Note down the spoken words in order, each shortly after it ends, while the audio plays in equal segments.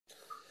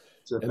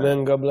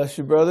Amen. God bless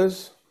you, brothers.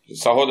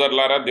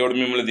 సహోదరులారా దేవుడు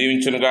మిమ్మల్ని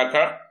దీవించును గాక.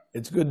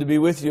 It's good to be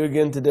with you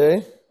again today.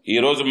 ఈ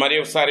రోజు మరి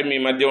ఒకసారి మీ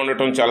మధ్య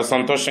ఉండటం చాలా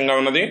సంతోషంగా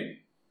ఉన్నది.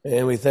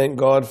 And we thank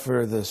God for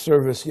the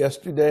service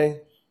yesterday.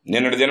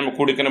 నిన్నటి దినం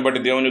కూడికను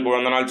బట్టి దేవునికి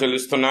వందనాలు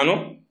చెల్లిస్తున్నాను.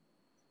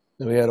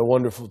 We had a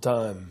wonderful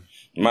time.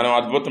 మనం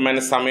అద్భుతమైన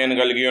సమయాన్ని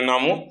కలిగి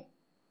ఉన్నాము.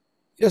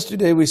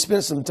 Yesterday we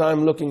spent some time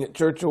looking at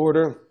church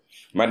order.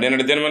 మరి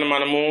నిన్నటి దినం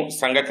మనము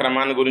సంఘ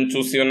క్రమాన్ని గురించి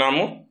చూసి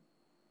ఉన్నాము.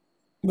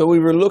 But we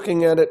were looking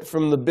at it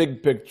from the big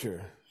picture.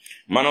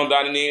 మనం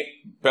దానిని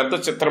పెద్ద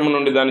చిత్రము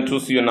నుండి దాన్ని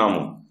చూసి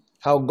ఉన్నాము.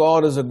 How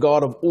God is a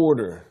God of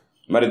order.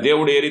 మరి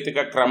దేవుడు ఏ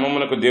రీతిగా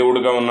క్రమమునకు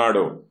దేవుడుగా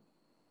ఉన్నాడు.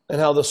 And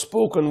how the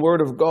spoken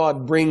word of God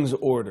brings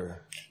order.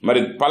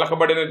 మరి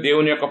పలకబడిన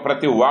దేవుని యొక్క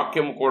ప్రతి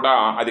వాక్యం కూడా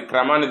అది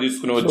క్రమాన్ని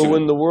తీసుకుని వచ్చింది. So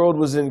when the world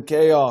was in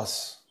chaos,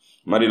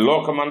 మరి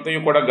లోకమంతయు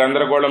కూడా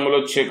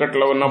గందరగోళములో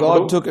చీకట్లో ఉన్నప్పుడు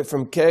God took it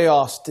from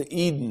chaos to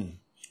Eden.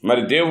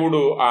 మరి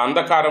దేవుడు ఆ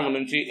అంధకారము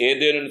నుంచి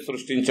ఏదెనును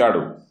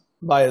సృష్టించాడు.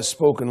 By his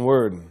spoken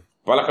word.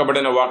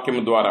 పలకబడిన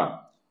వాక్యము ద్వారా.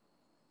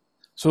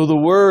 So the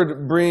word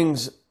brings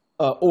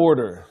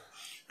order.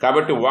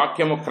 కాబట్టి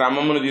వాక్యము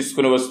క్రమమును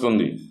తీసుకుని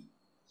వస్తుంది.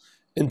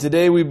 And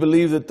today we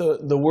believe that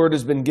the word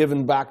has been given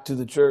back to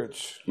the church.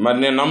 మరి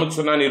నేను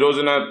నమ్ముచున్నాను ఈ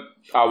రోజున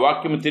ఆ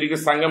వాక్యము తిరిగి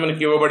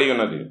సంఘమునికి ఇవ్వబడి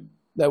ఉన్నది.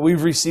 That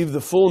we've received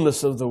the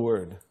fullness of the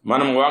word.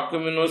 మనం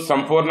వాక్యమును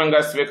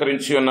సంపూర్ణంగా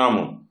స్వీకరించి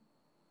ఉన్నాము.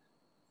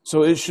 So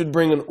it should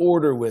bring an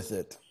order with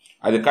it.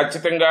 అది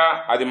ఖచ్చితంగా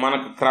అది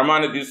మనకు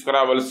క్రమాన్ని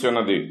తీసుకురావలసి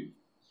ఉన్నది.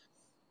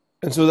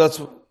 And so that's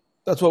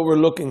what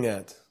we're looking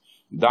at.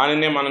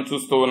 దానినే మనం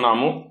చూస్తూ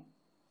ఉన్నాము.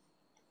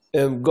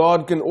 And God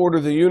can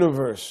order the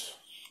universe.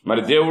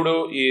 మరి దేవుడు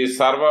ఈ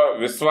సర్వ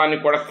విశ్వాన్ని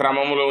కూడా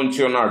క్రమములో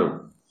ఉంచి ఉన్నాడు.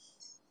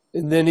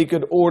 And then he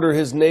could order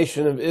his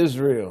nation of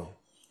Israel.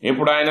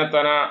 ఇప్పుడు ఆయన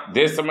తన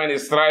దేశమైన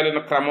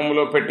ఇశ్రాయేలును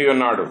క్రమములో పెట్టి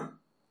ఉన్నాడు.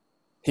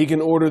 He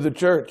can order the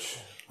church.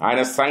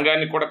 ఆయన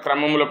సంఘాన్ని కూడా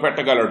క్రమములో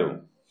పెట్టగలడు.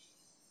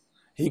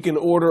 He can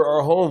order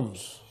our homes.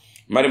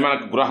 మరి మన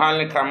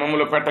గృహాల్ని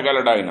క్రమములో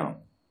పెట్టగలడు ఆయన.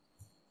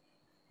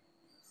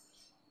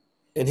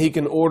 And he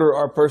can order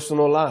our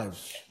personal lives.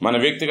 మన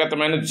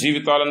వ్యక్తిగతమైన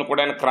జీవితాలను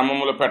కూడా ఆయన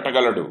క్రమములో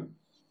పెట్టగలడు.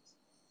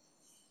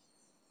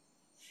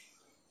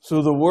 So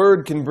the word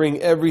can bring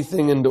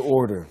everything into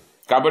order.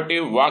 కాబట్టి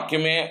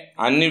వాక్యమే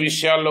అన్ని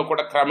విషయాల్లో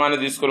కూడా క్రమాన్ని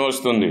తీసుకుని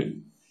వస్తుంది.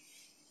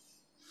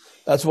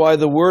 That's why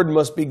the word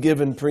must be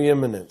given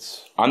preeminence.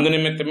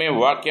 అందునిమిత్తమే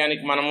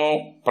వాక్యానికి మనము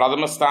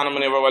ప్రథమ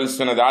స్థానమును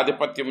ఇవ్వవలసినది,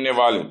 ఆధిపత్యం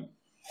ఇవ్వాలి.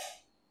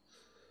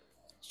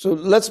 So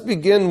let's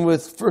begin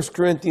with 1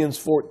 Corinthians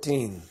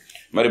 14.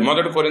 మరి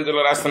మొదటి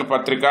కొరింథీయులకు రాసిన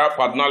పత్రిక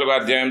 14వ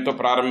అధ్యాయంతో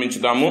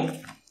ప్రారంభించుదాము.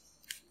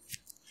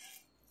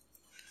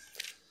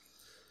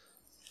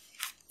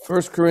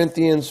 1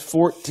 Corinthians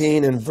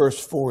 14 and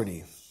verse 40.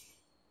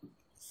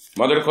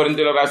 మొదటి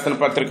కొరింథీయులకు రాసిన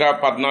పత్రిక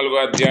 14వ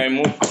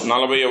అధ్యాయము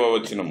 40వ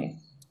వచనము.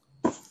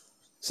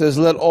 Says,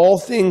 let all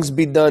things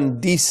be done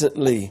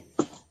decently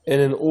and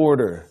in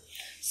order.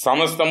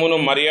 సమస్తమును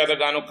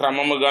మర్యాదగాను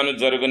క్రమముగాను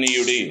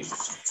జరుగునీయుడి.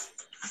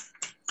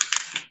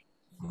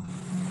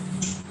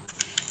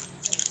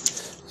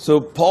 So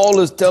Paul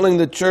is telling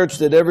the church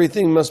that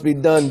everything must be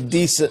done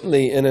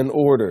decently and in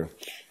order.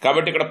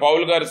 కాబట్టి ఇక్కడ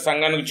పౌలు గారు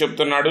సంఘానికి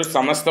చెప్తున్నాడు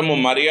సమస్తము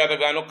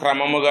మర్యాదగాను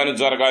క్రమముగాను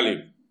జరగాలి.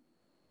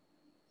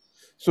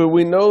 So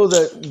we know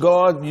that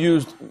God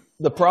used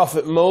the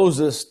prophet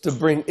Moses to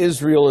bring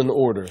Israel in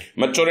order.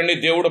 మరి చూడండి,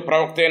 దేవుడు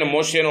ప్రవక్త అయిన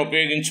మోషేను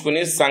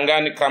ఉపయోగించుకుని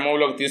సంఘాన్ని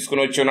క్రమంలోకి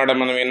తీసుకుని వచ్చి ఉన్నాడు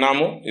మనం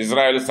విన్నాము,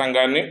 ఇజ్రాయెల్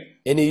సంఘాన్ని.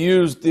 And he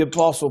used the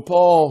apostle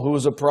Paul, who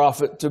was a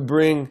prophet, to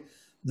bring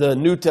the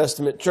New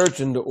Testament church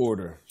into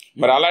order.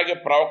 మరి అలాగే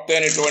ప్రవక్త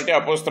అయినటువంటి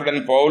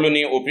అపోస్తలుడైన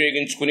పౌలుని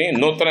ఉపయోగించుకుని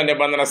నూతన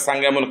నిబంధన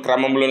సంఘమును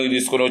క్రమంలోకి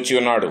తీసుకుని వచ్చి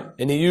ఉన్నాడు.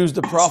 And he used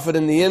the prophet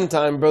in the end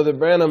time, Brother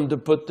Branham, to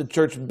put the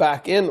church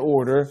back in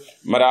order.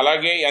 మరి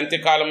అలాగే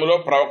అంత్యకాలములో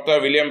ప్రవక్త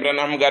విలియం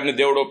బ్రనహం గారిని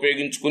దేవుడు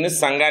ఉపయోగించుకుని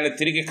సంఘాన్ని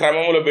తిరిగి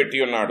క్రమములో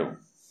పెట్టి ఉన్నాడు.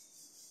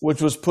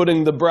 Which was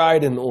putting the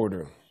bride in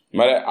order.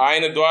 మరి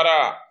ఆయన ద్వారా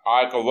ఆ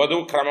యొక్క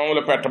వధువు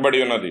క్రమములో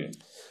పెట్టబడి ఉన్నది.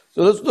 So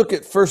let's look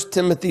at 1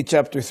 Timothy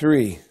chapter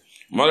 3.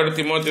 మొదటి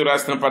తిమోతి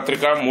రాసిన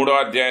పత్రిక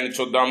 3వ అధ్యాయాన్ని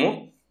చూద్దాము.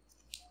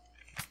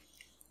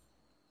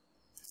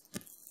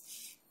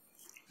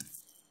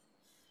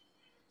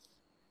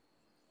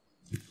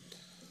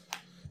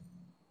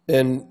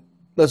 And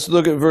let's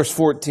look at verse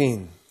 14.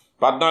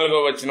 14వ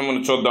వచనమును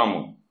చూద్దాము.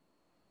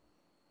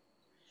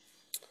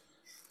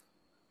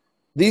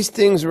 These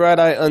things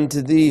write I unto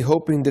thee,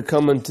 hoping to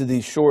come unto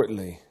thee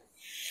shortly.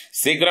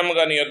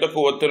 శీఘ్రముగా నీ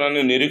యొద్దకు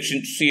వత్తునని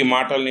నిరీక్షించి ఈ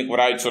మాటలు నీకు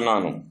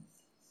వ్రాయిచున్నాను.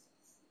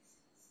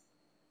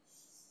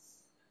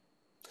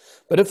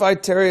 But if I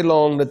tarry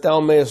long, that thou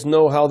mayest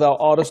know how thou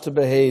oughtest to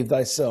behave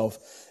thyself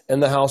in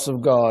the house of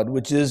God,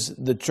 which is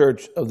the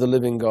church of the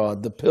living God,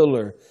 the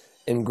pillar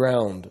and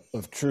ground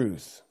of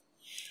truth.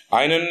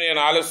 ఆయనను నేను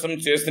ఆలస్యం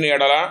చేసిన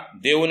ఎడల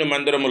దేవుని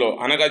మందిరములో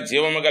అనగా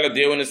జీవము గల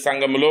దేవుని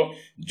సంఘములో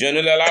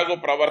జనులెలాగూ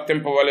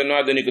ప్రవర్తింపవలెనో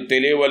అది నీకు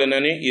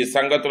తెలియవలెనని ఈ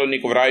సంగతులు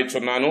నీకు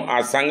వ్రాయిచున్నాను. ఆ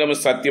సంఘము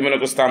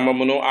సత్యమునకు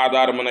స్తంభమును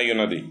ఆధారమునై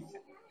ఉన్నది.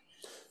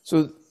 So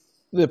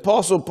the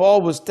Apostle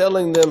Paul was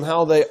telling them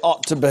how they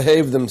ought to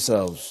behave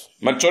themselves.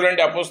 మరి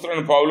చూడండి,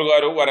 అపోస్తలుడైన పౌలు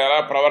గారు వారు ఎలా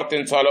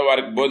ప్రవర్తించాలో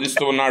వారికి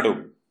బోధిస్తూ ఉన్నాడు.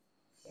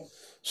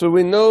 So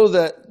we know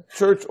that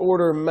church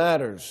order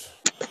matters.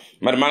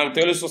 మరి మనకు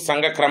తెలుసు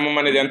సంఘ క్రమం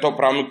అనేది ఎంతో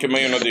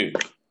ప్రాముఖ్యమై ఉన్నది.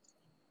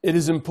 It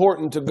is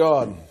important to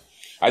God.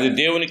 అది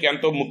దేవునికి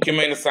ఎంతో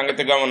ముఖ్యమైన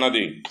సంగతిగా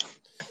ఉన్నది.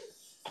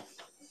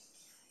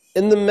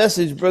 In the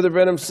message, Brother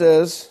Branham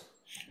says,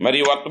 మరి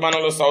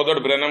వర్తమానంలో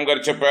సోదరుడు బ్రెనమ్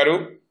గారు చెప్పారు,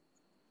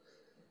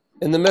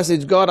 in the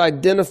message, God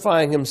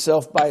identifying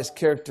himself by his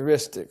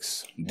characteristics.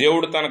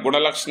 దేవుడు తన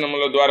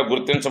గుణలక్షణముల ద్వారా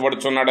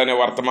గుర్తించబడుచున్నాడనే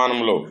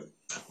వర్తమానంలో.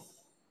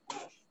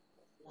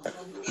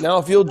 Now,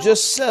 if you'll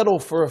just settle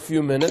for a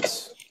few minutes,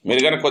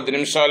 మీరు గన కొద్ది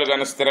నిమిషాలు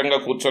గన స్థిరంగా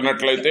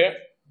కూర్చున్నట్లయితే,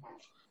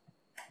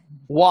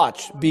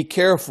 watch, be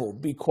careful,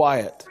 be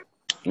quiet.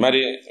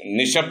 మరి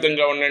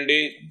నిశ్శబ్దంగా ఉండండి,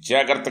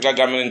 జాగ్రత్తగా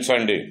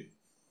గమనించండి.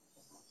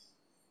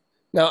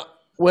 Now,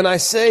 when I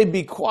say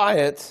be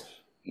quiet,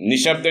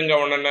 నిశ్శబ్దంగా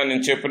ఉండండి అని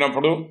నేను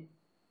చెప్పినప్పుడు,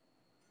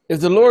 if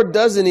the Lord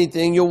does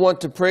anything, you'll want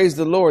to praise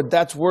the Lord.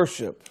 That's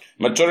worship.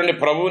 మరి చూడండి,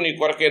 ప్రభువు నీ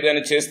కొరకు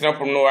ఏదైనా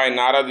చేసినప్పుడు నువ్వు ఆయన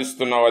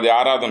ఆరాధిస్తున్నావు, అది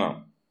ఆరాధన.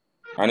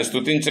 ఆయన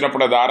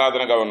స్తుతించినప్పుడు అది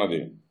ఆరాధనగా ఉన్నది.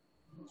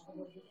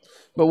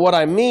 But what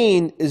I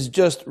mean is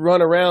just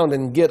run around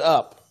and get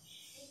up.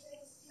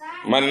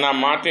 మరి నా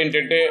మాట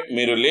ఏంటంటే,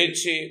 మీరు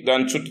లేచి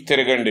దాని చుట్టూ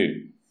తిరగండి.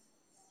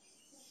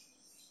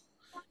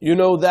 You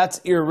know, that's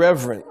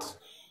irreverent.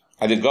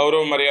 అది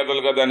గౌరవ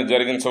మర్యాదలుగా దాన్ని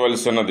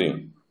జరిగించవలసి ఉన్నది.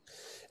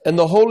 And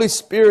the Holy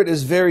Spirit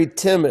is very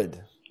timid.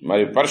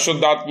 మరి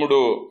పరిశుద్ధాత్ముడు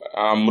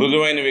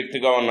మృదువైన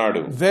వ్యక్తిగా ఉన్నాడు.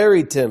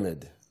 Very timid.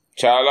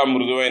 చాలా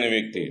మృదువైన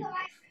వ్యక్తి.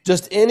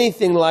 Just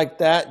anything like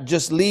that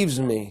just leaves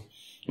me.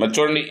 మరి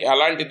చూడండి,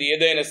 అలాంటిది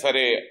ఏదైనా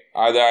సరే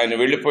అది ఆయన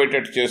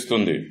వెళ్ళిపోయేటట్టు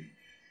చేస్తుంది.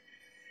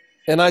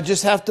 And I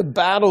just have to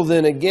battle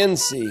then again,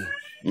 see.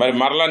 మరి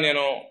మరలా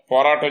నేను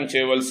పోరాటం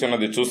చేయవలసి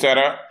ఉన్నది,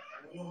 చూసారా?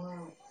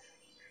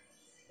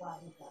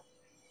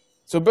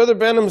 So Brother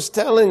Branham is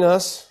telling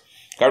us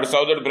కాబట్టి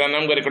సోదరుడు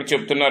బ్రహ్నం గారు ఇక్కడ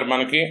చెప్తున్నారు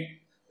మనకి,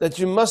 that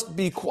you must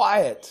be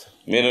quiet.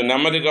 మీరు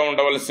నెమ్మదిగా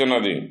ఉండవలసి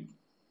ఉన్నది.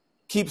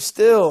 Keep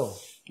still.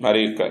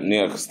 మరి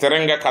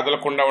స్థిరంగా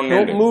కదలకుండా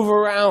ఉండండి. Don't move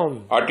around.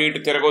 అటు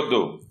ఇటు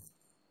తిరగొద్దు.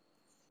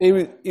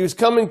 He was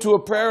coming to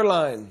a prayer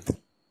line.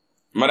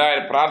 మరి ఆయన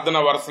ప్రార్థన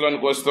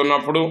వరుసలోనికి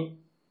వస్తున్నప్పుడు,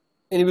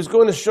 and he was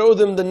going to show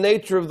them the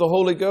nature of the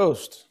Holy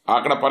Ghost.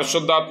 అక్కడ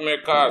పరిశుద్ధాత్మ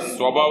యొక్క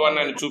స్వభావాన్ని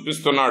ఆయన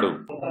చూపిస్తున్నాడు.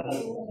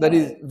 That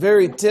he's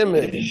very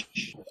timid.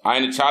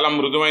 ఆయన చాలా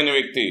మృదువైన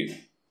వ్యక్తి.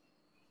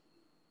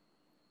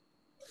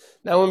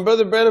 Now when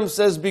Brother Branham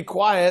says be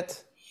quiet,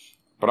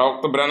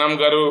 ప్రవక్త బ్రహ్నం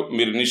గారు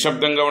మీరు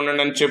నిశ్శబ్దంగా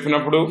ఉండండి అని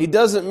చెప్పినప్పుడు, he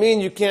doesn't mean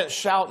you can't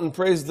shout and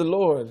praise the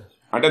Lord.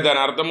 అంటే దాని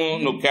అర్థము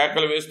నువ్వు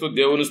కేకలు వేస్తూ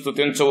దేవుని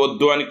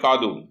స్తుతించవద్దు అని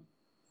కాదు.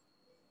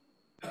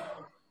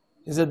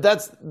 He said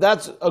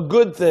that's a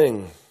good thing.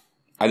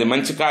 అది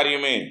మంచి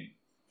కార్యమే.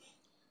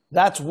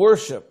 That's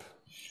worship.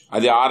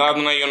 అది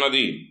ఆరాధన అయి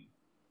ఉన్నది.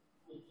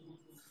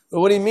 But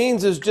what he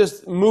means is just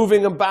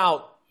moving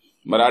about.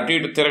 మరి అటు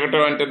ఇటు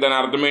తిరగటం అంటే దాని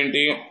అర్థం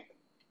ఏంటి?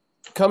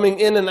 Coming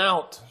in and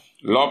out.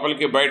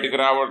 లోపలికి బయటికి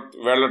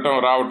వెళ్ళటం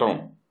రావటం.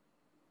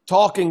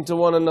 Talking to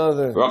one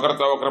another.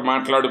 ఒకరితో ఒకరు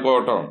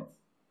మాట్లాడుకోవటం.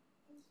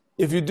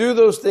 If you do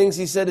those things,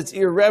 he said it's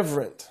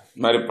irreverent.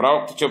 మరి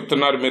ప్రవక్త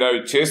చెప్తున్నారు, మీరు అవి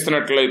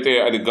చేస్తున్నట్లయితే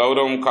అది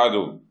గౌరవం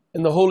కాదు.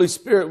 And the Holy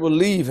Spirit will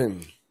leave him.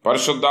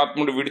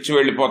 పరిశుద్ధాత్ముడు విడిచి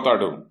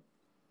వెళ్ళిపోతాడు.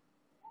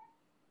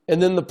 And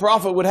then the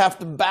prophet would have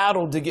to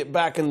battle to get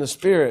back in the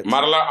Spirit.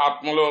 మరలా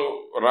ఆత్మలో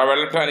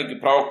వెళ్ళటానికి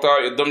ప్రవక్త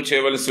యుద్ధం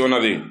చేయవలసి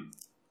ఉన్నది.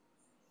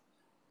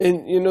 And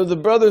you know,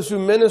 the brothers who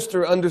minister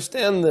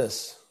understand this.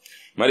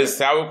 మరి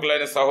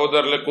సేవకులైన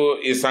సహోదరులకు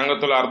ఈ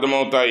సంగతులు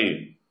అర్థమవుతాయి.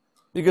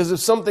 Because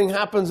if something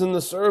happens in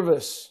the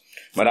service,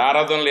 మరి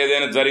ఆరాధనలో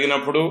ఏదైనా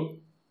జరిగినప్పుడు,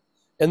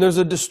 and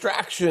there's a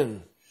distraction,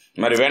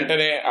 మరి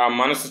వెంటనే ఆ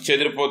మనసు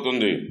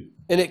చెదిరిపోతుంది.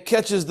 and it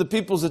catches the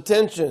people's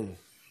attention,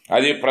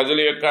 అది ప్రజల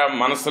యొక్క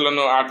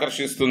మనసులను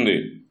ఆకర్షిస్తుంది,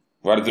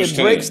 వారి it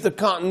దృష్టిని. breaks the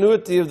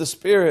continuity of the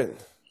Spirit.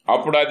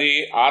 అప్పుడు అది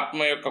ఆత్మ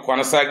యొక్క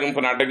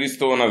కొనసాగింపును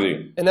అడ్డగిస్తూ ఉన్నది.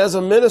 And as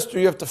a minister,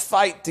 you have to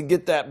fight to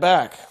get that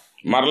back.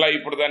 మరలా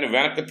ఇప్పుడు దాన్ని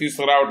వెనక్కి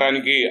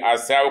తీసుకురావడానికి ఆ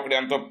సేవకుడు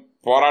ఎంతో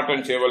పోరాటం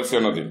చేయవలసి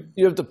ఉన్నది.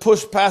 You have to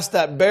push past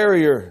that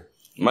barrier.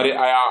 మరి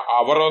ఆ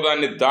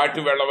అవరోధాన్ని దాటి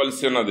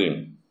వెళ్ళవలసి ఉన్నది.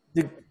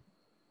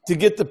 To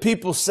get the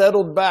people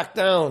settled back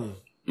down.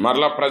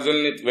 మరలా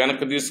ప్రజల్ని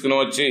వెనక్కి తీసుకుని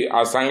వచ్చి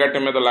ఆ సంఘటన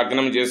మీద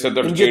లగ్నం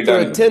చేసేటట్టు And get their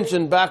చేయడానికి,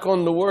 attention back on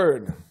the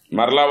Word.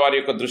 మరలా వారి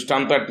యొక్క దృష్టి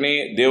అంతటిని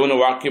దేవుని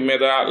వాక్యం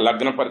మీద And then the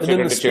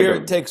లగ్నపరిచేటట్టు చేయడం,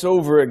 Spirit takes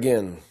over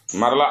again.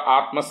 మరలా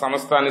ఆత్మ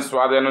సమస్తాన్ని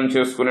స్వాధీనం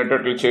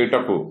చేసుకునేటట్లు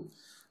చేయుటకు.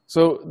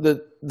 So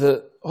the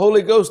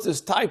Holy Ghost is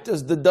typed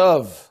as the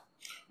dove.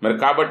 మరి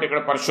కాబట్టి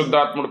ఇక్కడ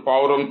పరిశుద్ధాత్ముడు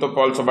పావురంతో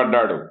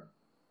పోల్చబడ్డాడు,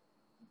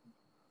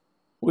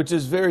 which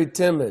is very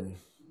timid.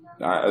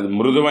 అది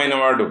మృదువైన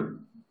వాడు.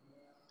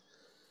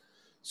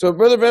 So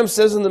Brother Branham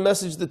says in the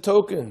message, the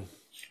token.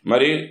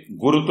 మరి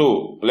గురుతు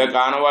లేక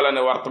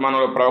ఆనవాలనే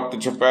వర్తమానంలో ప్రవక్త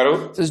చెప్పారు.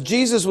 It says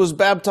Jesus was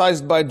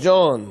baptized by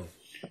John.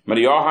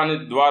 మరి యోహాను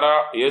ద్వారా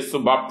యేసు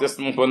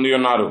బాప్తిస్మం పొంది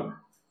ఉన్నారు.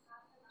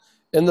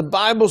 And the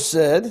Bible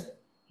said,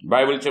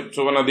 Bible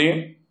చెప్తూ ఉన్నది,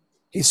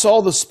 He saw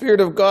the Spirit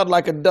of God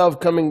like a dove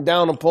coming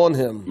down upon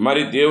him.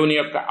 మరి దేవుని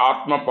యొక్క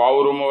ఆత్మ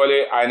పావురము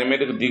వలె ఆయన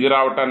మీదకి దిగి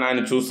రావటాన్ని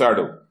ఆయన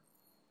చూశాడు.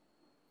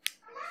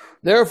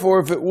 Therefore,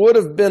 if it would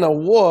have been a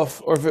wolf,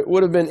 or if it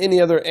would have been any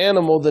other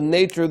animal, the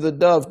nature of the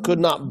dove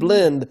could not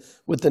blend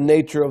with the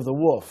nature of the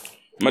wolf.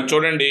 మరి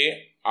చూడండి,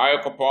 ఆ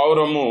యొక్క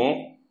పావురము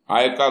ఆ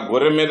యొక్క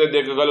గొర్రె మీద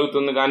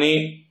దిగగలుగుతుంది కానీ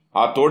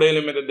ఆ తోడేల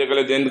మీద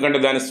దిగలేదు, ఎందుకంటే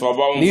దాని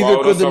స్వభావం. Neither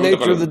could the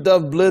nature of the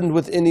dove blend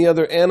with any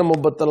other animal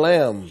but the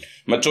lamb.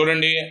 మరి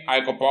చూడండి, ఆ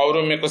యొక్క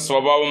పావురం యొక్క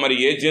స్వభావం మరి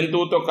ఏ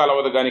జంతువుతో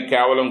కలవదు కానీ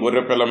కేవలం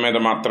గొర్రె పిల్ల మీద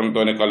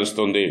మాత్రంతోనే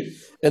కలుస్తుంది.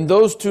 And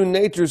those two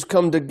natures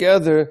come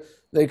together,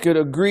 they could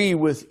agree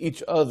with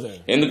each other.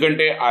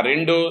 ఎందుకంటే ఆ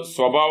రెండు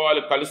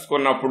స్వభావాలు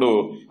కలుసుకున్నప్పుడు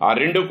ఆ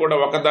రెండు కూడా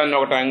ఒకదాన్ని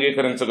ఒకటి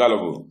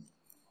అంగీకరించగలవు.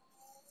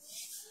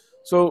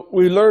 So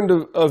we learned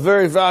a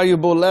very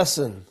valuable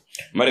lesson.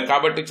 మరి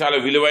కాబట్టి చాలా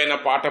విలువైన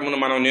పాఠమును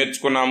మనం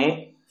నేర్చుకున్నాము.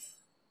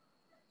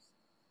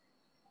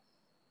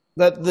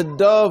 That the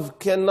dove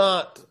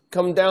cannot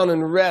come down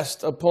and rest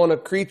upon a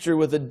creature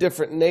with a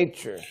different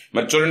nature.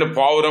 మరి చూడండి,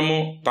 పావురము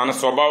తన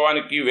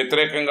స్వభావానికి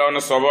వ్యతిరేకంగా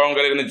ఉన్న స్వభావం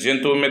కలిగిన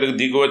జంతువు మీదకి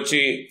దిగి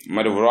వచ్చి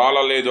మరి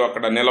వ్రాలలేదు,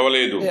 అక్కడ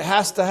నిలవలేదు. It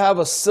has to have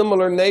a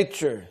similar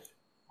nature.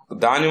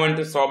 దాని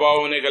వంటి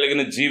స్వభావమే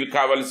కలిగిన జీవి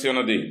కావలసి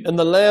ఉన్నది. And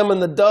the lamb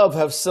and the dove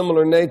have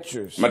similar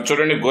natures. మరి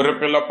చూడండి,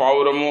 గొర్రెపిల్ల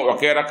పావురము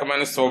ఒకే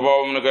రకమైన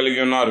స్వభావమును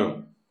కలిగి ఉన్నారు.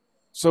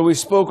 So we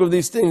spoke of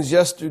these things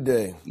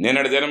yesterday.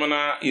 నేనటి దినమున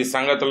ఈ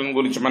సంగతుల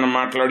గురించి మనం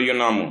మాట్లాడి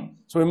ఉన్నాము.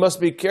 So we must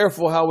be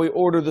careful how we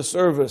order the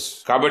service.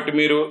 కాబట్టి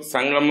మీరు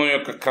సంఘము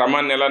యొక్క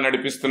క్రమాన్ని ఎలా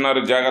నడిపిస్తున్నారు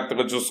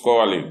జాగ్రత్తగా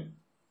చూసుకోవాలి.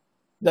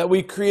 That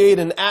we create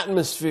an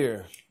atmosphere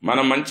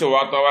మనం మంచి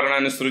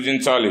వాతావరణాన్ని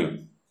సృజించాలి.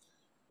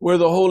 where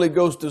the Holy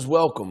Ghost is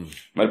welcome.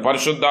 మరి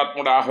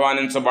పరిశుద్ధాత్ముడు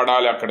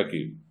ఆహ్వానించబడాలి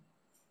అక్కడికి.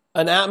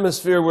 An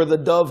atmosphere where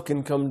the dove can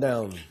come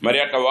down. మరి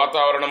యొక్క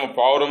వాతావరణము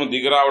పావురము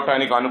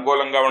దిగిరావటానికి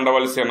అనుకూలంగా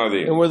ఉండవలసి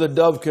ఉన్నది. And where the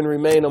dove can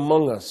remain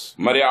among us.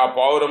 మరి ఆ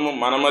పావురము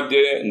మన మధ్య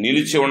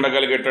నిలిచి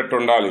ఉండగలిగేటట్టు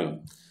ఉండాలి.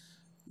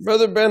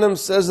 Brother Branham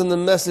says in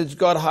the message,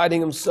 God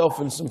hiding himself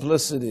in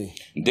simplicity.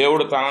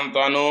 దేవుడు తనను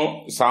తాను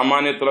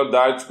సామాన్యతలో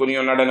దాచుకుని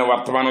ఉన్నాడనే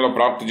వర్తమానంలో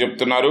ప్రాప్తి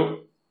చెప్తున్నారు.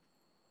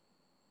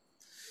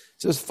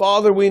 It says,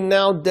 Father, we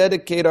now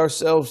dedicate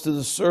ourselves to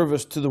the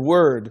service, to the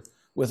word,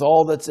 with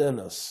all that's in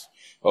us.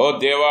 ఓ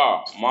దేవా,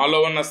 మాలో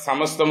ఉన్న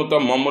సమస్తముతో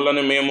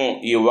మమ్ములను మేము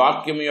ఈ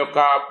వాక్యం యొక్క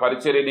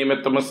పరిచర్య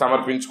నిమిత్తము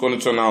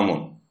సమర్పించుకొనుచున్నాము.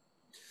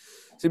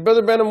 See,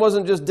 Brother Branham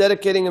wasn't just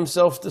dedicating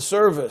himself to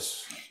service.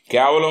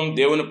 కేవలం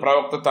దేవుని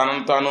ప్రవక్త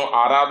తనను తాను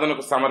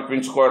ఆరాధనకు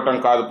సమర్పించుకోవటం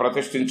కాదు,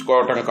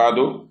 ప్రతిష్ఠించుకోవటం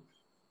కాదు.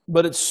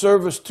 But it's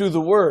service to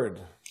the word.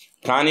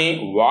 కానీ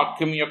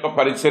వాక్యం యొక్క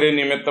పరిచర్య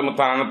నిమిత్తము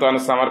తనను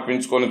తాను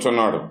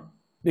సమర్పించుకొనుచున్నాడు.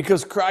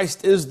 Because Christ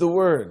is the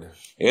word.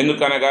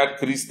 ఎందుకనగా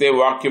క్రీస్తే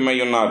వాక్యమై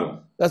ఉన్నారు.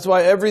 That's why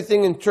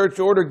everything in church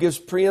order gives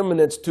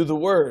preeminence to the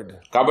word.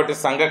 కాబట్టి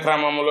సంఘ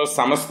క్రమములో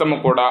సమస్తము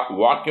కూడా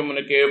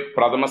వాక్యమునికే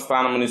ప్రథమ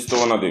స్థానమునిస్తూ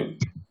ఉన్నది.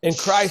 And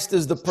Christ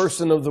is the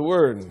person of the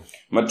word.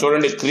 మరి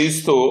చూడండి,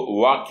 క్రీస్తు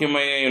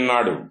వాక్యమై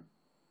ఉన్నాడు.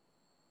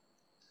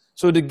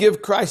 So to give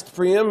Christ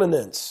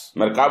preeminence,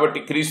 మరి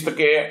కాబట్టి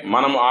క్రీస్తుకే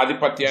మనము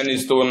ఆధిపత్యాన్ని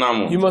ఇస్తూ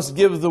ఉన్నాము. you must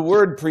give the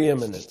word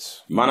preeminence.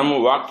 మనము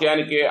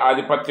వాక్యానికే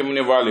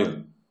ఆధిపత్యమునివ్వాలి.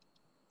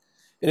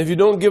 And if you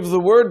don't give the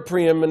word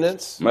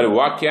preeminence, మరి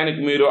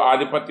వాక్యానికి మీరు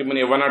ఆధిపత్యముని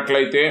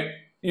ఇవ్వనట్లయితే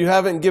you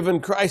haven't given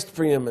Christ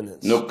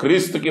preeminence. నువ్వు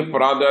క్రీస్తుకి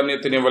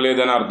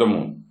ప్రాధాన్యతనివ్వలేదని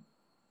అర్థము.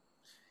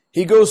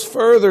 He goes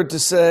further to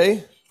say,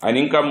 ఆయన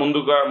ఇంకా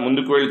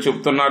ముందుకు వెళ్ళి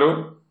చెప్తున్నారు.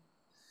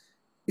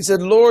 he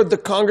said, Lord, the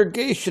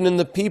congregation and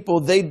the people,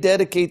 they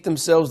dedicate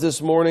themselves this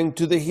morning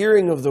to the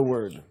hearing of the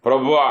word.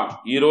 ప్రభువా,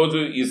 ఈ రోజు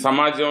ఈ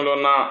సమాజంలో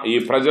ఉన్న ఈ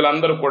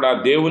ప్రజలందరూ కూడా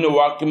దేవుని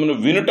వాక్యమును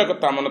వినుటకు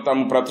తమను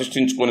తాము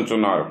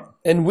ప్రతిష్ఠించుకొనుచున్నారు.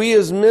 And we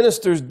as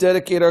ministers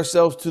dedicate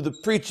ourselves to the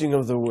preaching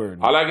of the word.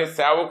 అలాగే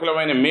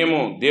సేవకులమైన మేము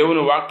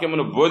దేవుని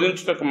వాక్యమును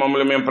బోధించుటకు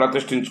మమ్మల్ని మేము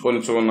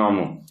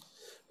ప్రతిష్ఠించుకొనుచున్నాము.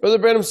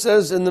 Brother Branham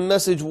says in the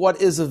message, what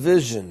is a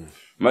vision?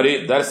 మరి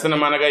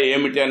దర్శనం అనగా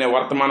ఏమిటి అనే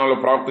వర్తమానంలో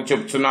ప్రవక్త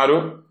చెప్తున్నారు.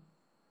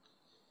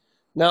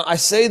 Now I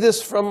say this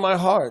from my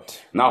heart.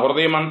 నా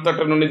హృదయం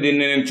అంతటి నుండి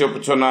దీన్ని నేను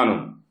చెప్పుచున్నాను.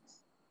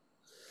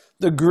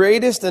 The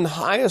greatest and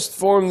highest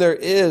form there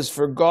is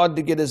for God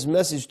to get his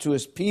message to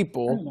his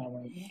people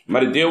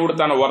మరి దేవుడు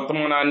తన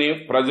వర్తమానాన్ని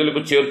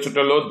ప్రజలకు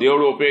చేర్చుటలో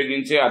దేవుడు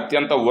ఉపయోగించే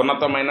అత్యంత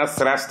ఉన్నతమైన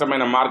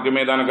శ్రేష్టమైన మార్గం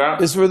ఏదనగా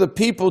is for the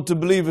people to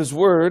believe his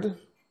word.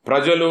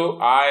 ప్రజలు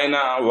ఆయన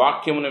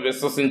వాక్యమును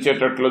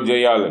విశ్వసించేటట్లు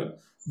చేయాలి.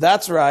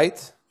 That's right.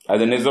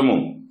 అది నిజము.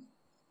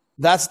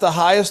 That's the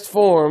highest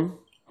form.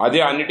 అదే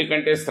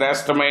అన్నిటికంటే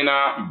శ్రేష్టమైన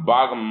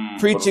భాగం.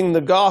 Preaching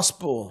the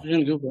gospel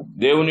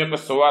దేవుని యొక్క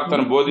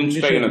సువార్తను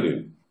బోధించుటైనది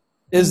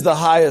is the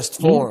highest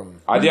form.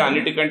 అది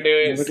అన్నిటికంటే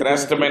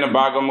శ్రేష్టమైన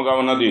భాగముగా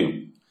ఉన్నది.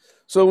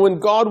 So when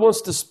God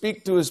wants to speak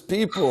to his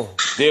people,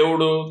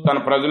 దేవుడు తన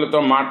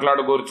ప్రజలతో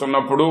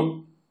మాట్లాడగోరుచున్నప్పుడు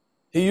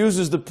he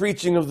uses the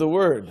preaching of the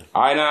word.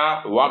 ఆయన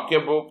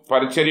వాక్యపు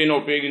పరిచర్యను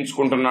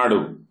ఉపయోగించుకుంటున్నాడు.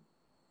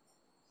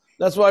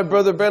 That's why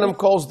Brother Branham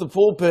calls the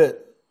pulpit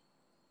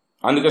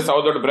అందుకే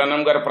సోదరుడు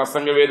బ్రహ్నం గారి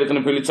ప్రసంగ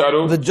వేదికను పిలిచారు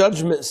the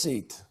judgment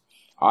seat.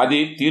 అది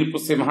తీర్పు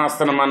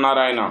సింహాసనం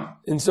అన్నారు ఆయన.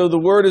 And so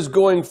the word is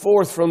going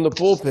forth from the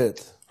pulpit.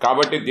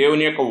 కాబట్టి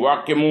దేవుని యొక్క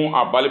వాక్యము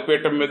ఆ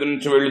బలిపీఠం మీద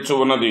నుంచి వెళ్ళుచు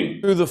ఉన్నది.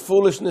 Through the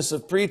foolishness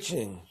of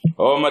preaching.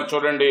 మరి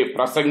చూడండి,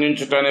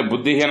 ప్రసంగించుట అనే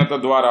బుద్ధిహీనత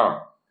ద్వారా.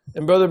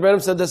 And Brother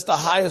Branham said that's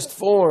the highest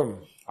form.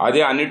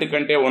 అదే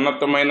అన్నిటికంటే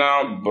ఉన్నతమైన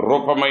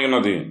రూపమై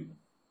ఉన్నది.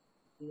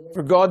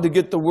 For God to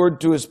get the word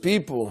to his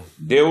people.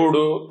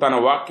 దేవుడు తన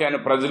వాక్యాన్ని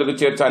ప్రజలకు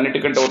చేర్చే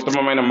అన్నిటికంటే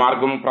ఉత్తమమైన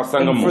మార్గము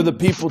ప్రసంగము. For the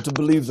people to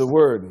believe the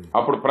word.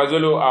 అప్పుడు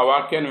ప్రజలు ఆ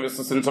వాక్యాన్ని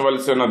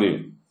విశ్వసించవలసి ఉన్నది.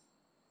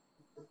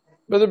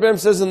 Brother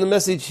Branham says in the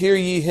message, "Hear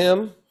ye him."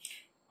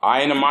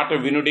 ఆయన మాట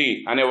వినుడి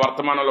అనే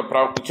వర్తమానంలో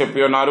ప్రవక్త చెప్పి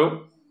ఉన్నారు.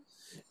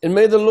 And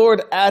may the Lord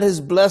add his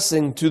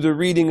blessing to the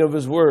reading of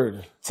his word.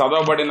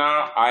 చదవబడిన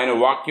ఆయన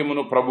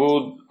వాక్యమును ప్రభు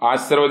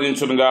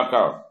ఆశీర్వదించును గాక.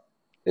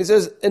 He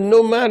says, and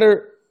no matter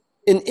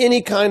in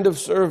any kind of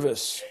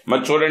service.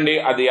 మరి చూడండి,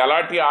 అది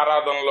ఎలాంటి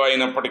ఆరాధనలో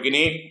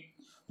అయినప్పటికీ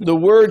the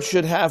word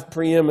should have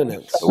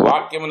preeminence.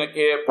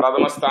 వాక్యమునకే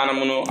ప్రథమ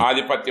స్థానమును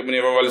ఆధిపత్యమును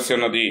ఇవ్వవలసి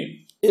ఉన్నది.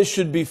 It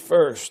should be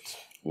first.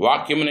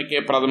 వాక్యమునకే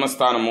ప్రథమ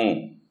స్థానము.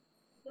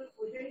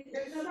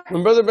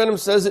 When Brother Branham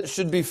says it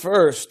should be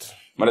first,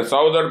 మరి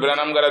సోదరుడు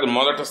బ్రహ్నం గారు అది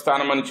మొదటి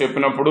స్థానం అని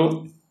చెప్పినప్పుడు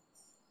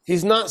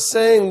he's not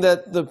saying that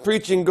the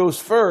preaching goes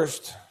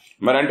first.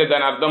 మరి అంటే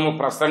దాని అర్థము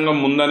ప్రసంగం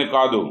ముందని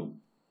కాదు.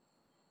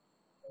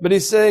 But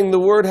he's saying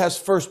the word has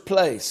first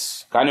place.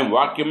 కానీ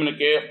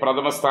వాక్యమునకే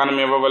ప్రథమ స్థానం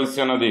ఇవ్వవలసి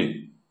ఉన్నది.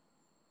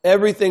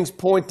 Everything's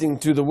pointing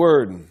to the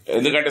word.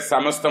 ఎందుకంటే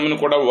సమస్తమును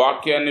కూడా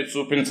వాక్యాన్ని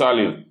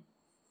చూపించాలి.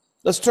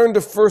 Let's turn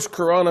to 1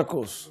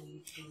 Chronicles.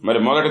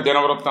 మరి మొదటి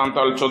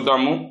దినవృత్తాంతాలు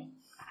చూద్దాము.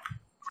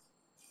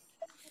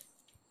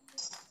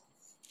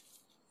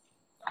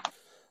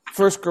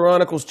 1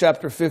 Chronicles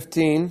chapter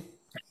 15.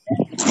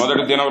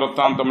 మొదటి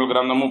దినవృత్తాంతముల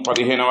గ్రంథము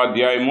 15వ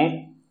అధ్యాయము.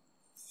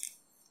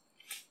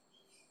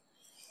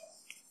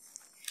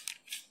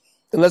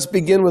 And let's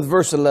begin with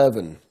verse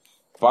 11.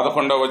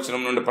 11వ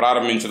వచనం నుండి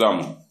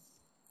ప్రారంభించుదాము.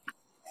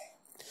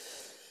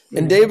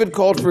 And David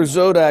called for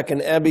Zodok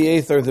and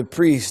Abiathar the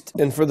priest,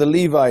 and for the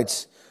Levites,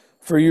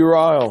 for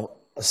Uriel,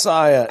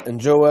 Asaiah, and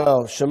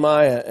Joel,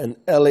 Shemaiah, and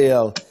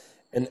Eliel,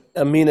 and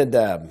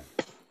Aminadab.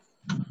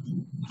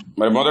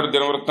 మరి మొదటి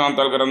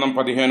దినవృత్తాంతాల గ్రంథం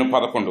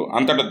 15:11.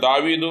 అంతటా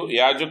దావీదు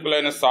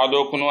యాజకులైన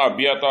సాదోకును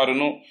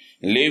అబ్యాతారును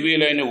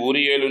లేవీలైన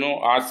ఊరియేలును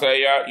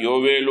ఆసాయ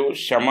యోవేలు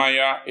షమాయ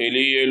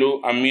ఎలీయేలు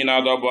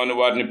అమ్మీనాదాబు అని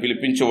వారిని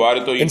పిలిపించి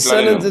వారితో And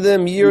said unto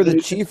them, Ye are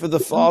the chief of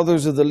the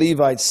fathers of the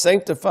Levites,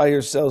 sanctify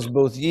yourselves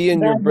both ye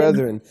and your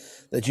brethren,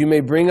 that you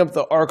may bring up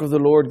the ark of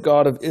the Lord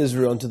God of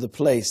Israel unto the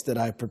place that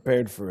I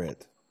prepared for it.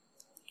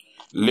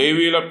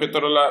 లేవీల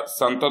పితరుల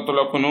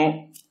సంతతులకును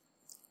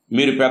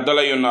మీరు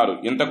పెద్దలై ఉన్నారు.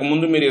 ఇంతకు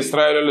ముందు మీరు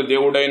ఇశ్రాయేలు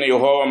దేవుడైన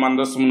యెహోవా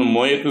మందసమును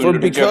మోయకు For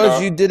because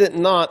you did it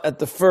not at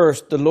the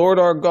first, the Lord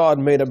our God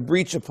made a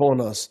breach upon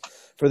us,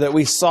 for that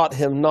we sought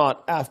him not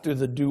after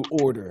the due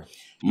order.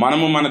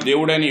 మనము మన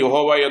దేవుడైన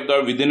యెహోవా యొద్ద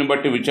విధిని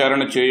బట్టి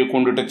విచారణ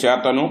చేయకుండుట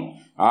చేతను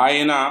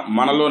ఆయన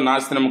మనలో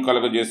నాశనము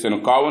కలుగజేసెను.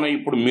 కావున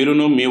ఇప్పుడు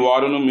మీరును మీ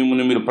వారును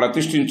మిమ్మును మీరు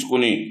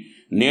ప్రతిష్ఠించుకుని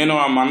నేను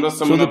ఆ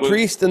మందసమును. So the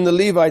priest and the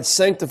Levites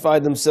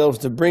sanctified themselves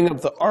to bring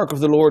up the ark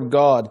of the Lord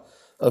God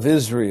of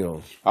Israel.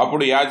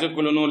 అప్పుడు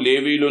యాజకులను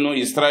లేవీయులను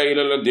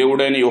ఇశ్రాయేలుల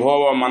దేవుడైన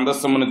యెహోవా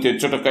మందసమును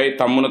తెచ్చుటకై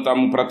తమ్మును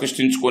తాము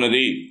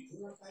ప్రతిష్ఠించుకొనిది.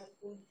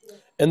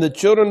 And the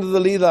children of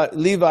the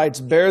Levites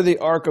bear the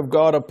ark of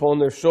God upon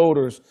their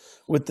shoulders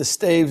with the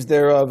staves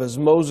thereof, as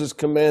Moses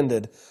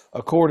commanded,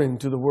 according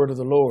to the word of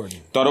the Lord.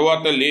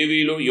 తరువాత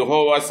లేవీయులు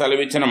యెహోవా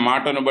సెలవిచ్చిన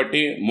మాటను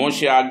బట్టి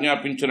మోషే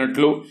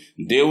ఆజ్ఞాపించినట్లు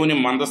దేవుని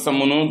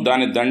మందసమును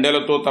దాని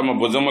దండెలతో తమ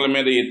భుజముల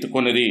మీద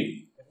ఎత్తుకొనిది.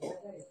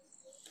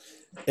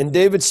 And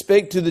David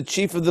spake to the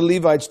chief of the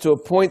Levites to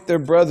appoint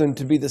their brethren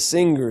to be the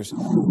singers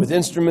with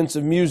instruments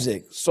of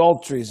music,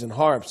 psalteries and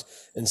harps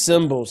and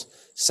cymbals,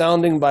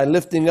 sounding by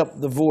lifting up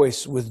the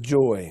voice with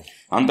joy.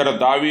 అంతటా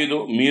దావీదు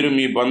మీరు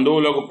మీ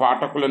బంధువులకు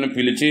పాఠకులను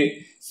పిలిచి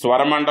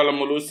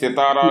స్వరమండలములు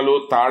సితారాలు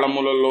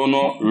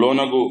తాళములలోనో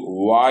లోనగు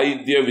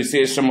వాయిద్య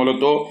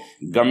విశేషములతో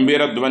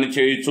గంభీర ధ్వని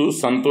చేయుచు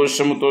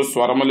సంతోషముతో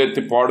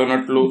స్వరములెత్తి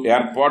పాడునట్లు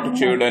ఏర్పాటు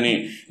చేయుడని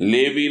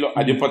లేవీయుల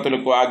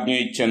అధిపతులకు ఆజ్ఞ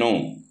ఇచ్చెను.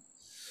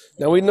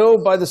 Now we know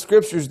by the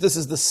scriptures this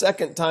is the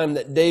second time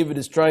that David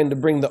is trying to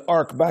bring the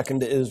ark back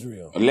into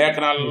Israel.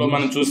 లేఖనాలలో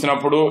మనం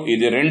చూసినప్పుడు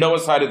ఇది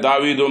రెండవసారి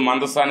దావీదు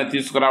మందసాన్ని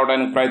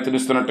తీసుకురావడానికి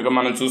ప్రయత్నిస్తున్నట్టుగా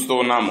మనం చూస్తూ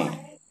ఉన్నాము.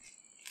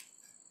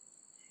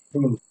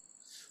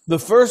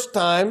 The first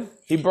time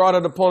he brought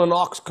it upon an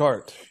ox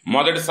cart.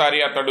 మొదటిసారి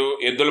అతడు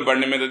ఎద్దుల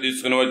బండి మీద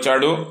తీసుకుని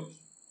వచ్చాడు.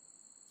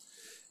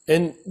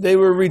 And they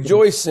were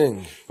rejoicing.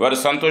 వారు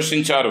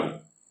సంతోషించారు.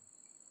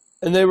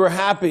 And they were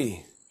happy.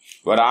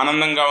 వారు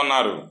ఆనందంగా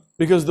ఉన్నారు.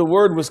 Because the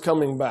word was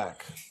coming back.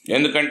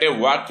 ఎందుకంటే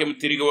వాక్యం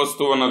తిరిగి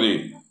వస్తూ ఉన్నది.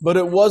 But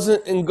it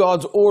wasn't in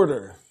God's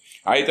order.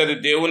 అయితే అది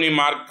దేవుని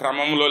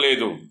క్రమంలో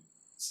లేదు.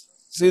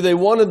 See, they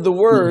wanted the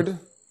word.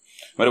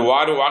 మరి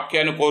వారు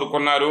వాక్యాన్ని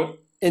కోరుకున్నారు.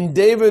 And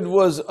David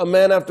was a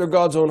man after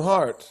God's own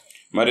heart.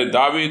 మరి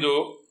దావీదు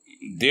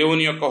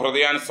దేవుని యొక్క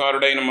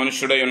హృదయానుసారుడైన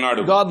మనుషుడై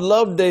ఉన్నాడు. God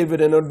loved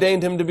David and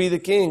ordained him to be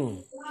the king.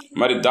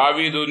 మరి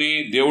దావీదుని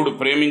దేవుడు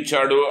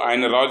ప్రేమించాడు,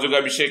 ఆయన రాజుగా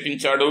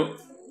అభిషేకించాడు.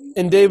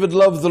 And David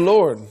loved the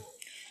Lord.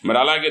 మరి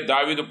అలాగే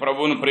దావీదు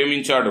ప్రభువును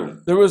ప్రేమించాడు.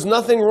 There was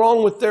nothing wrong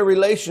with their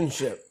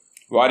relationship.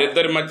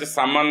 వారిద్దరి మధ్య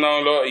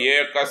సంబంధంలో ఏ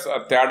యొక్క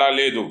తేడా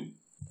లేదు.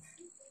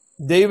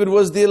 David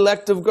was the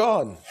elect of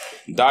God.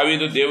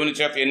 దావీదు దేవుని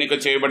చేత ఎన్నిక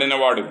చేయబడిన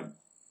వాడు.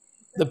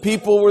 The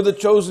people were the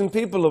chosen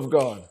people of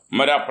God.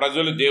 మరి ఆ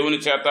ప్రజలు దేవుని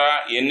చేత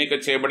ఎన్నిక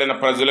చేయబడిన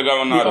ప్రజలుగా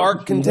The ఉన్నారు.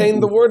 ark contained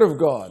the word of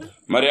God.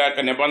 మరి ఆ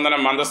యొక్క నిబంధన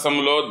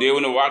మందసములో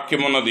దేవుని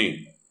వాక్యం ఉన్నది.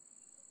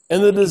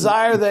 And the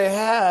desire they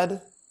had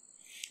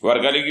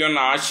వారు కలిగి ఉన్న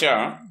ఆశ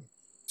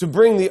to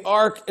bring the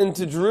ark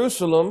into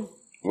Jerusalem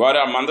వారు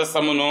ఆ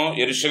మందసమును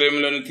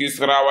యెరూషలేములోని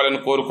తీసుకురావాలని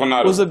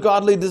కోరుకున్నారు. was a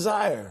godly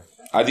desire.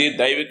 అది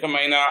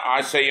దైవికమైన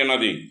ఆశ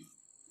అయ్యున్నది.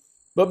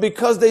 But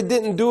because they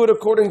didn't do it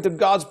according to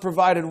God's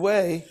provided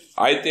way,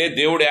 అయితే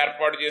దేవుడు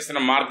ఏర్పాటు చేసిన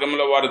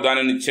మార్గంలో వారు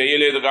దానిని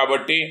చేయలేదు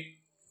కాబట్టి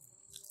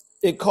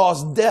it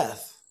caused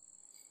death.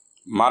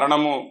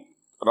 మరణము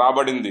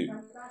రాబడింది.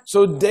 So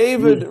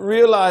David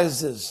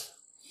realizes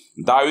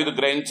దావీదు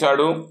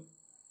గ్రహించాడు,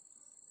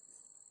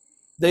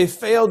 they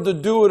failed to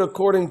do it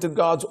according to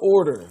God's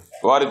order.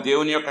 వారు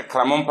దేవుని యొక్క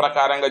క్రమం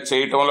ప్రకారంగా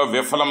చేయటంలో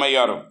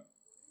విఫలమయ్యారు.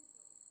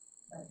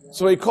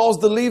 So he calls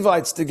the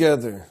Levites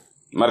together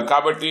మరి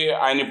కాబట్టి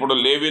ఆయన ఇప్పుడు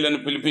లేవీలను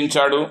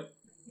పిలిపించాడు.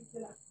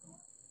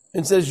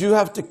 and says, you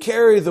have to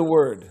carry the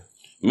word.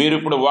 మీరు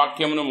ఇప్పుడు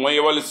వాక్యమును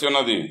మోయవలసి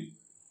ఉన్నది.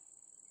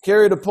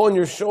 Carry it upon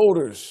your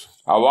shoulders.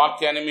 ఆ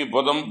వాక్యాన్ని మీ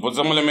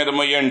భుజముల మీద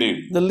మోయండి.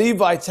 The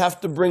Levites have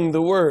to bring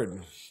the word.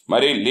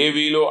 మరి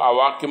లేవీలు ఆ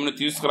వాక్యమును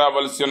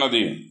తీసుకురావలసి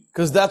ఉన్నది.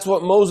 Because that's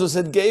what Moses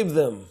had gave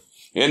them.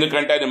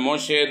 ఎందుకంటే అది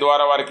మోషే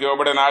ద్వారా వారికి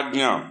ఇవ్వబడిన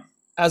ఆజ్ఞ.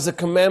 As a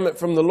commandment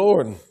from the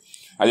Lord.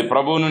 అది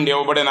ప్రభువు నుండి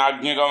ఇవ్వబడిన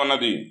ఆజ్ఞగా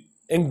ఉన్నది.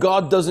 And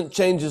God doesn't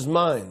change his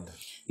mind.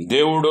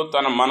 దేవుడు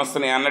తన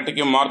మనసుని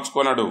అన్నటికీ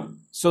మార్చుకొనడు.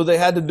 So they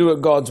had to do it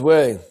God's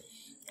way.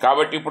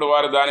 కాబట్టి ఇప్పుడు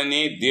వారు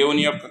దానిని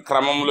దేవుని యొక్క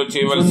క్రమంలో So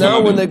చేయవలసి now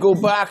when ఉన్నది. they go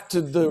back to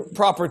the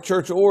proper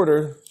church order,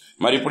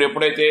 మరి ఇప్పుడు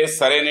ఎప్పుడైతే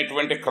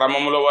సరైనటువంటి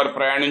క్రమంలో వారు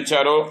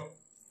ప్రయాణించారో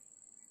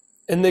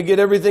and they get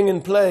everything in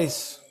place,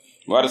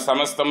 వారు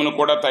సమస్తమును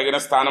కూడా తగిన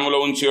స్థానంలో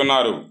ఉంచి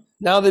ఉన్నారు.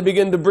 now they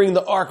begin to bring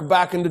the ark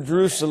back into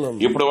Jerusalem.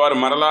 ఇప్పుడు వారు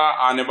మరలా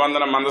ఆ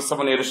నిబంధన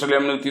మందసమును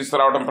యెరూషలేమును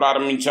తీసుకురావడం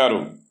ప్రారంభించారు.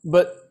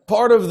 But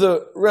part of the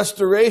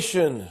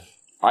restoration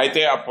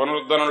అయితే ఆ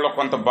పునరుద్ధరణలో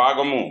కొంత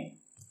భాగము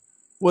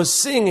was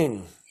singing.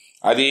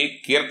 అది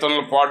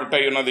కీర్తనలు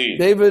పాడుటై ఉన్నది.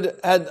 David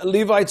had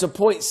Levites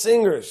appoint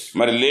singers.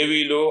 మరి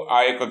లేవీలు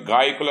ఆ యొక్క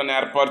గాయకులను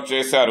ఏర్పాటు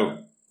చేశారు.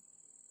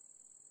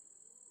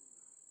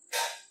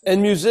 And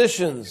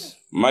musicians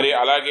మరి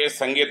అలాగే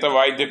సంగీత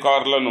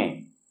వాయిద్యకారులను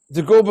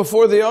to go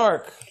before the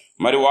ark.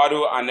 మరి వారు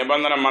ఆ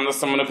నిబంధన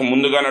మందసమునకు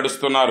ముందుగా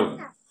నడుస్తున్నారు.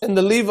 And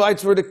the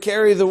Levites were to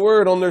carry the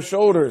word on their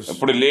shoulders.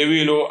 ఇప్పుడు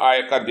లేవీలు ఆ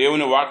యొక్క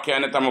దేవుని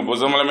వాక్యాన్ని తమ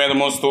భుజముల మీద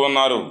మోస్తూ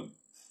ఉన్నారు.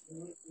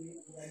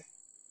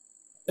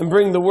 And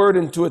bring the word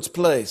into its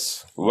place.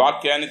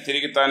 వాక్యాన్ని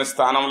తిరిగి తన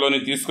స్థానంలోని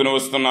తీసుకుని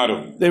వస్తున్నారు.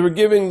 They were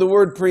giving the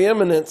word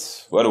preeminence.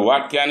 వారు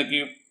వాక్యానికి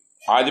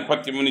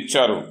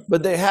ఆధిపత్యమునిచ్చారు.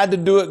 But they had to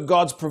do it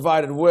God's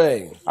provided way.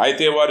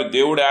 అయితే వారు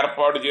దేవుడు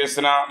ఏర్పాటు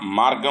చేసిన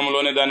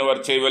మార్గంలోనే దాన్ని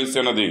వారు చేయవలసి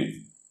ఉన్నది.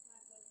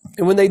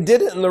 And when they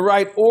did it in the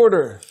right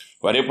order,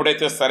 వారు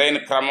ఎప్పుడైతే సరైన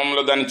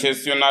క్రమంలో దాన్ని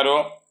చేసి ఉన్నారో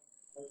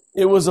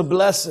it was a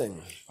blessing.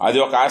 అది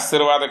ఒక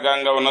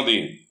ఆశీర్వాదకరంగా ఉన్నది.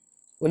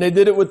 When they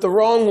did it with the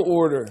wrong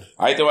order,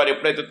 అయితే వారు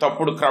ఎప్పుడైతే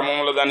తప్పుడు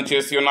క్రమంలో దాన్ని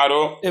చేసి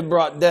ఉన్నారో it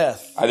brought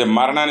death. అది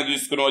మరణాన్ని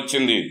తీసుకుని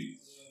వచ్చింది.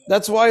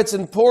 That's why it's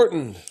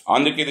important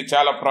అందుకే ఇది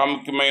చాలా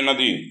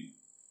ప్రాముఖ్యమైనది.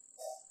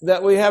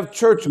 that we have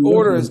church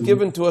order as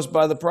given to us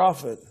by the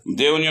prophet.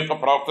 దేవుని యొక్క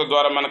ప్రవక్త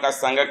ద్వారా మనకు ఆ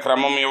సంఘ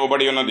క్రమం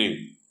ఇవ్వబడి ఉన్నది.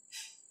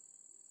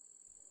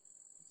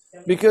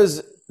 Because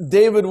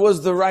David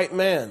was the right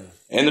man.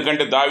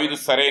 ఎందుకంటే దావీదు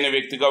సరైన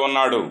వ్యక్తిగా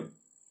ఉన్నాడు.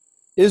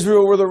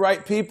 Israel were the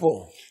right people.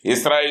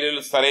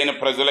 ఇశ్రాయేలీయులు సరైన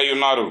ప్రజలై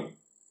ఉన్నారు.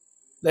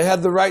 They had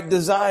the right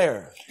desire.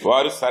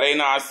 వారు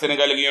సరైన ఆశని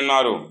కలిగి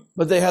ఉన్నారు.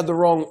 But they had the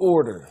wrong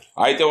order.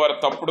 అయితే వారు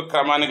తప్పుడు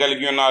క్రమాన్ని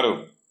కలిగి ఉన్నారు.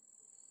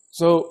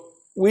 So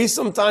we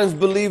sometimes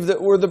believe that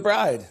we're the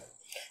bride.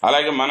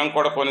 అలాగే మనం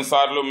కూడా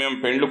కొన్నిసార్లు మేము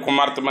పెండ్లు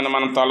కుమార్తెమని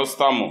మనం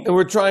తలుస్తాము. And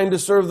we're trying to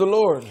serve the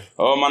Lord.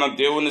 మనం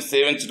దేవుని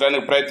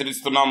సేవించడానికి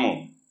ప్రయత్నిస్తున్నాము.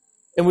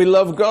 And we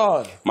love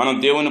God. మనం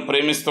దేవుని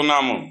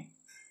ప్రేమిస్తున్నాము.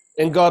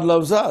 And God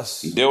loves us.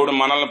 దేవుడు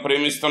మనల్ని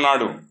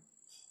ప్రేమిస్తున్నాడు.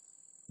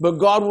 But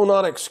God will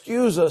not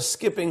excuse us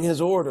skipping his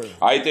order.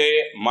 అయితే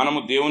మనము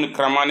దేవుని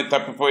క్రమాన్ని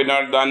తప్పిపోయిన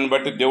దాన్ని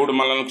బట్టి దేవుడు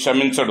మనల్ని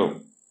క్షమించడు.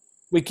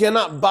 We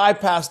cannot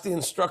bypass the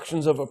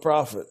instructions of a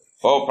prophet.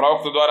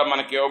 ప్రవక్త ద్వారా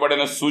మనకి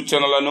ఇవ్వబడిన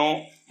సూచనలను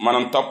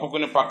మనం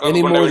తప్పుకుని పక్కకు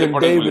Any more than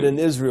David and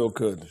Israel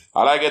could.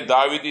 అలాగే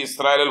దావీదు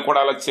ఇశ్రాయేలు కూడా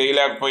అలా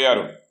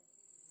చేయలేకపోయారు.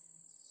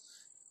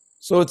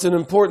 So it's an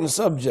important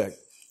subject.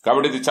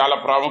 కాబట్టి ఇది చాలా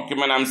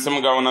ప్రాముఖ్యమైన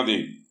అంశంగా ఉన్నది.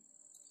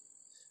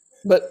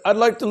 But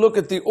I'd like to look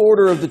at the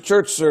order of the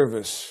church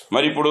service.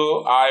 మరి ఇప్పుడు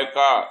ఆ యొక్క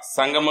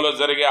సంఘములో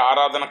జరిగే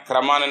ఆరాధన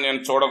క్రమాన్ని నేను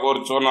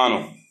చూడగోరుచున్నాను.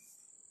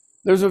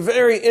 There's a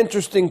very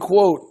interesting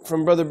quote from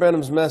Brother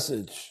Branham's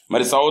message.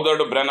 మరి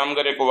సోదరుడు బ్రహ్నం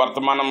గారి యొక్క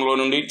వర్తమానంలో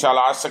నుండి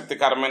చాలా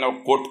ఆసక్తికరమైన ఒక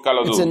కోట్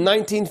కలదు. It's in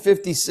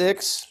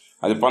 1956.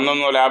 అది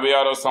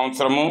 1956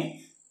 సంవత్సరము.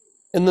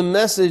 in the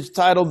message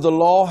titled The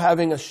Law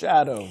Having a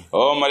Shadow.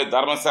 ఓ మరి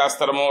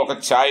ధర్మశాస్త్రము ఒక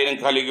ఛాయను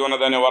కలిగి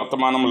ఉన్నదనే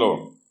వర్తమానంలో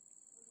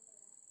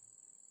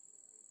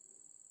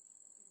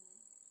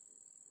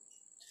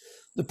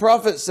The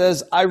prophet says,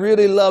 I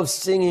really love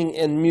singing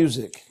and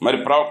music. మరి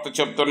ప్రవక్త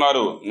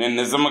చెప్తున్నారు, నేను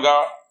నిజముగా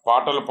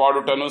పాటలు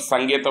పాడుటను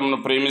సంగీతమును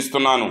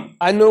ప్రేమిస్తున్నాను.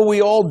 I know we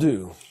all do.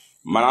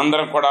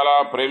 మనందరం కూడా అలా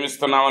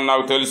ప్రేమిస్తున్నామని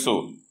నాకు తెలుసు.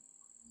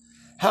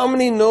 How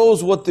many knows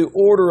what the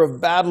order of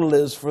battle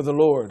is for the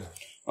Lord?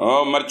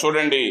 మరి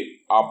చూడండి,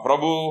 ఆ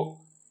ప్రభు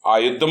ఆ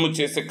యుద్ధము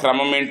చేసే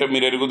క్రమం ఏంటో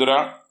మీరు ఎరుగుదురా?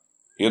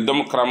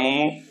 యుద్ధము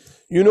క్రమము.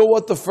 You know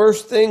what the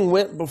first thing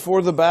went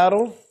before the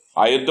battle?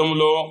 ఆ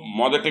యుద్ధంలో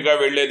మొదటిగా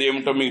వెళ్లేది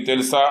ఏమిటో మీకు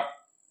తెలుసా?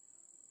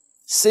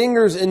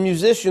 Singers and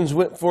musicians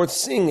went forth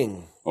singing.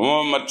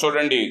 మరి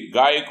చూడండి,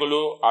 గాయకులు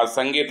ఆ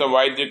సంగీత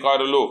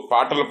వాయిద్యకారులు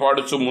పాటలు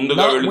పాడుచు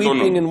ముందుగా Not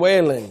weeping and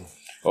wailing.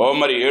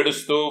 మరి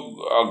ఏడుస్తూ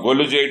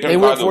గొల్లు చేయటం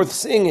They went కాదు, forth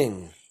singing.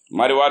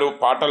 మరి వారు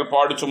పాటలు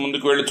పాడుచు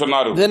ముందుకు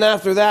వెళుతున్నారు. Then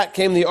after that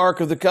came the Ark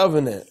of the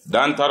Covenant.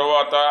 దాని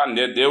తర్వాత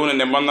దేవుని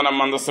నిబంధన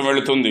మందసం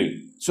వెళుతుంది.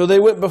 So they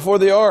went before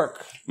the Ark.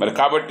 మరి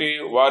కాబట్టి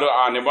వారు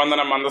ఆ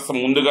నిబంధన మందసం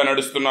ముందుగా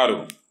నడుస్తున్నారు.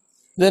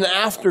 Then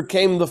after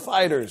came the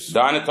fighters.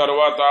 దాని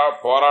తర్వాత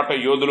పోరాట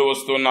యోధులు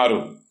వస్తున్నారు.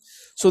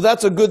 So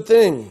that's a good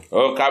thing.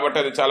 కాబట్టి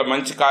అది చాలా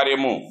మంచి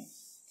కార్యము.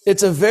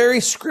 It's a very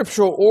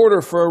scriptural order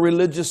for a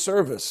religious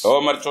service.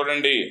 మరి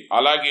చూడండి,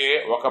 అలాగే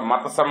ఒక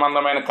మత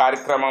సంబంధమైన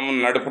కార్యక్రమం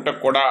నడుపుటకు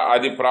కూడా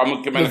అది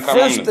ప్రాముఖ్యమైన The క్రమం.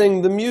 first thing,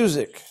 the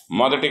music.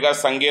 మొదటిగా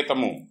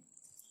సంగీతము,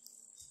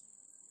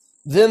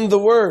 Then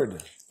the word.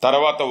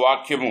 తర్వాత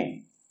వాక్యము,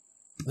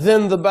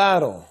 Then the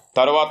battle.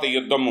 తర్వాత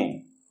యుద్ధము.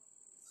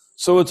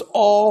 So it's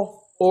all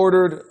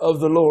ordered of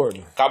the Lord.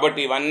 కాబట్టి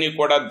ఇవన్నీ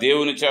కూడా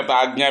దేవుని చేత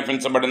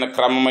ఆజ్ఞాపించబడిన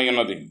క్రమమై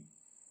ఉన్నది.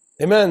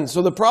 Amen. So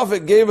the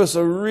prophet gave us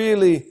a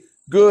really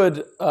good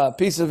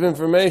piece of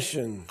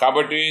information.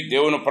 కాబట్టి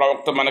దేవుని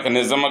ప్రవక్త మనకు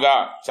నిజముగా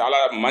చాలా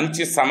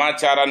మంచి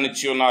సమాచారాన్ని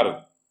ఇచ్చి ఉన్నారు.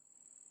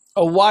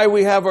 Why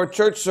we have our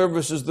church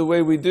services the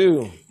way we do.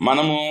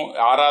 మనము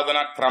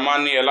ఆరాధన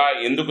క్రమాన్ని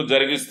ఎందుకు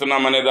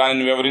జరిగిస్తున్నాం అనే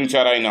దానిని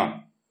వివరించారు ఆయన.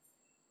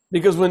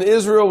 Because when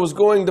Israel was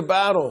going to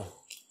battle,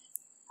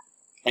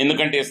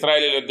 ఎందుకంటే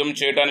ఇశ్రాయేలు యుద్ధం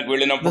చేయడానికి the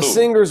వెళ్ళినప్పుడు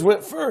singers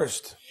went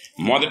first.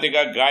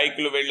 మొదటిగా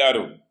గాయకులు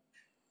వెళ్ళారు.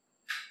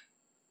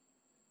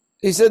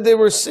 He said they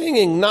were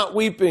singing, not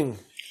weeping.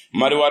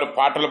 మరి వారు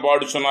పాటలు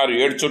పాడుచున్నారు,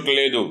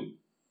 ఏడ్చుటలేదు.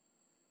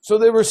 So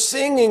they were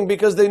singing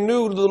because they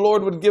knew the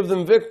Lord would give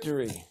them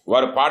victory.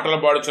 వారు పాటలు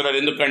పాడుచున్నారు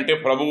ఎందుకంటే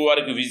ప్రభువు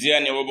వారికి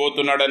విజయాన్ని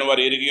ఇవ్వబోతున్నాడని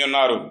వారు ఎరిగి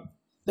ఉన్నారు.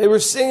 They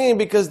were singing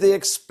because they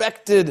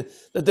expected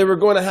that they were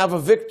going to have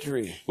a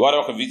victory. వారు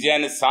ఒక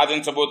విజయాన్ని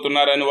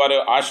సాధించబోతున్నారని వారు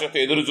ఆశతో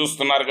ఎదురు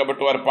చూస్తున్నారు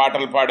కాబట్టి వారు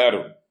పాటలు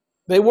పాడారు.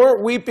 They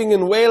weren't weeping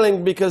and wailing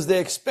because they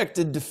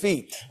expected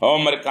defeat.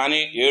 మరి కానీ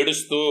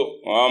ఏడుస్తూ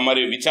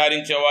మరి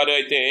విచారించేవారు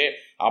అయితే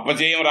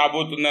అపజయం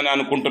రాబోతుందని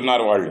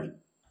అనుకుంటున్నారు వాళ్ళు.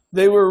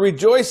 They were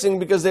rejoicing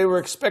because they were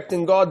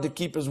expecting God to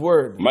keep his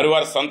word. మరి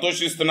వారు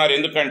సంతోషిస్తున్నారు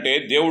ఎందుకంటే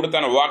దేవుడు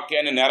తన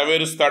వాక్యాన్ని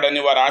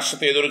నెరవేరుస్తాడని వారు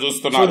ఆశతో ఎదురు So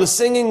చూస్తున్నారు. the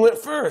singing went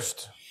first.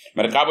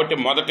 మరి కాబట్టి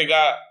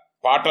మొదటిగా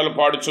పాటలు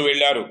పాడుచు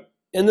వెళ్ళారు.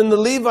 And then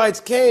the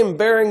Levites came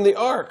bearing the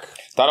ark.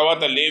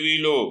 తర్వాత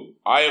లేవీయులు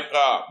ఆ యొక్క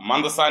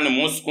మందసాన్ని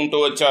మోసుకుంటూ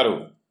వచ్చారు.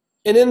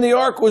 And in the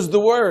ark was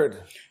the word.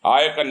 ఆ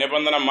యొక్క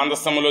నిబంధన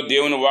మందసములో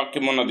దేవుని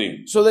వాక్యం ఉన్నది.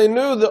 So they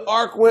knew the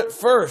ark went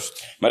first.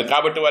 మరి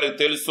కాబట్టి వారికి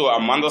తెలుసు ఆ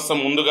మందసం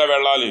ముందుగా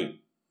వెళ్ళాలి.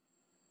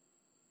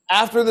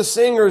 After the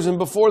singers and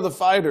before the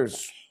fighters.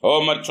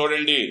 మరి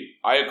చూడండి,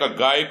 ఆ యొక్క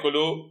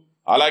గాయకులు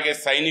అలాగే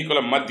సైనికుల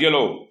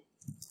మధ్యలో.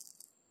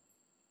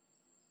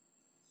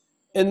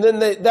 And then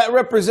that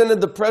represented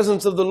the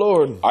presence of the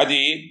Lord.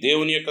 అది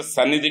దేవుని యొక్క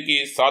సన్నిధికి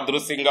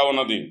సాదృశ్యంగా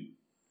ఉన్నది.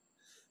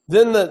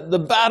 Then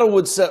the battle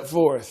would set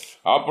forth.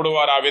 అప్పుడు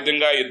వారు ఆ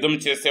విధంగా యుద్ధం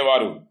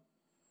చేసేవారు.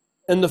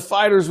 And the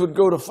fighters would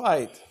go to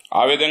fight.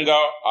 ఆ విధంగా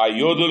ఆ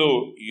యోధులు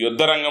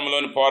యుద్ధ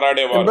రంగంలోని And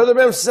పోరాడేవారు. Brother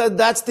Branham said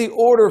that's the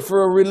order for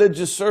a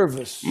religious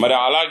service. మరి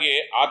అలాగే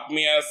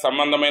ఆత్మీయ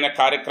సంబంధమైన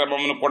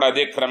కార్యక్రమమును కూడా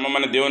అదే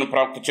క్రమమని దేవుని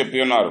ప్రవక్త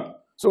చెప్పి ఉన్నారు.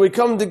 So we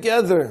come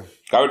together.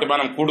 కాబట్టి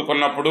మనం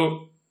కూడుకున్నప్పుడు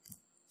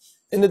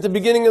And at the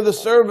beginning of the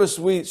service,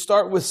 we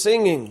start with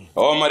singing.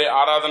 మరి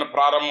ఆరాధన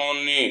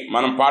ప్రారంభాన్ని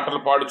మనం పాటలు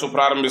పాడుచు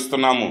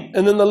ప్రారంభిస్తున్నాము.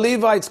 And then the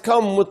Levites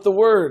come with the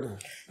word.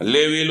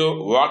 లేవీయులు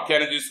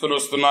వాక్యాన్ని తీసుకుని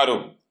వస్తున్నారు.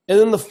 And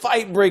then the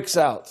fight breaks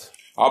out.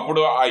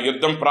 అప్పుడు ఆ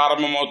యుద్ధం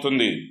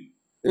ప్రారంభమవుతుంది.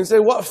 And you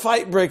say, what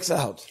fight breaks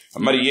out?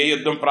 మరి ఏ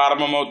యుద్ధం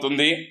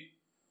ప్రారంభమవుతుంది?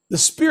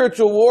 The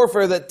spiritual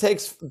warfare that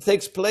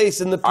takes place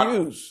in the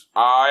pews.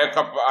 ఆ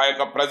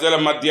యొక్క ప్రజల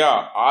మధ్య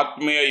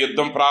ఆత్మీయ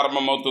యుద్ధం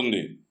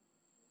ప్రారంభమవుతుంది.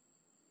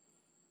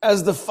 As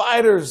the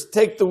fighters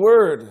take the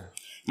word.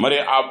 మరి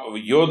ఆ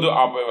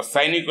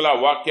సైనికుల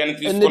వాక్యాన్ని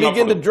And they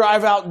begin to తీసుకున్నప్పుడు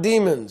drive out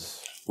demons.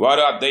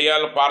 వారు ఆ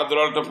దయ్యాలు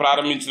పారద్రోలటం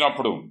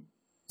ప్రారంభించినప్పుడు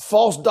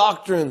False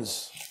doctrines.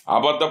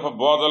 అబద్ధపు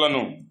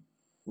బోధలను,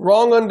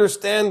 Wrong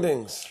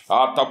understandings.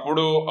 ఆ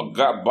తప్పుడు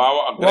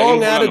Wrong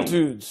గ్రహింపులను,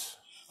 attitudes.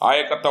 ఆ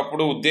యొక్క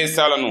తప్పుడు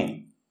ఉద్దేశాలను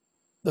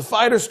The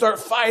fighters start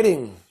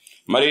fighting.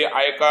 మరి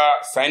ఆ యొక్క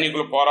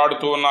సైనికులు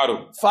పోరాడుతూ ఉన్నారు.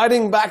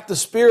 Fighting back the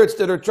spirits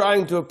that are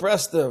trying to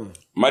oppress them.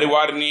 మరి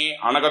వారిని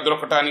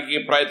అణగదొక్కటానికి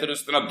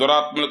ప్రయత్నిస్తున్న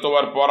దురాత్మలతో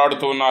వారు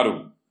పోరాడుతూ ఉన్నారు.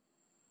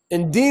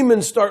 And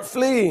demons start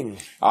fleeing.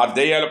 ఆ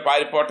దెయ్యాలు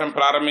పారిపోవటం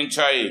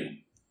ప్రారంభించాయి.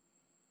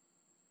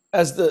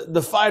 As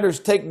the fighters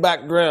take back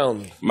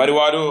ground. మరి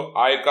వారు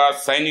ఆ యొక్క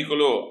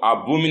సైనికులు ఆ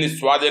భూమిని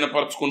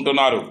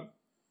స్వాధీనపరుచుకుంటున్నారు.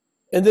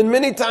 And then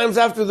many times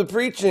after the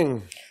preaching,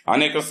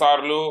 అనేక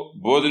సార్లు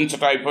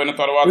బోధించట అయిపోయిన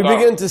తర్వాత we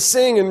begin to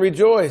sing and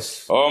rejoice.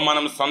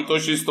 మనం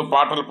సంతోషిస్తూ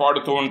పాటలు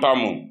పాడుతూ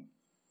ఉంటాము.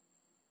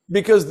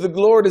 Because the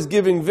Lord is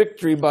giving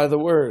victory by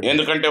the word.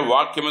 ఎందుకంటే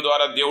వాక్యము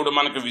ద్వారా దేవుడు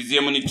మనకు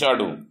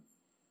విజయమునిచ్చాడు.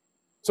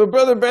 So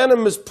Brother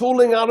Branham is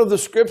pulling out of the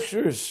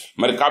scriptures,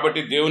 మరి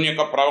కాబట్టి దేవుని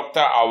యొక్క ప్రవక్త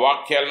ఆ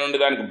వాక్యాల నుండి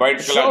దానికి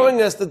బయటకు showing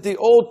us that the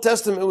Old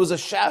Testament was a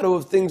shadow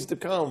of things to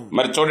come.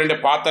 మరి చూడండి,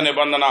 పాత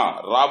నిబంధన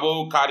రాబో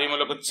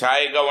కార్యములకు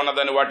ఛాయగా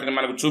ఉన్నదని వాటిని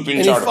మనకు And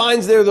చూపించాడు. he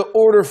finds there the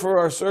order for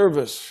our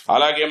service.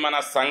 అలాగే మన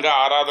సంఘ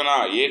ఆరాధన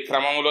ఏ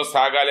క్రమములో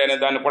సాగాలి అనే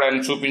దాన్ని కూడా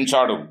ఆయన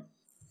చూపించాడు.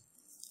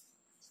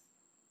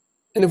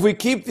 And if we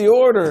keep the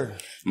order,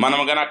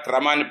 మనం గన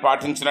క్రమాన్ని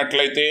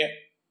పాటించినట్లయితే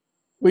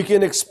we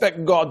can expect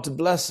God to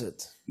bless it.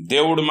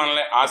 దేవుడు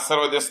మనల్ని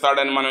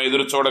ఆశీర్వదిస్తాడని మనం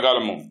ఎదురు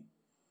చూడగలము.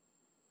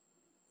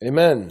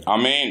 Amen.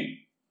 Amen.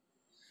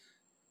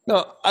 Now,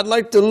 I'd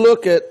like to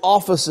look at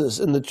offices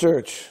in the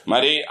church.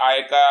 మరి ఆ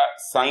యొక్క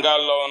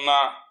సంఘాల్లో ఉన్న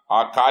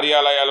ఆ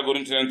కార్యాలయాల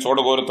గురించి నేను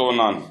చూడగోరుతూ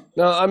ఉన్నాను.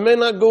 Now, I may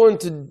not go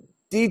into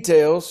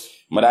details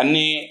మరి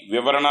అన్ని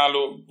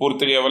వివరణలు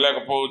పూర్తిగా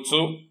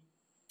ఇవ్వలేకపోవచ్చు.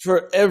 for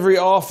every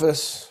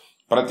office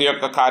ప్రతి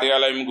ఒక్క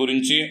కార్యాలయం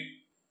గురించి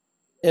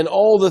and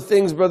all the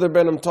things Brother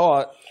Branham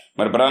taught.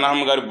 మరి బ్రహ్నాం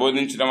గారు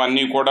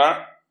బోధించినవన్నీ కూడా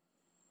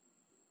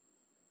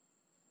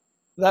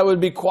That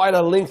would be quite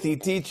a lengthy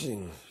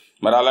teaching.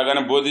 మరి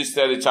అలాగనే బోధిస్తే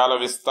అది చాలా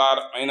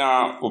విస్తారమైన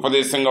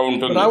ఉపదేశంగా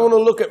ఉంటుంది. But I want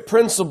to look at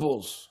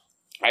principles.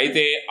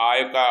 అయితే ఆ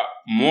యొక్క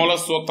మూల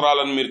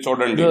సూత్రాలను మీరు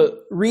చూడండి. The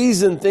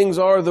reason things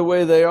are the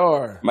way they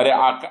are. మరి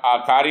ఆ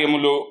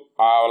కార్యములు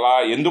అలా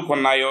ఎందుకు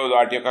ఉన్నాయో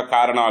వాటి యొక్క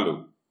కారణాలు.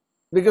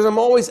 Because I'm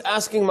always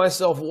asking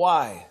myself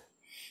why.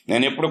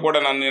 నేను ఎప్పుడు కూడా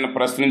నేను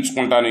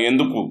ప్రశ్నించుకుంటాను,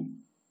 ఎందుకు?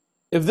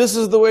 If this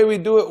is the way we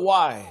do it,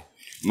 why?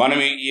 మనం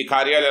ఈ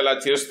కార్యాలు ఎలా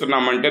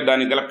చేస్తున్నామంటే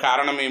దానికి గల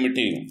కారణం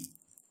ఏమిటి?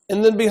 And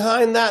then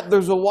behind that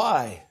there's a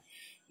why.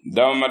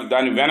 మరి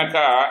దాని వెనక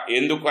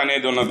ఎందుకు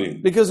అనేది ఉన్నది.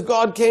 Because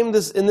God came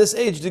in this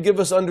age to give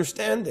us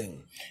understanding.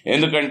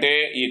 ఎందుకంటే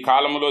ఈ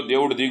కాలంలో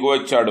దేవుడు దిగి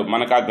వచ్చాడు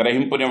మనకు ఆ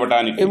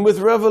గ్రహింపునివ్వడానికి. And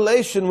with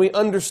revelation we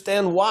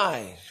understand why.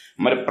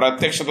 మరి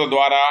ప్రత్యక్షత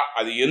ద్వారా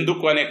అది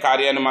ఎందుకు అనే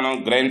కార్యాన్ని మనం And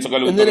then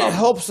గ్రహించగలుగుతున్నాం. it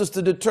helps us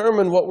to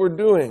determine what we're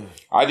doing.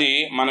 అది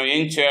మనం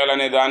ఏం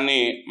చేయాలనే దాన్ని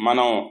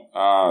మనం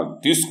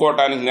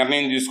తీసుకోవడానికి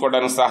నిర్ణయం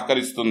తీసుకోవడానికి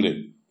సహకరిస్తుంది.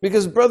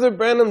 Because Brother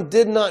Branham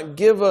did not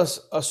give us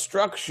a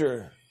structure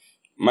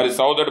మరి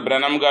సోదరుడు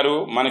బ్రహ్నాం గారు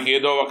మనకి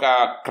ఏదో ఒక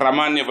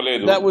క్రమాన్ని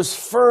ఇవ్వలేదు. that was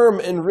firm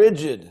and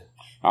rigid.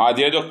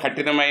 అదేదో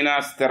కఠినమైన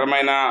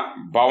స్థిరమైన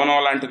భవనం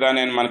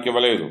లాంటిదని మనకి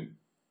ఇవ్వలేదు.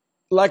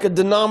 Like a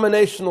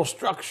denominational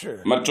structure.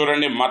 మరి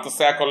చూడండి, మత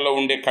శాఖల్లో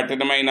ఉండే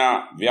కఠినమైన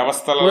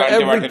వ్యవస్థల Where లాంటి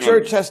every వాటిని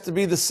church has to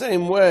be the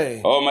same way.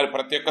 మరి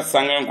ప్రతి ఒక్క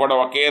సంఘం కూడా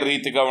ఒకే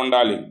రీతిగా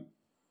ఉండాలి.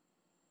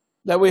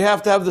 That we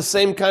have to have the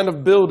same kind of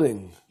building.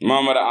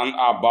 మరి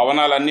ఆ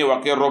భవనాలన్నీ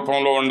ఒకే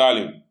రూపంలో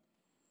ఉండాలి.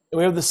 And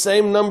we have the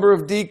same number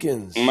of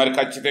deacons. మరి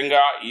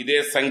ఖచ్చితంగా ఇదే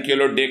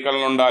సంఖ్యలో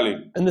డీకన్లు ఉండాలి.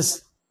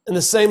 And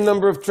the same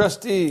number of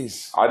trustees.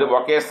 అది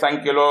ఒకే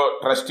సంఖ్యలో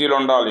ట్రస్టీలు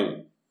ఉండాలి.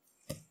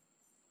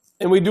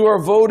 And we do our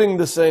voting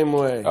the same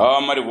way.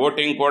 మరి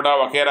ఓటింగ్ కూడా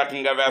ఒకే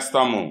రకంగా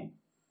వేస్తాము.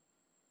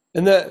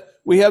 And that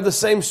we have the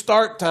same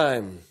start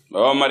time.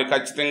 మరి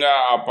ఖచ్చితంగా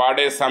ఆ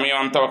పాడే సమయం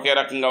అంతా ఒకే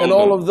రకంగా And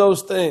all ఉంటుంది. of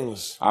those things.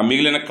 ఆ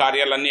మిగిలిన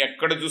కార్యాలన్నీ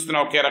ఎక్కడ చూసినా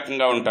ఒకే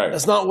రకంగా ఉంటాయి.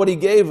 That's not what he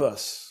gave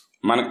us.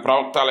 మనకు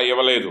ప్రవక్త అలా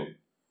ఇవ్వలేదు.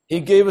 He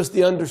gave us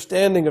the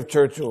understanding of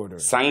church order.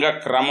 సంఘ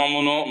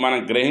క్రమమును మనం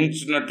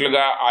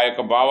గ్రహించినట్లుగా ఆ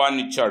యొక్క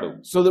భావాన్ని ఇచ్చాడు.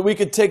 So that we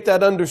could take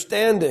that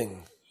understanding.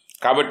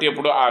 కాబట్టి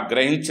ఇప్పుడు ఆ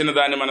గ్రహించిన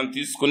దాన్ని మనం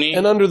తీసుకుని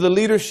And under the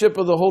leadership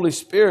of the Holy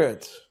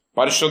Spirit,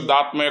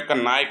 పరిశుద్ధాత్మ యొక్క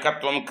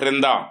నాయకత్వం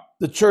క్రింద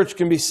the church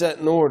can be set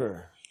in order.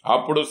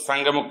 అప్పుడు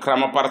సంఘము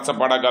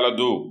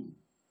క్రమపరచబడగలదు.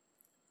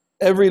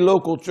 Every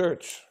local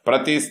church.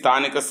 ప్రతి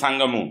స్థానిక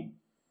సంఘము.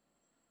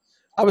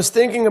 I was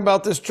thinking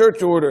about this church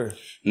order.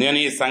 నేను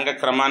ఈ సంఘ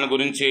క్రమాన్ని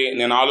గురించి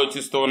నేను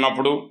ఆలోచిస్తూ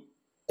ఉన్నప్పుడు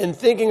And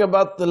thinking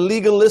about the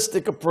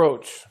legalistic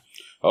approach.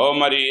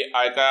 మరి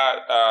ఆ యొక్క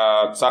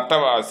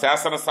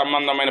శాసన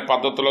సంబంధమైన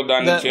పద్ధతిలో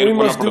దాన్ని That we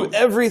must చేరుకున్నప్పుడు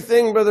do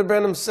everything Brother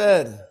Branham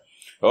said.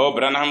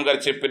 బ్రహ్నాం గారు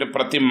చెప్పిన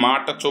ప్రతి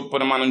మాట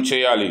చొప్పున మనం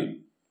చేయాలి.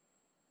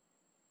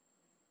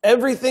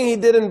 Everything he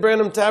did in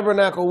Branham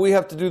Tabernacle, we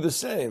have to do the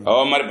same.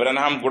 మరి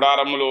బ్రహ్నాం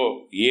గుడారములో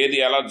ఏది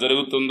ఎలా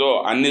జరుగుతుందో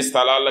అన్ని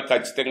స్థలాల్లో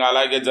ఖచ్చితంగా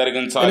అలాగే And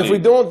జరిగించాలి. if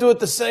we don't do it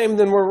the same,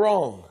 then we're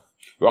wrong.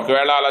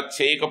 ఒకవేళ అలా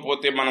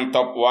చేయకపోతే మనం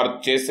తప్పు, వారు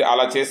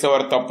అలా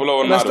చేసేవారు తప్పులో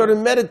And I ఉన్నారు.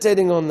 started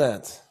meditating on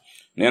that.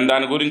 నేను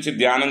దాని గురించి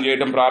ధ్యానం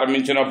చేయడం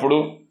ప్రారంభించినప్పుడు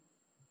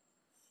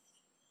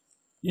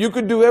You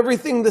could do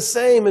everything the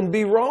same and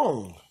be wrong.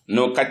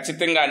 నువ్వు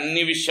ఖచ్చితంగా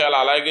అన్ని విషయాలు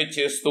అలాగే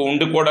చేస్తూ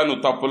ఉండి కూడా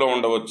నువ్వు తప్పులో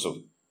ఉండవచ్చు.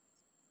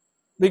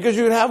 Because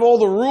you would have all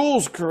the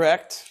rules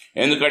correct.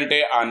 ఎందుకంటే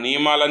ఆ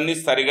నియమాలన్నీ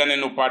సరిగానే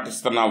నువ్వు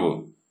పాటిస్తున్నావు.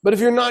 But if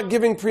you're not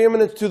giving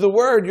preeminence to the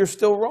word, you're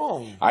still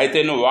wrong. అయితే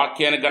నువ్వు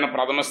వాక్యానికి గన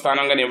ప్రథమ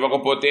స్థానంగా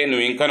ఇవ్వకపోతే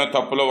నువ్వు ఇంకనూ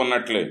తప్పులో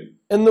ఉన్నట్లే.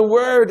 And the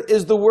word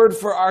is the word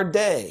for our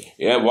day.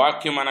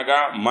 వాక్యం అనగా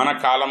మన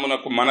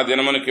కాలమునకు మన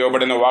దినమునకు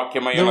ఇవ్వబడిన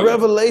వాక్యమై The ఉన్నది.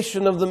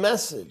 revelation of the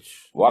message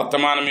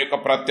వర్తమానం యొక్క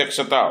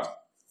ప్రత్యక్షత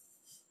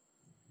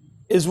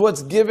is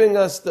what's giving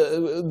us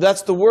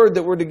that's the word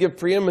that we're to give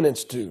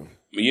preeminence to.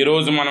 ఈ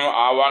రోజు మనం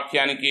ఆ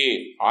వాక్యానికి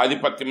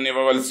ఆధిపత్యం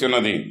ఇవ్వవలసి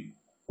ఉన్నది.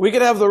 We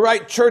could have the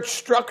right church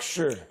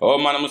structure.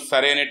 మనము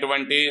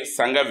సరైనటువంటి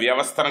సంఘ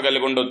వ్యవస్థను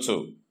కలిగి ఉండొచ్చు.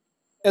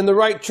 And the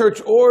right church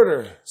order.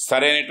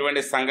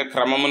 సరైనటువంటి సంఘ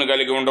క్రమమును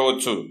కలిగి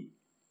ఉండవచ్చు.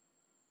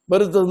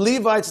 But if the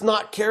Levites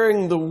not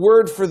carrying the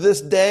word for this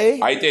day,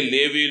 అయితే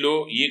లేవీయులు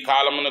ఈ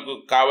కాలమునకు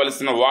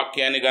కావలసిన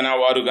వాక్యాన్ని గన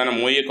వారు గన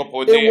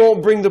మోయకపోతే it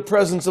won't bring the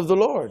presence of the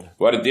Lord.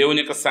 వారు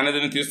దేవుని యొక్క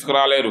సన్నిధిని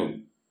తీసుకురాలేరు.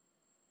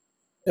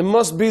 It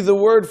must be the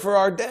word for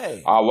our day.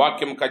 ఆ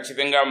వాక్యం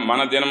ఖచ్చితంగా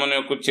మన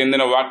దినమునకు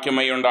చెందిన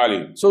వాక్యమై ఉండాలి.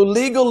 So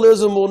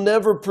legalism will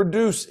never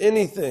produce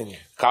anything.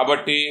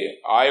 కాబట్టి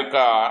ఆ యొక్క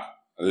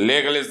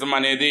లీగలిజం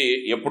అనేది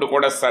ఎప్పుడు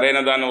కూడా సరైన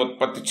దాన్ని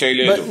ఉత్పత్తి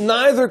చేయలేదు. But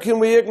neither can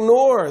we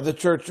ignore the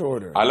church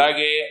order.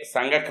 అలాగే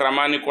సంఘ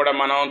క్రమాన్ని కూడా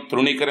మనం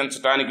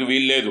తృణీకరించడానికి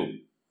వీల్లేదు.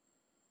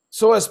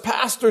 So as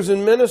pastors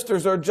and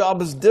ministers, our job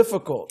is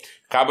difficult.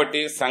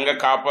 కాబట్టి సంఘ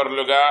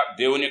కాపరులుగా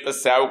దేవుని యొక్క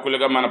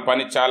సేవకులుగా మన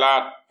పని చాలా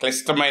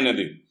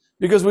క్లిష్టమైనది.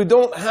 Because we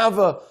don't have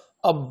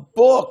a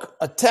book,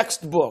 a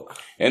textbook.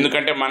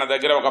 ఎందుకంటే మన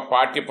దగ్గర ఒక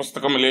పాఠ్య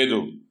పుస్తకం లేదు.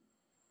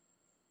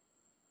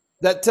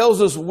 That tells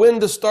us when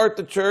to start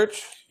the church.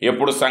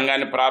 ఎప్పుడు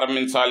సంఘాన్ని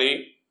ప్రారంభించాలి.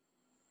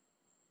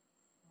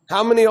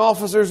 How many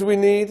officers we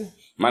need.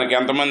 మనకి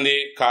ఎంతమంది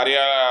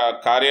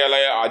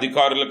కార్యాలయ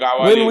అధికారులు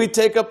కావాలి. When we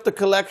take up the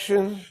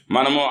collection.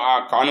 మనము ఆ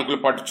కానుకలు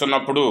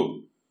పట్టుచున్నప్పుడు.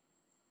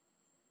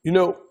 You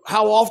know,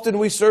 how often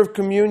we serve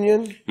communion.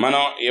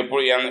 మనం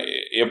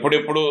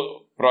ఎప్పుడెప్పుడు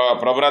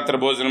ప్రభరాత్రి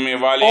భోజనం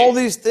ఇవ్వాలి. All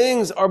these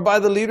things are by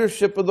the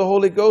leadership of the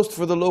Holy Ghost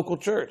for the local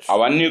church.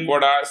 అవన్నీ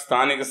కూడా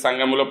స్థానిక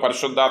సంఘములో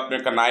పరిశుద్ధాత్మ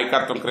యొక్క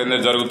నాయకత్వం క్రింద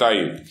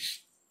జరుగుతాయి.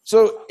 So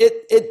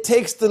it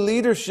takes the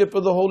leadership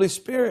of the Holy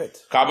Spirit.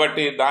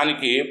 కాబట్టి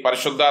దానికి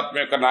పరిశుద్ధాత్మ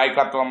యొక్క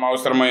నాయకత్వం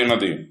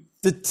అవసరమైనది.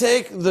 To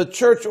take the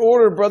church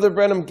order Brother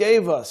Branham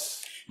gave us.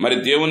 మరి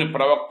దేవుని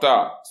ప్రవక్త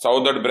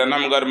సోదరుడు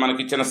బ్రెనమ్ గారు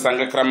మనకిచ్చిన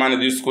సంఘ క్రమాన్ని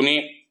తీసుకుని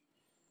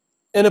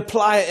and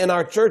apply it in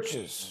our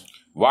churches.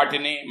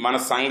 వాటిని మన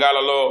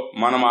సంఘాలలో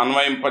మనం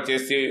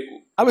అన్వయింపచేసి.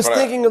 I was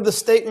thinking of the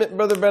statement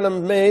Brother Branham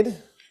made.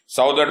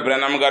 సోదరుడు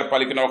బ్రెనమ్ గారు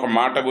పలికిన ఒక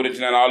మాట గురించి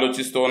నేను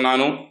ఆలోచిస్తూ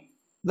ఉన్నాను.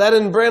 That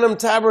in Branham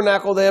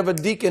Tabernacle they have a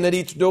deacon at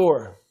each door.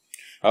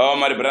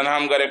 మరి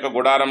బ్రెనమ్ గారి యొక్క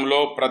గుడారంలో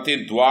ప్రతి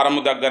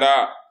ద్వారము దగ్గర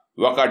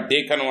ఒక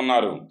డీకన్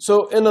ఉన్నారు. So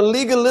in a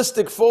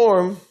legalistic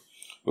form,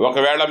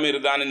 ఒకవేళ మీరు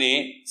దానిని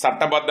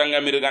చట్టబద్ధంగా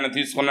మీరు గాని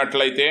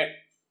తీసుకున్నట్లయితే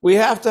we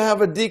have to have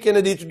a deacon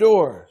at each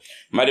door.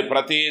 మరి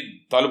ప్రతి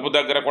తలుపు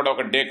దగ్గర కూడా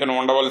ఒక డీకన్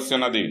ఉండవలసి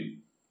ఉన్నది.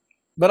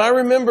 But I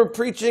remember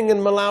preaching in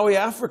Malawi,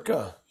 Africa.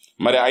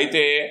 మరి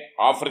అయితే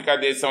ఆఫ్రికా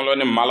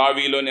దేశంలోని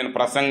మలావిలో నేను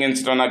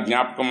ప్రసంగించడం నాకు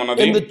జ్ఞాపకం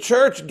ఉన్నది. And the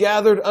church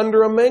gathered under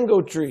a mango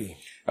tree.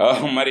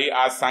 మరి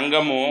ఆ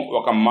సంఘము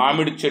ఒక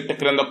మామిడి చెట్టు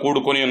క్రింద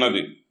కూడుకొని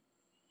ఉన్నది.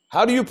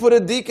 How do you put a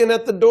deacon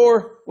at the door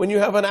when you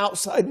have an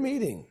outside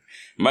meeting?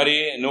 మరి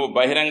నువ్వు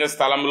బహిరంగ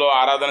స్థలంలో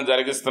ఆరాధన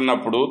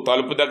జరిగిస్తున్నప్పుడు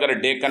తలుపు దగ్గర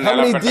డీకన్ How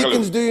ఎలా many పెట్టగలవు?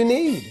 deacons do you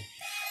need?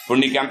 ఇప్పుడు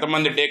నీకు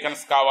ఎంతమంది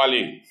డీకన్స్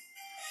కావాలి?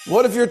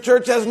 What if your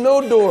church has no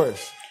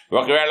doors?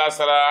 ఒకవేళ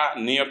అసలు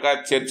నీ యొక్క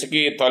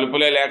చర్చికి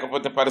తలుపులే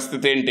లేకపోతే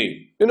పరిస్థితి ఏంటి?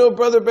 You know,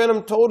 Brother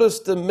Branham told us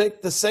to make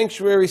the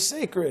sanctuary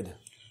sacred.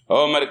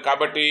 మరి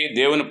కాబట్టి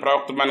దేవుని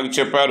ప్రవక్త మనకు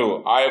చెప్పారు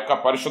ఆ యొక్క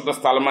పరిశుద్ధ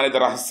స్థలం అనేది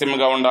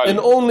రహస్యంగా ఉండాలి.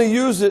 And only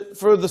use it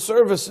for the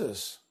services.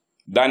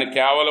 దాన్ని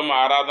కేవలం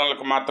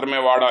ఆరాధనలకు మాత్రమే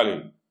వాడాలి.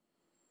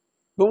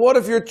 But what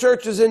if your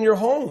church is in your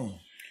home?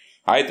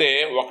 అయితే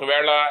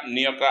ఒకవేళ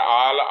నీ యొక్క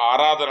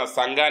ఆరాధన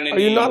సంఘాన్ని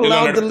Are you not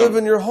allowed to live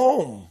in your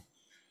home?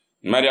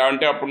 మరి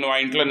అంటే అప్పుడు నువ్వు ఆ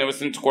ఇంట్లో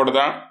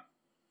నివసించకూడదా?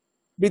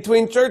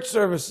 Between church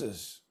services.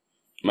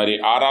 మరి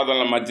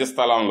ఆరాధనల మధ్య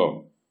స్థలంలో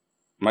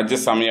మధ్య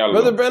సమయాల్లో.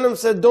 Brother Branham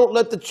said, don't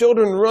let the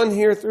children run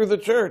here through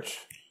the church.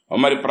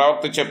 మరి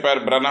ప్రవక్త చెప్పారు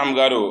బ్రహ్నాం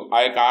గారు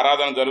ఆ యొక్క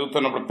ఆరాధన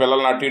జరుగుతున్నప్పుడు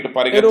పిల్లల్ని అటు ఇటు It'll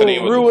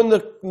పరిగెత్తనివ్వదు. ruin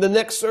the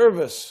next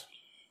service.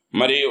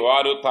 మరి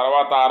వారు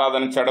తర్వాత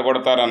ఆరాధన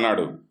చెడగొడతారు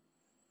అన్నాడు.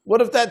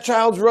 What if that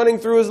child's running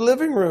through his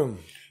living room?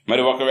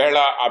 మరి ఒకవేళ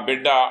ఆ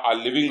బిడ్డ ఆ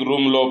లివింగ్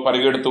రూమ్ లో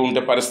పరిగెడుతూ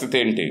ఉంటే పరిస్థితి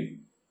ఏంటి?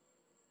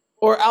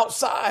 Or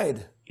outside?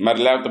 మరి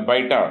లేకపోతే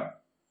బయట?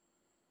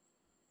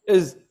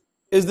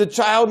 Is the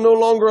child no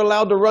longer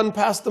allowed to run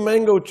past the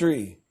mango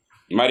tree?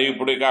 మరి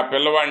ఇప్పుడు ఇక ఆ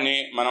పిల్లవాడిని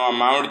మనం ఆ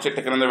మామిడి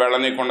చెట్టు క్రింద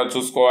వెళ్ళనీయకుండా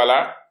చూసుకోవాలా?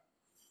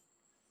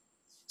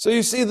 So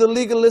you see, the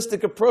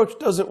legalistic approach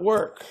doesn't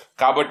work.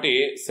 కాబట్టి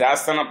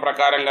శాస్త్ర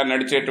ప్రకారంగా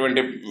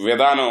నడిచేటువంటి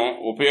విధానం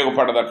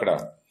ఉపయోగపడదు అక్కడ.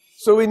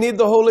 So we need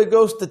the Holy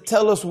Ghost to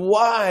tell us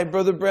why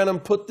Brother Branham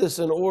put this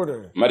in order.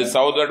 మరి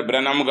సోదరుడు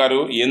బ్రెనమ్ గారు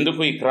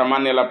ఎందుకు ఈ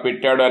క్రమాన్ని ఇలా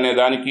పెట్టాడు అనే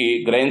దానికి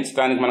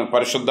గ్రహించడానికి మనకు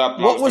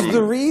పరిశుద్ధాత్మ What was అవసరం.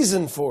 the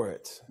reason for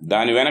it?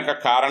 దాని వెనక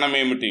కారణం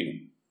ఏమిటి?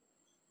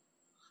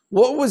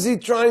 What was he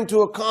trying to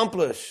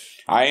accomplish?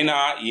 ఆయన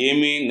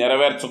ఏమి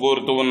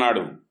నెరవేర్చగోరుతూ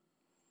ఉన్నాడు?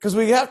 Because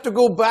we have to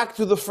go back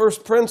to the first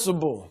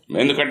principle.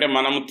 ఎందుకంటే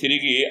మనము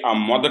తిరిగి ఆ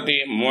మొదటి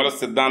మూల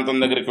సిద్ధాంతం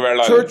దగ్గరికి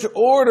వెళ్ళాలి. Church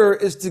order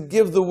is to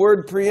give the word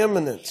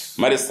preeminence.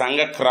 మరి సంఘ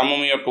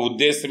క్రమం యొక్క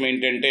ఉద్దేశం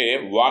ఏంటంటే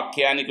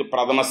వాక్యానికి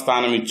ప్రథమ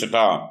స్థానం ఇచ్చుట.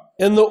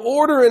 And the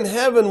order in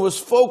heaven was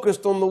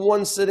focused on the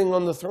one sitting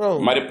on the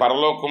throne. మరి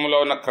పరలోకములో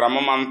ఉన్న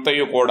క్రమం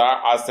అంతయు కూడా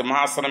ఆ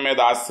సింహాసనం మీద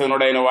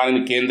ఆసీనుడైన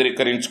వారిని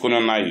కేంద్రీకరించుకుని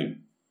ఉన్నాయి.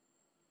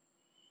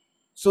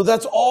 So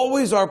that's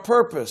always our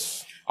purpose.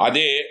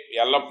 అదే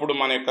ఎల్లప్పుడూ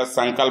మన యొక్క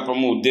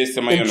సంకల్పము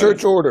ఉద్దేశమై ఉన్నది.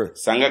 Church order.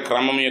 సంఘ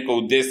క్రమం యొక్క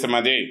ఉద్దేశం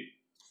అదే.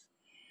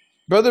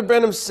 Brother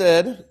Branham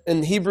said in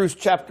Hebrews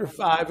chapter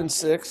 5 and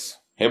 6.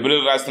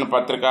 హెబ్రీయులకు రాసిన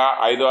పత్రిక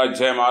 5వ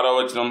అధ్యాయం 6వ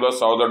వచనంలో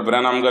సోదరుడు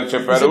బ్రానమ్ గారు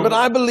చెప్పారు. But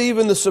I believe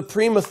in the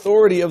supreme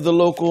authority of the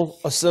local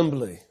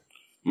assembly.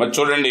 మరి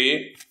చూడండి,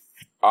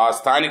 ఆ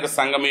స్థానిక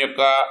సంఘం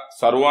యొక్క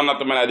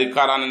సర్వోన్నతమైన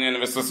అధికారాన్ని నేను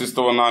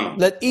విశ్వసిస్తూ ఉన్నాను.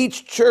 Let each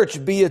church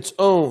be its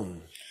own.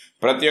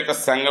 ప్రతి ఒక్క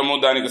సంఘము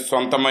దానికి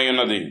సొంతమై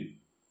ఉన్నది.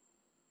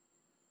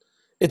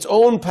 Its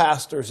own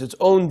pastors, its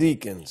own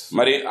deacons.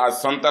 మరి ఆ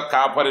సొంత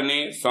కాపరిని,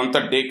 సొంత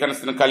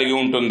డీకన్స్ ని కలిగి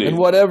ఉంటుంది. And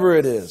whatever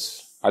it is.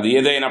 అది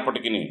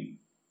ఏదైనప్పటికీ.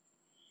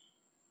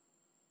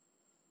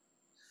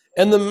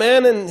 And the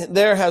man in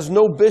there has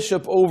no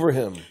bishop over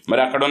him.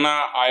 మరి అక్కడున్న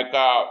ఆ యొక్క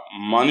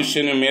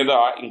మనుషుని మీద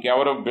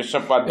ఇంకెవరు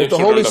బిషప్ అధ్యక్షుడు ఉండరు. If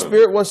the Holy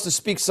Spirit wants to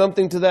speak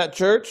something to that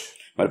church,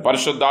 మరి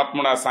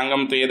పరిశుద్ధాత్ముడు ఆ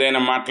సంఘంతో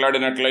ఏదైనా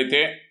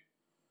మాట్లాడినట్లయితే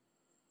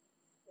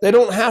they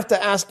don't have to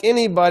ask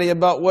anybody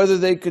about whether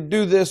they could do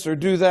this or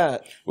do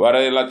that.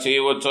 వారు ఇలా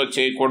చేయవచ్చో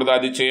చేయకూడదు,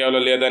 అది చేయాలో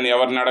లేదని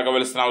ఎవరిని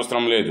అడగవలసిన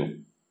అవసరం లేదు.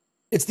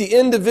 It's the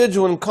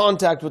individual in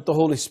contact with the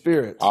Holy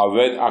Spirit.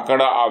 అక్కడ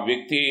ఆ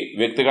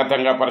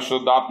వ్యక్తిగతంగా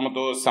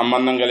పరిశుద్ధాత్మతో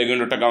సంబంధం కలిగి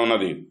ఉండటగా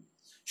ఉన్నది.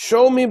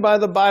 Show me by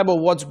the Bible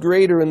what's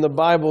greater in the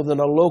Bible than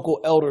a local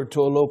elder to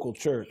a local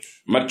church.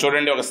 మరి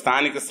చూడండి, ఒక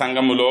స్థానిక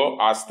సంఘములో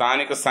ఆ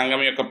స్థానిక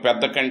సంఘం యొక్క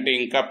పెద్ద కంటే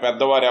ఇంకా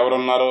పెద్దవారు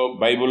ఎవరున్నారో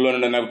బైబిల్లో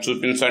నుండి నాకు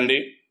చూపించండి.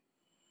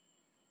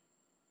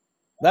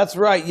 That's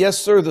right. Yes,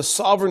 sir. The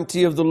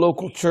sovereignty of the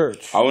local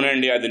church.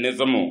 అవునండి, అది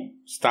నిజము.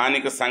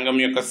 స్థానిక సంఘం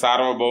యొక్క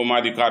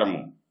సార్వభౌమాధికారము.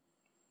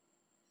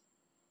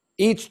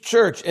 Each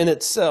church in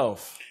itself.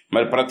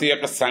 మరి ప్రతి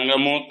ఒక్క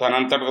సంఘము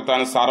తనంతటకు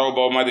తాను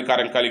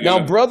సార్వభౌమాధికారం కలిగి. Now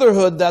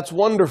brotherhood, that's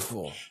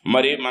wonderful.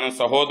 మరి మనం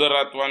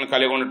సహోదరత్వాన్ని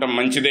కలిగి ఉండటం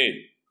మంచిదే.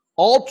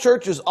 All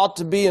churches ought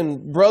to be in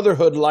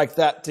brotherhood like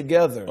that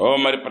together.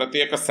 మరి ప్రతి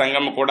ఒక్క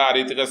సంఘము కూడా ఆ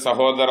రీతిగా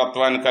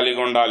సహోదరత్వాన్ని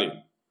కలిగి ఉండాలి.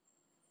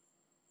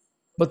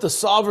 But the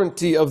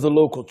sovereignty of the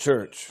local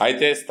church.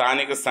 అయితే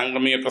స్థానిక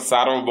సంఘం యొక్క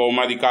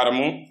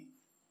సార్వభౌమాధికారము.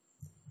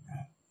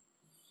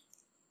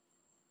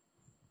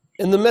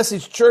 In the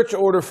Message Church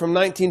Order from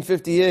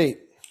 1958.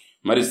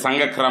 మరి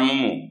సంఘ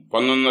క్రమము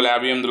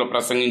 1958లో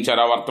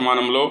ప్రసంగించారు ఆ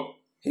వర్తమానంలో.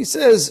 He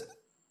says,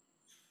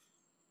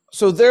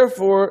 so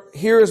therefore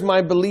here is my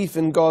belief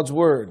in God's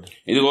word.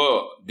 ఇదిగో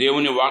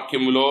దేవుని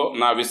వాక్యములో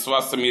నా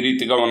విశ్వాసం ఈ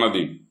రీతిగా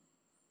ఉన్నది.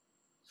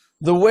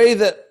 The way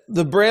that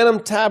the Branham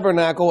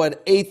Tabernacle at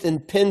 8th and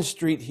Penn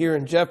Street here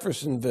in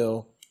Jeffersonville.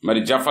 మరి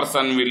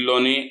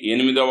జెఫర్సన్విల్లోని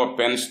 8వ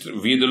పెన్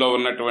వీధిలో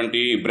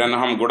ఉన్నటువంటి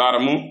బ్రెన్హామ్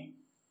గుడారము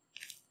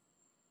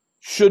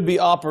should be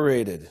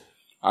operated.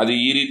 అది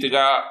ఈ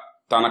రీతిగా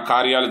తన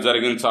కార్యాలు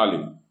జరిగించాలి.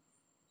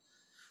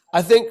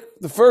 I think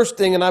the first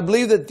thing, and I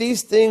believe that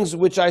these things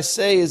which I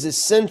say is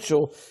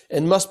essential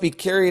and must be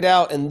carried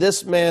out in this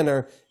manner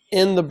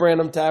in the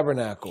Branham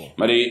Tabernacle.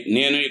 మరి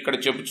నేను ఇక్కడ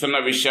చెప్పుచున్న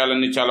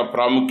విషయాలన్నీ చాలా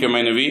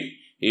ప్రాముఖ్యమైనవి.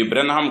 ఈ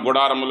బ్రెన్హామ్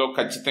గుడారములో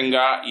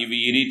ఖచ్చితంగా ఇవి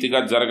ఈ రీతిగా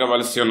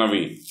జరగవలసి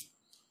ఉన్నవి.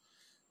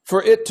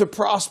 For it to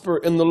prosper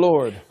in the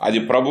Lord. అది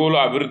ప్రభువులో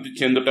అభివృద్ధి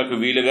చెందుటకు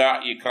వీలుగా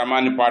ఈ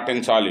క్రమాన్ని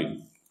పాటించాలి.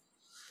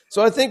 So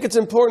I think it's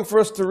important for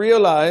us to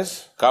realize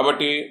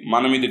కాబట్టి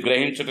మనం ఇది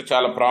గ్రహించుట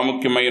చాలా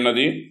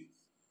ప్రాముఖ్యమైనది.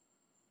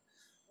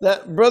 that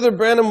Brother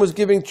Branham was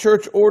giving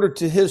church order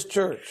to his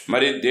church.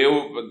 మరి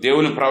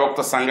దేవుని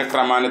ప్రవక్త సంఘ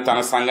క్రమాన్ని తన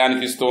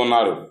సంఘానికి ఇస్తూ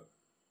ఉన్నారు.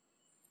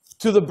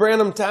 To the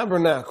Branham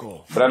Tabernacle.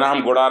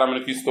 Branham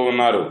గుడారమునికి ఇస్తూ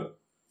ఉన్నారు.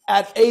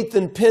 At 8th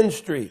and Penn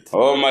Street.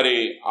 మరి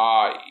ఆ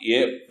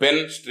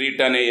పెన్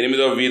స్ట్రీట్ అనే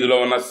 8వ వీధిలో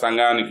ఉన్న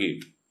సంఘానికి.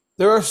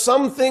 There are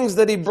some things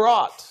that he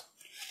brought.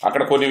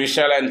 అక్కడ కొన్ని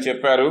విషయాలు ఆయన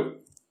చెప్పారు.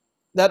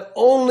 That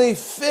only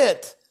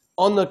fit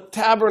on the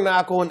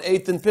tabernacle on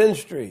 8th and Penn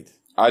Street.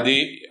 అది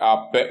ఆ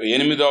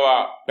 8వ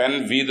పెన్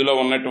వీధిలో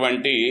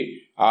ఉన్నటువంటి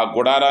ఆ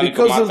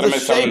గుడారానికి మాత్రమే Because of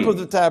the shape of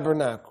the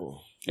tabernacle.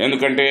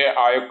 ఎందుకంటే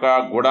ఆ యొక్క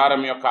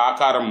గుడారం యొక్క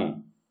ఆకారము.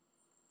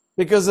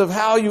 Because of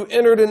how you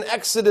entered and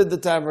exited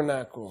the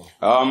tabernacle.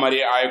 మరి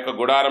ఆ యొక్క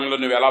గుడారంలో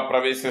నువ్వు ఎలా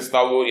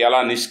ప్రవేశిస్తావు, ఎలా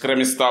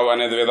నిష్క్రమిస్తావు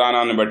అనేది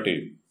విధానాన్ని బట్టి.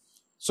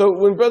 So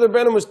when Brother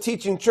Branham was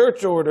teaching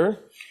church order,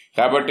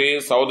 కాబట్టి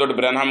సోదరుడు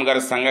బ్రెన్హామ్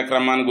గారి సంఘ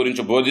క్రమాన్ని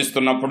గురించి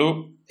బోధిస్తున్నప్పుడు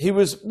he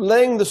was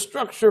laying the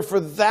structure for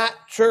that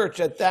church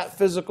at that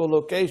physical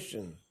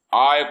location.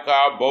 ఆ యొక్క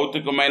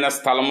భౌతికమైన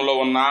స్థలంలో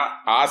ఉన్న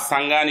ఆ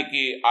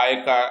సంఘానికి ఆ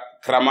యొక్క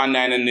క్రమాన్ని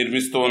ఆయన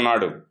నిర్మిస్తూ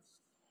ఉన్నాడు.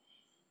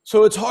 So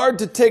it's hard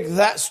to take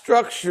that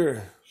structure,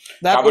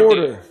 that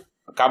order.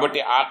 కాబట్టి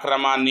ఆ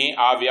క్రమాన్ని,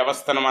 ఆ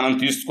వ్యవస్థను మనం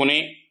తీసుకుని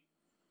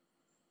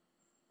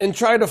and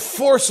try to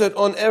force it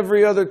on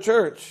every other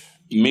church.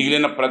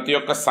 మిగిలిన ప్రతి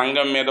ఒక్క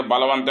సంఘం మీద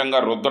బలవంతంగా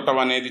రుద్దటం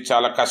అనేది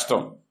చాలా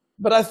కష్టం.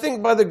 But I think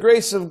by the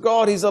grace of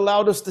God, He's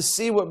allowed us to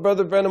see what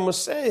Brother Branham was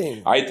saying.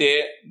 అయితే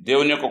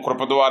దేవుని యొక్క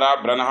కృప ద్వారా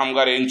బ్రనహాం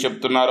గారు ఏం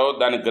చెప్తున్నారో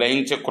దాన్ని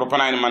గ్రహించే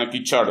కృపను ఆయన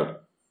మనకిచ్చాడు.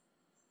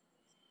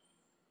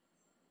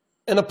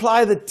 And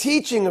apply the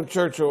teaching of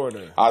church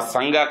order. ఆ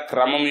సంఘ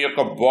క్రమం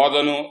యొక్క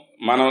బోధను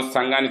మనం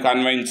సంఘానికి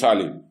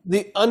అన్వయించాలి.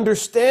 The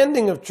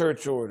understanding of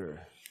church order.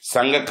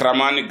 సంఘ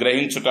క్రమాన్ని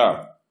గ్రహించుట.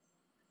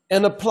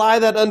 And apply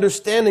that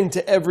understanding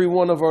to every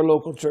one of our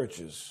local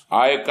churches.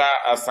 ఆ యొక్క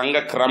సంఘ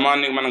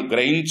క్రమాన్ని మనం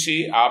గ్రహించి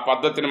ఆ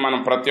పద్ధతిని మనం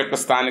ప్రతి ఒక్క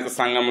స్థానిక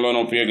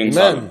సంఘంలోనూ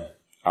ఉపయోగించాలి.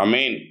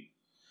 ఆమేన్.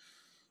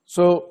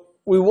 So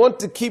we want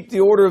to keep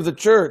the order of the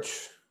church.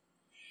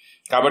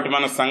 కాబట్టి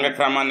మనం సంఘ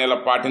క్రమాన్ని ఇలా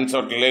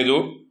పాటించట్లేదు.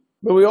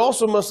 But we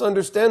also must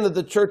understand that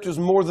the church is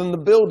more than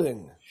the building.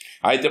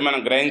 అయితే మనం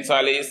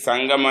గ్రహించాలి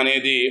సంఘం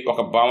అనేది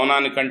ఒక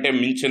భవనానికంటే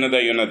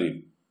మించినదై ఉన్నది.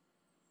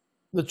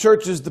 The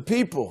church is the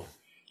people.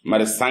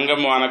 మరి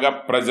సంఘము అనగా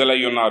ప్రజలై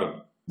ఉన్నారు.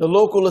 The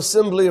local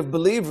assembly of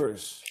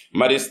believers.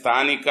 మరి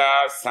స్థానిక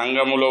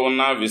సంఘములో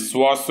ఉన్న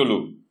విశ్వాసులు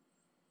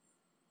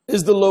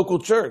is the local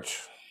church.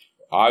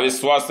 ఆ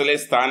విశ్వాసులే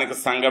స్థానిక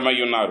సంఘమై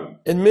ఉన్నారు.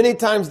 And many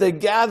times they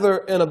gather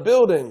in a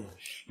building.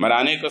 మరి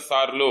అనేక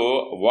సార్లు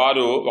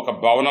వారు ఒక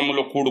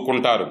భవనములో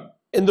కూడుకుంటారు.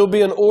 And there'll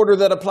be an order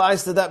that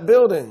applies to that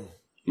building.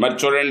 మరి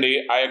చూడండి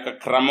ఆ యొక్క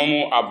క్రమము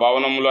ఆ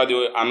భవనములో అది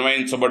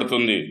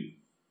అన్వయించబడుతుంది.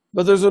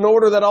 But there's an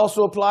order that also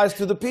applies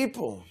to the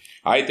people.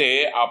 అయితే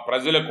ఆ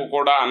ప్రజలకు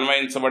కూడా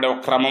అన్వయించబడే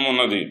ఒక క్రమం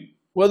ఉన్నది.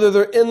 Whether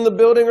they're in the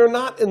building or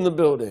not in the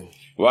building.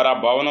 వారు ఆ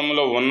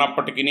భవనములో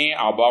ఉన్నప్పటికీ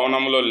ఆ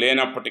భవనములో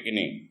లేనప్పటికీ.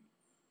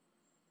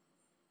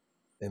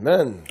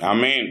 Amen.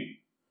 Amen.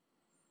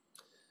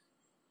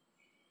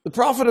 The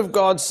prophet of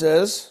God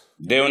says,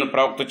 దేవుని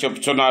ప్రవక్త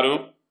చెప్తున్నారు,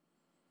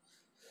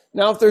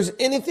 now if there's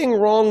anything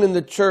wrong in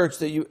the church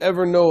that you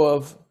ever know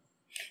of,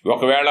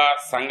 ఒకవేళ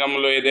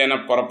సంఘంలో ఏదైనా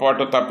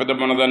పొరపాటు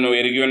తప్పిదమున్నదని నువ్వు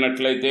ఎరిగి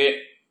ఉన్నట్లయితే,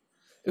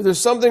 if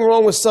there's something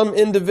wrong with some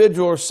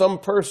individual or some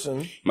person,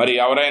 మరి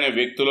ఎవరైనా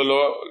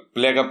వ్యక్తులలో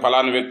లేక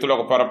ఫలానా వ్యక్తులు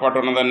ఒక పొరపాటు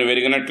ఉన్నదని నువ్వు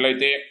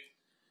ఎరిగినట్లయితే,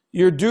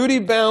 you're duty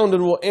bound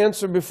and will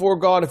answer before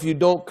God if you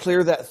don't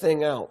clear that thing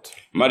out.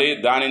 మరి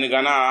దానిని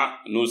గన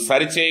నువ్వు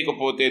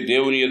సరిచేయకపోతే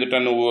దేవుని ఎదుట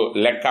నువ్వు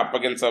లెక్క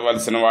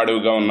అప్పగించవలసిన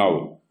వాడివిగా ఉన్నావు.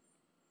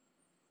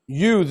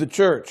 You, the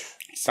church.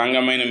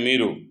 సంఘమైన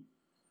మీరు.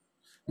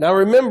 Now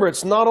remember,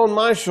 it's not on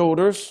my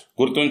shoulders.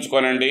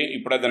 గుర్తుంచుకోనండి,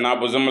 ఇప్పుడు అది నా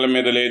భుజముల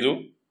మీద లేదు.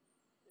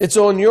 It's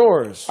on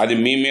yours. అది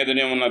మీ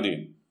మీదనే ఉన్నది.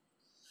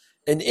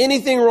 And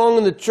anything wrong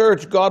in the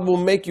church, God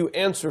will make you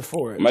answer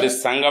for it. మరి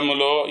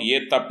సంఘములో ఏ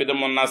తప్పిదం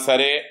ఉన్నా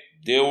సరే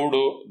దేవుడు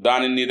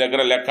దానిని నీ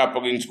దగ్గర లెక్క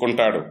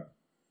అప్పగించుకుంటాడు.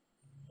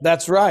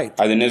 That's right.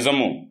 అది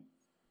నిజము.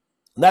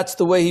 That's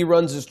the way He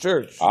runs His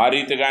church. ఆ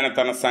రీతిగానే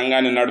తన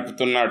సంఘాన్ని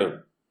నడుపుతున్నాడు.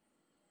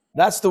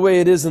 That's the way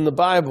it is in the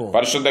Bible.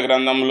 పరిశుద్ధ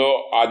గ్రంథంలో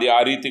అది ఆ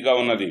రీతిగా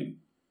ఉన్నది.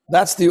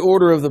 That's the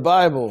order of the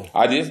Bible.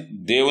 అది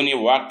దేవుని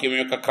వాక్యం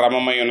యొక్క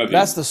క్రమమై ఉన్నది.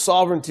 That's the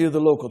sovereignty of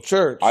the local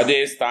church. అదే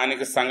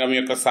స్థానిక సంఘం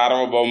యొక్క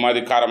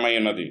సార్వభౌమాధికారమై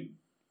ఉన్నది.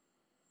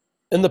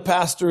 And the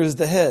pastor is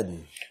the head.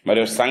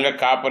 మరియు సంఘ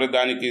కాపరి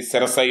దానికి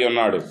శిరసై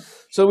ఉన్నాడు.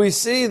 So we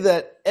see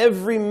that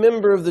every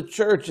member of the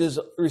church is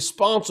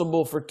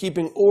responsible for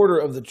keeping order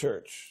of the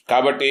church.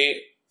 కాబట్టి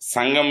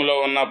సంఘంలో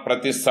ఉన్న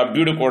ప్రతి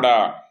సభ్యుడు కూడా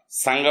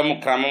సంఘము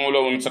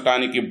క్రమములో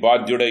ఉంచడానికి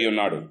బాధ్యుడై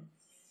ఉన్నాడు.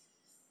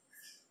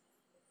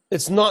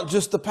 It's not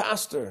just the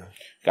pastor.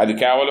 అది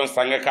కేవలం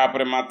సంఘ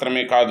కాపరి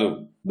మాత్రమే కాదు.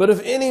 But if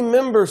any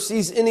member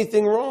sees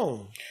anything wrong,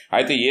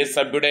 అయితే ఏ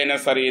సభ్యుడైనా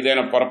సరే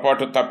ఏదైనా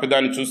పొరపాటు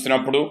తప్పిదాన్ని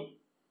చూసినప్పుడు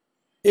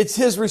it's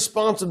his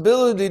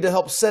responsibility to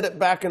help set it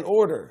back in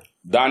order.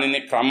 దానిని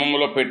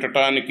క్రమములో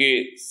పెట్టడానికి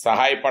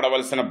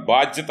సహాయపడవలసిన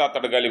బాధ్యత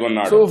అతడు కలిగి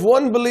ఉన్నాడు. So if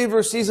one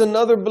believer sees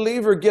another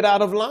believer get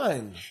out of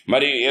line,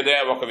 మరి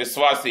ఏదైనా ఒక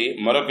విశ్వాసి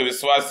మరొక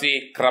విశ్వాసి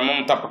క్రమం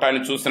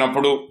తప్పటాన్ని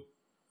చూసినప్పుడు,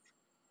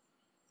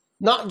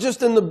 not just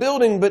in the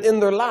building but in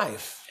their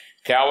life,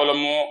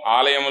 కేవలము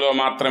ఆలయంలో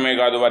మాత్రమే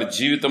కాదు వారి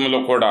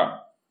జీవితంలో కూడా,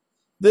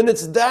 then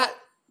it's that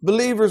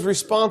believer's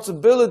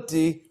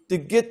responsibility to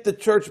get the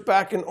church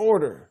back in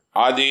order.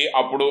 అది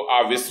అప్పుడు ఆ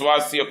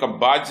విశ్వాసి యొక్క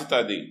బాధ్యత,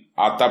 అది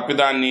ఆ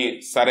తప్పిదాన్ని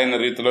సరైన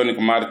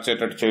రీతిలోనికి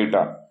మార్చేటట్టు చేయుట.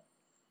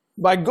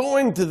 By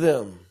going to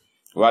them,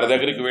 వారి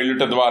దగ్గరికి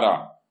వెళ్ళుట ద్వారా,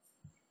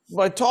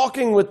 by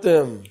talking with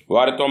them,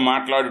 వారితో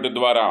మాట్లాడుట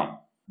ద్వారా,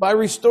 by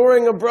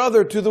restoring a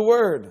brother to the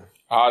word.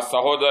 ఆ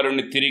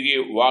సహోదరుని తిరిగి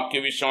వాక్య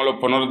విషయంలో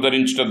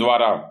పునరుద్ధరించుట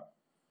ద్వారా.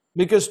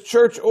 Because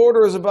church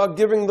order is about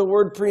giving the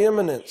word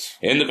preeminence.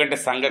 ఎందుకంటే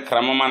సంఘ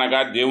క్రమం అనగా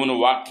దేవుని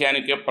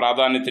వాక్యానికే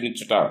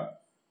ప్రాధాన్యతనిచ్చుట.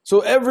 So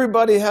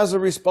everybody has a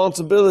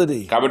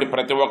responsibility. కాబట్టి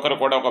ప్రతి ఒక్కరు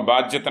కూడా ఒక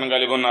బాధ్యతను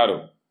కలిగి ఉన్నారు.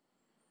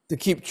 To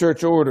keep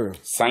church order.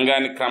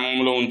 సంఘాన్ని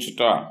క్రమంలో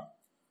ఉంచుట.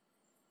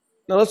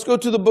 Now let's go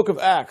to the book of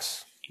Acts.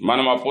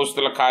 మనం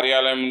అపోస్తుల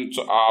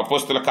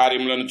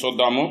కార్యములను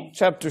చూద్దాము.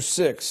 Chapter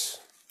 6.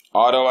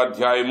 6వ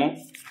అధ్యాయము.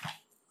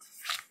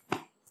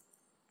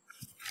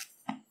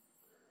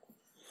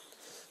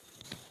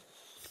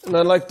 And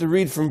I'd like to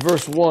read from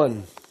verse 1.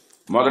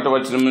 మొదటి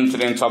వచనం నుంచి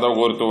నేను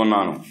చదవగోరుతూ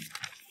ఉన్నాను.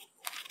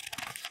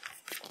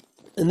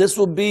 And this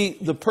will be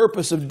the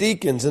purpose of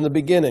deacons in the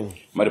beginning.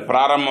 మరి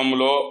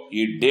ప్రారంభంలో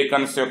ఈ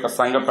డీకన్స్ యొక్క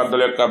సంఘ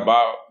పెద్దల యొక్క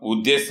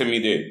ఉద్దేశం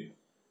ఇదే.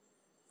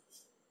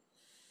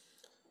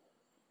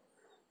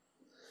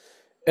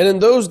 And in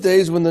those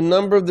days, when the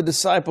number of the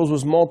disciples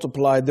was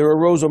multiplied, there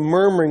arose a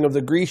murmuring of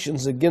the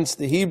Grecians against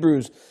the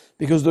Hebrews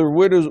because their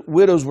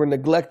widows were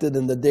neglected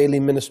in the daily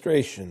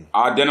ministration.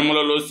 ఆ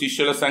దినములలో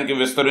శిష్యుల సంఖ్య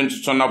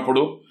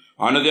విస్తరించుచున్నప్పుడు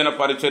అనుదిన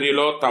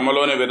పరిచర్యలో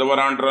తమలోని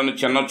విధవరాండ్రను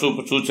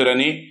చిన్నచూపు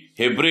చూచిరని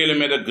హెబ్రీయుల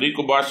మీద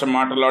Greek భాష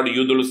మాట్లాడు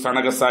యూదులు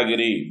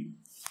సనగసాగిరి.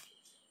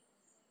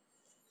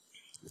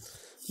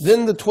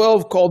 Then the 12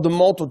 called the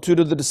multitude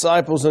of the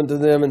disciples unto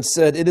them and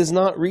said, It is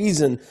not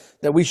reason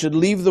that we should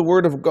leave the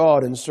word of God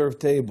and serve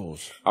tables.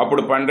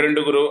 అప్పుడు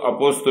 12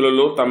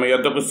 అపోస్తలులు తమ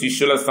యొద్దకు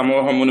శిష్యుల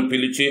సమూహమును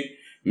పిలిచి,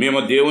 మేము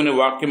దేవుని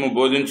వాక్యము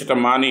బోధించుట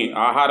మాని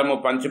ఆహారము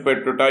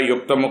పంచిపెట్టుట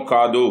యుక్తము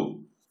కాదు.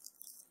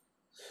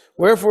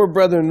 Wherefore,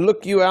 brethren,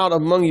 look you out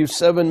among you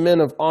 7 men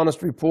of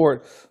honest report,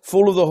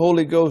 full of the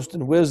Holy Ghost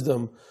and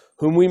wisdom,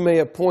 whom we may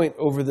appoint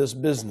over this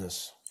business.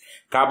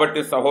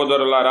 కాబట్టి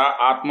సహోదరులారా,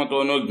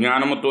 ఆత్మతోనూ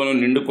జ్ఞానముతోనూ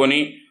నిండుకొని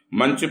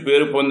మంచి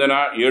పేరు పొందిన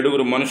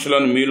 7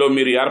 మనుషులను మీలో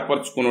మీరు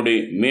ఏర్పరచుకునుడి,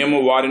 మేము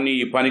వారిని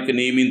ఈ పనికి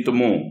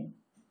నియమింతుము.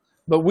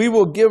 But we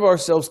will give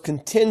ourselves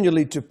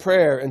continually to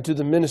prayer and to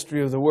the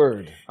ministry of the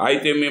word.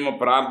 అయితే మేము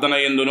ప్రార్థన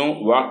యందును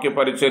వాక్య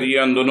పరిచర్య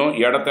యందును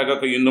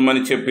ఎడతెగక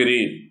యుందుమని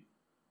చెప్పిరి.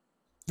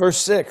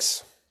 Verse 6.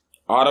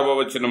 6వ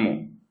వచనము.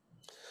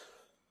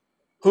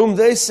 Whom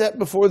they set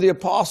before the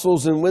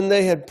apostles, and when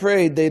they had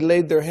prayed, they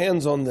laid their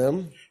hands on them.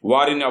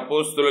 వారిని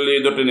అపోస్తలుల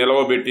ఎదుట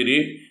నిలవబెట్టిరి,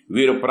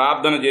 వీరు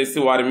ప్రార్థన చేసి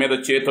వారి మీద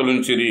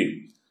చేతులుంచిరి.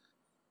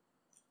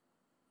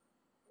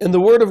 And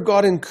the word of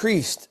God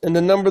increased, and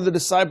the number of the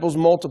disciples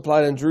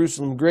multiplied in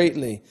Jerusalem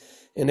greatly,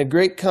 and a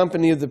great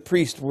company of the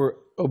priests were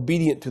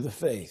obedient to the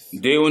faith.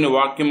 దేవుని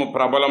వాక్యము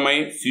ప్రబలమై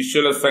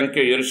శిష్యుల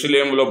సంఖ్య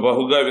యెరూషలేములో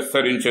బహుగా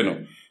విస్తరించెను,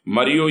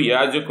 మరియు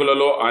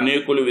యాజకులలో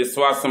అనేకులు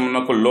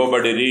విశ్వాసమునకు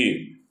లోబడిరి.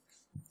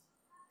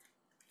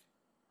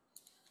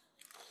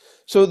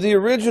 So the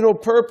original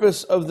purpose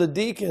of the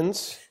deacons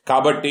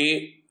కాబట్టి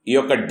ఈ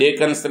యొక్క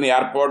డీకన్స్ ని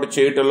ఏర్పాటు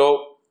చేయటలో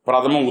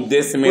ప్రథమ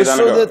ఉద్దేశం was so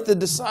ఏదనగా, that the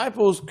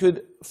disciples could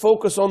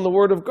focus on the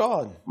word of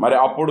God. మరి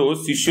అప్పుడు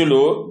శిష్యులు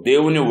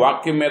దేవుని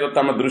వాక్యం మీద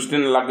తమ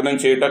దృష్టిని లగ్నం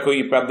చేయటకు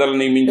ఈ పెద్దలను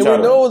And we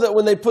నియమించారు. know that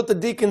when they put the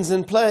deacons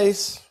in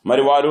place,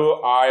 మరి వారు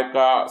ఆ యొక్క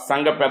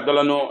సంఘ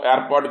పెద్దలను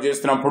ఏర్పాటు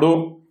చేసినప్పుడు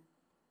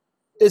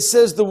it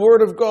says the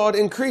word of God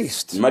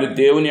increased. మరి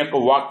దేవుని యొక్క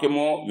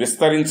వాక్యము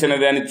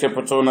విస్తరించినది అని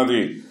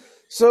చెప్పుచున్నది.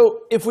 So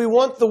if we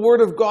want the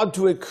word of God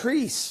to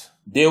increase,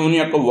 దేవుని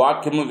యొక్క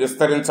వాక్యము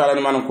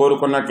విస్తరించాలని మనం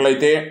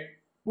కోరుకున్నట్లయితే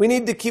we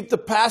need to keep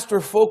the pastor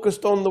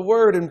focused on the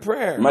word and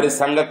prayer. మరి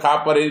సంఘ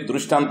కాపరి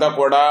దృష్టి అంతా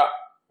కూడా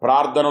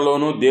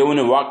ప్రార్థనలోను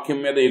దేవుని వాక్యం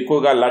మీద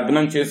ఎక్కువగా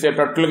లగ్నం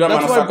చేసేటట్లుగా మనం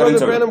That's why Brother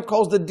సహకరించాలి. Branham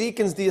calls the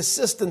deacons the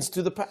assistants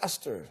to the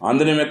pastor.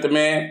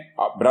 అందునిమిత్తమే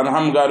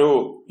బ్రన్హం గారు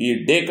ఈ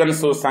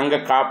డీకన్స్ సంఘ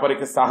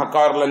కాపరికి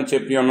సహకారులు అని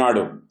చెప్పి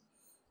ఉన్నాడు.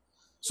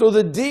 So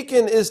the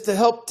deacon is to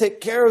help take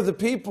care of the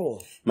people,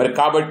 మరి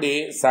కాబట్టి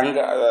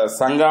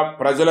సంఘ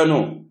ప్రజలను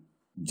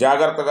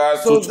జాగ్రత్తగా so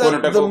that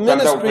చూసుకున్నటకు the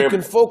ministry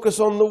can focus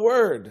on the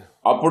word.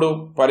 అప్పుడు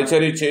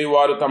పరిచర్య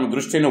చేయువారు తమ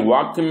దృష్టిని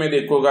వాక్యం మీద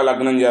ఎక్కువగా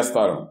లగ్నం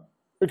చేస్తారు.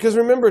 Because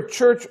remember,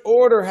 church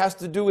order has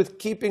to do with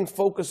keeping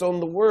focus on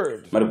the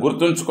word. మరి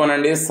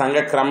గుర్తుంచుకోనండి, సంఘ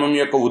క్రమం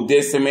యొక్క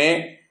ఉద్దేశమే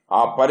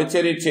ఆ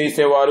పరిచర్య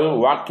చేసేవారు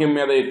వాక్యం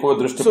మీద ఎక్కువ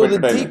దృష్టి So the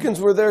పెట్టడం. deacons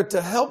were there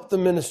to help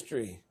the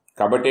ministry,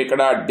 కాబట్టి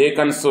ఇక్కడ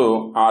డీకన్స్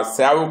ఆ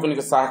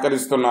సేవకునికి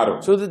సహకరిస్తున్నారు.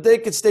 so that they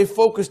could stay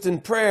focused in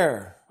prayer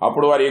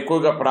అప్పుడు వారు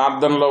ఎక్కువగా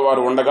ప్రార్థనలో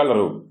వారు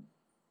ఉండగలరు,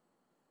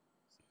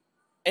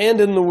 and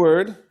in the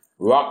word.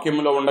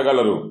 వాక్యంలో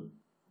ఉండగలరు.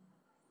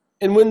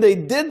 And when they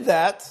did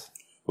that,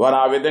 వారు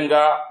ఆ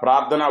విధంగా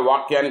ప్రార్థన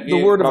వాక్యానికి the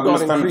word of God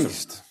ప్రాధాన్యత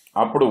increased.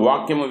 అప్పుడు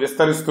వాక్యము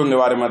విస్తరిస్తుంది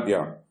వారి మధ్య.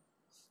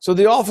 So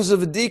the office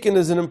of a deacon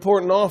is an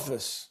important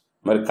office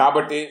మరి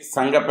కాబట్టి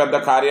సంఘ పెద్ద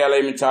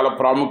కార్యాలయం చాలా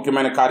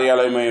ప్రాముఖ్యమైన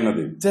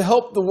కార్యాలయమైనది. to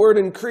help the word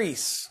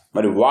increase.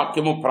 మరి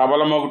వాక్యము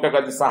ప్రబలమగుటకు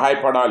అది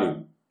సహాయపడాలి.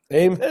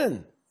 Amen.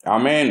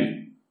 Amen.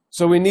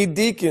 So we need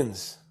deacons.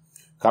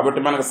 కాబట్టి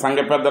మనకు సంఘ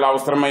పెద్దలు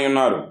అవసరమై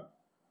ఉన్నారు.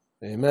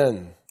 Amen.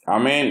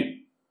 Amen.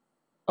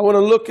 I want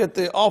to look at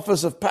the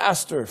office of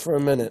pastor for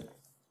a minute.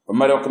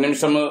 మరి ఒక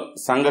నిమిషము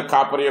సంఘ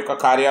కాపరి యొక్క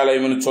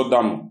కార్యాలయమును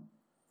చూద్దాము.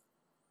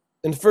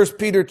 In 1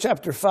 Peter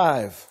chapter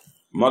 5,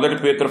 మొదటి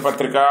పేతురు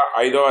పత్రిక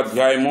 5వ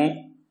అధ్యాయము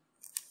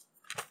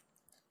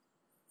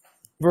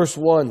verse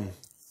 1.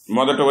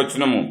 మొదటి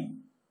వచనము.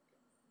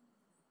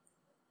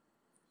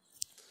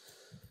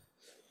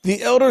 The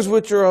elders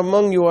which are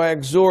among you I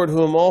exhort,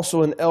 who am also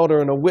an elder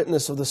and a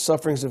witness of the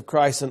sufferings of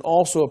Christ, and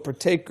also a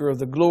partaker of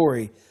the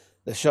glory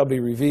that shall be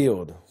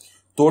revealed.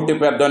 తోటి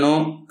పెద్దను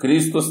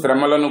క్రీస్తు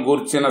శ్రమలను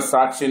గూర్చిన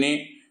సాక్షిని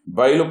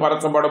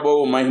బయలుపరచబడబో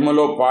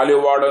మహిమలో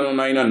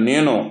పాలివాడనునైన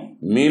నేను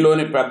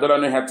మీలోని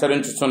పెద్దలను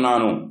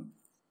హెచ్చరించుచున్నాను.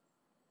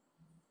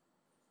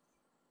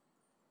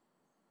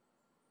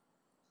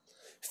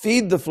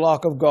 Feed the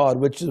flock of God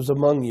which is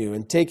among you,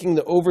 and taking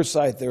the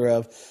oversight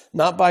thereof,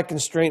 not by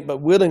constraint but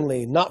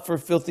willingly, not for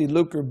filthy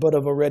lucre, but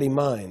of a ready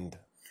mind.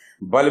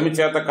 బలిమి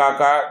చేత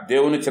కాక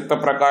దేవుని చిత్త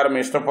ప్రకారం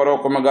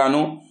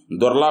ఇష్టపూర్వకముగాను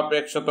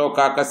దుర్లాపేక్షతో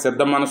కాక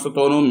సిద్ధ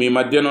మనసుతోనూ మీ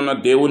మధ్యనున్న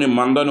దేవుని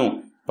మందను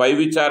పై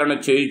విచారణ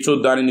చేయుచు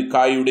దానిని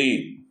కాయుడి.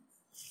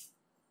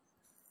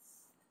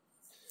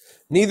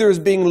 Neither as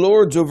being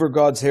lords over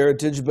God's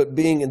heritage, but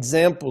being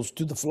examples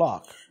to the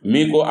flock.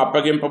 మీకు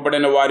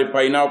అప్పగింపబడిన వారి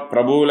పైన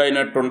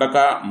ప్రభువులైనట్టుండక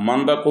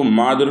మందకు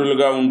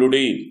మాదిరులుగా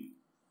ఉండుడి.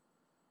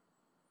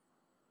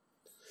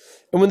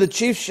 And when the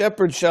chief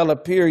shepherd shall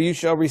appear, you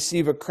shall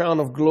receive a crown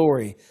of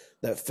glory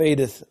that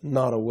fadeth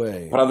not away.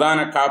 ప్రధాన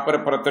కాపరి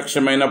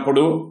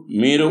ప్రత్యక్షమైనప్పుడు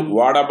మీరు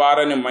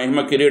వాడబారని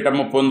మహిమ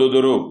కిరీటము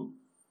పొందుదురు.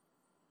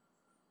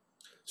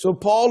 So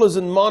Paul is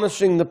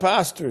admonishing the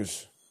pastors.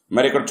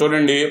 మరి ఇక్కడ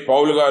చూడండి,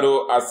 పౌలు గారు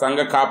ఆ సంఘ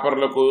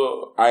కాపరులకు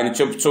ఆయన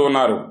చెప్తూ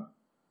ఉన్నారు,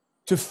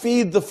 to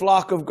feed the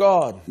flock of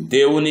God.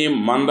 దేవుని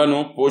మందను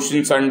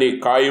పోషించండి,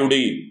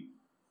 కాయుడి.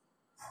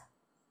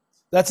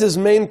 That's his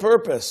main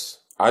purpose.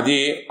 అది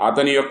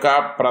అతని యొక్క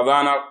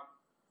ప్రధాన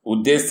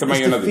ఉద్దేశమై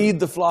ఉన్నది. To feed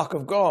the flock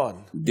of God.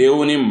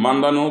 దేవుని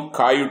మందను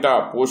కాయుట,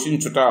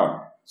 పోషించుట.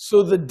 So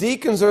the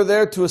deacons are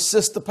there to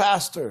assist the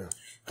pastor.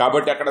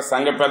 కాబట్టి అక్కడ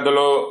సంఘ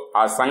పెద్దలు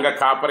ఆ సంఘ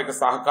కాపరికి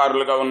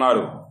సహకారులుగా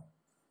ఉన్నారు.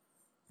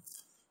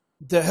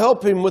 To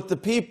help him with the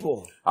people.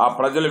 ఆ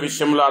ప్రజల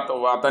విషయంలో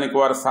అతనికి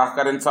వారు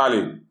సహకరించాలి.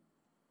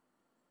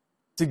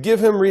 To give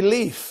him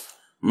relief.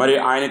 మరి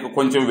ఆయనకు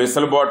కొంచెం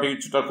వెసులుబాటు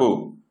ఇచ్చుటకు.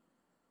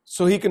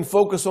 So he can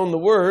focus on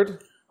the word.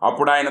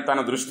 అప్పుడు ఆయన తన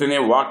దృష్టిని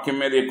వాక్యం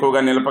మీద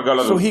ఎక్కువగా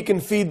నిలపగలరు. So he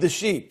can feed the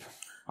sheep.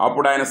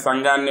 అప్పుడు ఆయన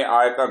సంఘాన్ని,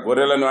 ఆ యొక్క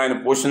గొర్రెలను ఆయన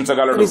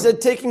పోషించగలడు. And he said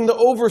taking the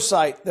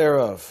oversight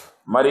thereof.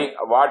 మరి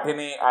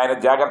వాటిని ఆయన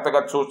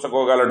జాగ్రత్తగా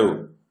చూసుకోగలడు.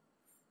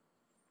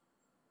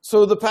 So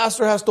the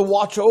pastor has to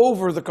watch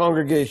over the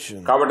congregation.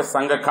 కాబట్టి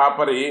సంఘ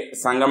కాపరి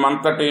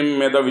సంఘమంతటి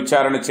మీద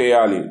విచారణ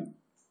చేయాలి.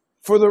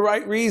 For the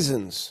right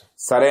reasons.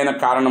 సరైన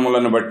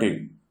కారణములను బట్టి.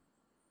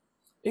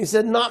 He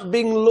said not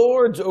being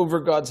lords over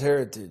God's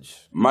heritage.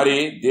 మరి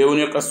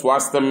దేవుని యొక్క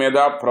స్వాస్థ్యం మీద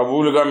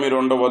ప్రభువులుగా మీరు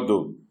ఉండవద్దు.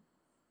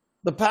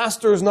 The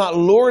pastor is not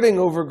lording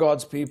over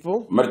God's people.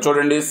 మరి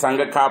చూడండి,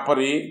 సంఘ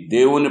కాపరి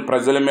దేవుని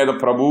ప్రజల మీద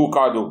ప్రభువు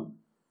కాదు.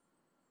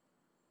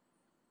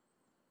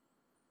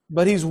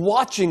 But he's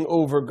watching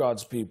over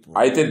God's people.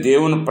 అయితే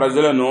దేవుని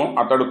ప్రజలను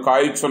అతడు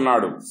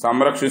కాయుచున్నాడు,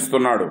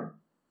 సంరక్షిస్తున్నాడు.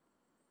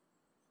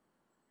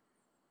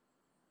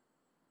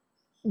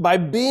 By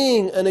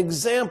being an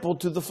example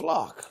to the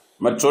flock.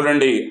 మరి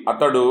చూడండి,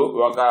 అతడు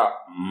ఒక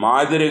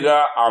మాదిరిగా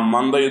ఆ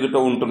మంద ఎదుట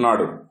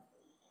ఉంటున్నాడు.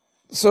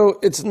 So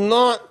it's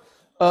not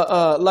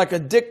like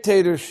a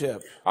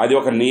dictatorship. అది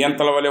ఒక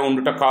నియంతల వలె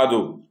ఉండుట కాదు.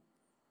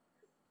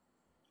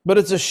 But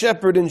it's a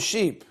shepherd and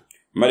sheep.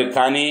 మరి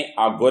కానీ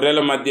ఆ గొర్రెల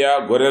మధ్య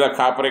గొర్రెల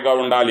కాపరిగా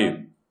ఉండాలి.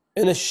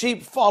 And a sheep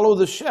follow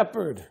the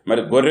shepherd.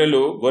 మరి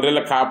గొర్రెల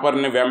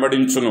కాపరిని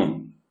వెంబడించును.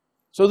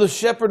 So the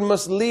shepherd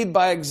must lead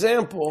by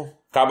example.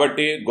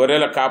 కాబట్టి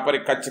గొర్రెల కాపరి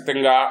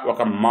ఖచ్చితంగా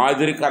ఒక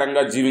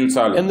మాదిరికరంగా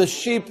జీవించాలి. And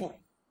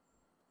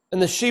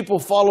the sheep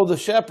will follow the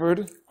shepherd.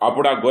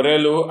 అప్పుడు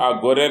ఆ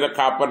గొర్రెల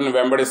కాపరిని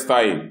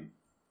వెంబడిస్తాయి.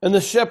 And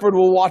the shepherd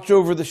will watch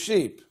over the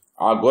sheep.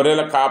 ఆ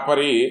గొర్రెల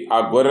కాపరి ఆ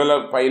గొర్రెల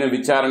పైన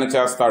విచారణ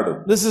చేస్తాడు.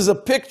 This is a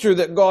picture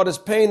that God is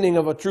painting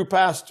of a true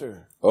pastor.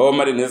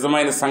 మరి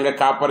నిజమైన సంఘ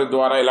కాపరి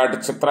ద్వారా ఇలాంటి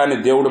చిత్రాన్ని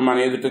దేవుడు మన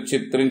ఎదుట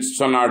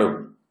చిత్రించుచున్నాడు.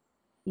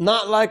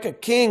 Not like a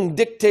king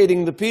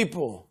dictating the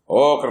people.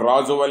 ఒక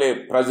రాజు వలె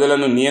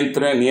ప్రజలను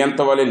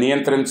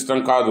నియంత్రించడం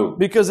కాదు.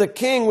 Because a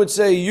king would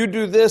say, you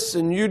do this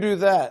and you do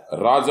that.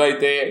 రాజు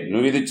అయితే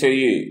నువ్వు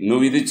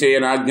ఇది చెయ్యి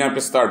అని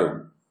ఆజ్ఞాపిస్తాడు.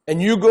 And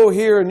you go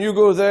here and you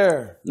go there.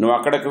 నువ్వు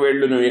అక్కడికి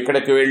వెళ్ళు, నువ్వు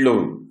ఇక్కడికి వెళ్ళు.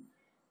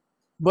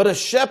 But a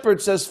shepherd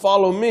says,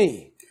 follow me.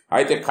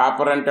 అయితే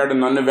కాపరి అంటాడు,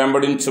 నన్ను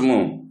వెంబడించుము.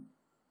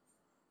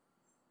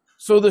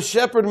 So the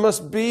shepherd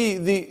must be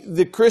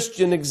the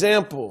Christian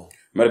example.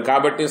 మరి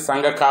కాబట్టి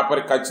సంఘ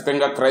కాపరి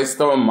ఖచ్చితంగా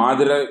క్రైస్తవ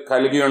మాదిరి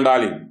కలిగి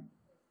ఉండాలి.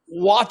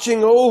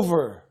 Watching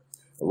over.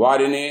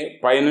 వారిని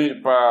పైన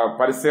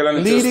పరిశీలన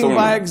చేస్తూ, leading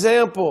by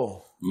example.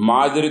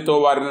 మాదిరితో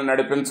వారిని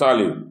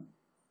నడిపించాలి.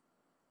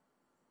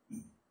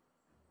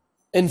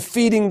 And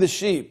feeding the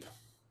sheep.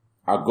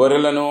 ఆ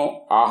గొర్రెలను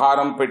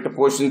ఆహారం పెట్టి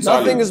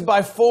పోషించాలి. Nothing is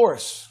by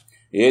force.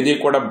 ఏది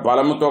కూడా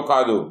బలముతో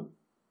కాదు.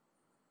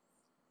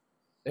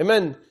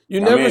 Amen. You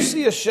never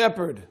see a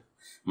shepherd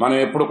మనం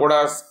ఎప్పుడు కూడా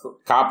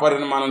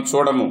కాపరిని మనం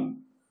చూడము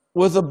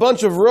with a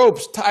bunch of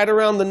ropes tied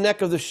around the neck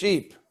of the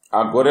sheep.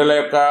 ఆ గొర్రెల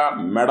యొక్క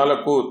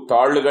మెడలకు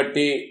తాళ్లు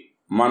కట్టి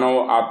మనం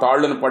ఆ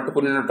తాళ్లను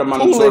పట్టుకున్నట్టు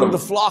మనం చూడము.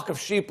 The flock of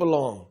sheep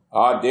along.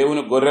 ఆ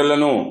దేవుని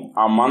గొర్రెలను,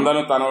 ఆ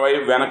మందను తన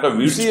వైపు వెనక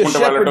వీడ్చుకుంటూ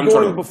వెళ్ళటం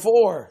చూడము.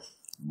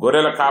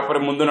 గొర్రెల కాపరి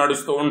ముందు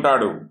నడుస్తూ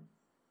ఉంటాడు.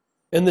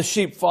 And the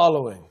sheep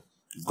following.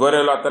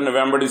 గొర్రెలు అతన్ని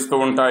వెంబడిస్తూ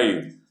ఉంటాయి.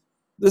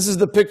 This is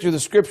the picture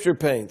the scripture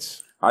paints.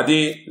 అది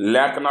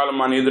లేఖనాలు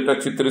మన ఎదుట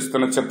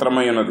చిత్రిస్తున్న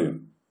చిత్రమై ఉన్నది.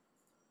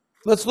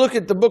 Let's look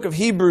at the book of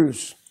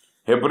Hebrews.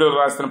 హెబ్రీయులకు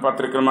రాసిన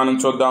పత్రికను మనం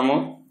చూద్దాము.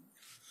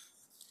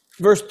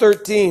 Verse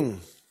 13.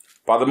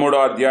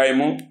 13వ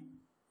అధ్యాయము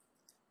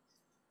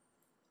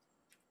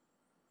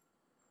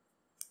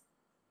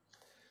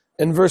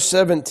and verse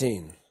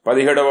 17.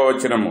 17వ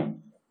వచనము.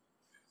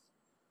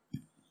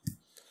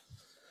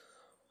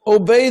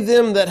 Obey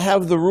them that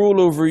have the rule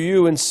over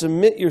you, and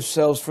submit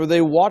yourselves, for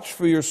they watch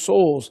for your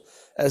souls,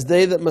 as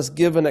they that must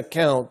give an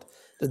account,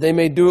 that they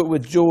may do it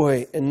with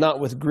joy and not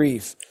with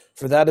grief,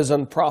 for that is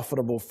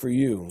unprofitable for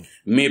you.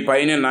 మీ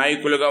పైన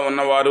నాయకులుగా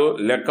ఉన్నవారు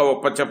లెక్క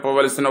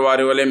ఒప్పచెప్పవలసిన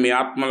వారి వలె మీ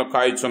ఆత్మలు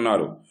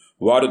కాయుచున్నారు.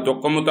 వారు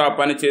దుఃఖముతో ఆ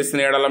పని చేసిన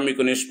ఎడల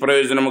మీకు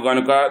నిష్ప్రయోజనము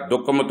గనుక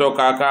దుఃఖముతో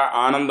కాక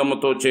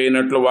ఆనందముతో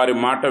చేయనట్లు వారి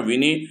మాట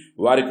విని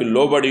వారికి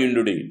లోబడి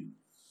ఉండుడి.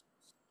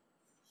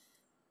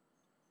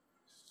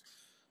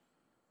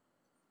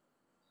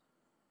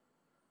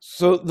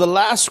 So the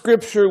last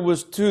scripture was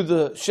to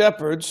the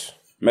shepherds.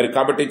 మరి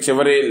కాబట్టి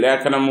చివరి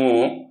లేఖనము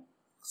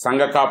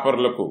సంఘ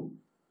కాపరులకు.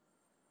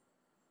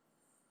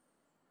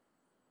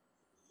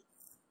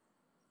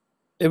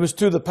 It was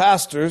to the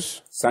pastors.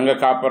 సంఘ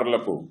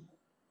కాపరులకు.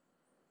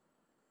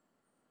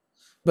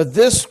 But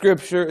this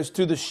scripture is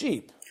to the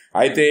sheep.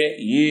 అయితే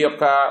ఈ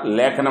యొక్క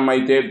లేఖనం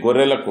అయితే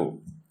గొర్రెలకు.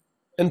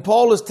 And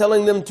Paul is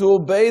telling them to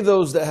obey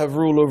those that have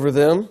rule over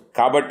them.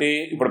 కాబట్టి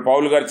ఇప్పుడు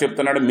పౌలు గారు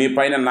చెప్తున్నాడు, మీ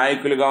పైన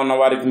నాయకులుగా ఉన్న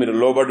వారికి మీరు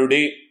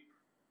లోబడుడి.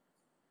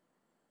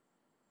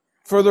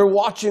 For they're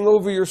watching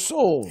over your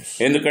souls.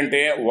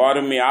 ఎందుకంటే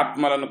వారు మీ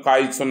ఆత్మలను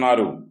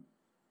కాయిస్తున్నారు.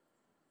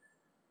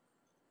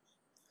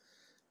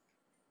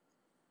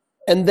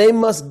 And they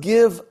must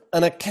give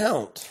an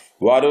account.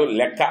 వారు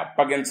లెక్క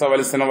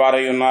అప్పగించవలసిన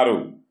వారై ఉన్నారు.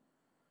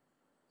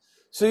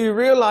 So you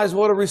realize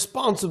what a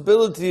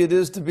responsibility it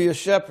is to be a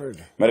shepherd.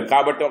 మరి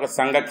కాబట్టి ఒక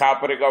సంఘ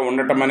కాపరిగా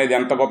ఉండటం అనేది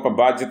ఎంత గొప్ప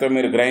బాధ్యత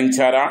మీరు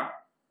గ్రహించారా?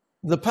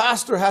 The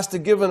pastor has to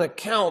give an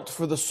account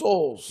for the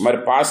souls. మరి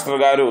పాస్టర్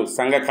గారు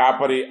సంఘ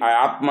కాపరి ఆ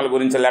ఆత్మల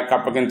గురించి లెక్క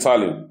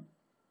అప్పగించాలి.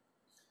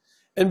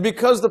 And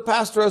because the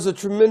pastor has a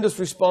tremendous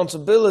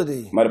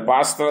responsibility, మరి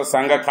పాస్టర్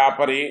సంఘ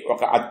కాపరి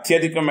ఒక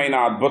అత్యధికమైన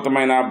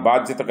అద్భుతమైన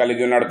బాధ్యత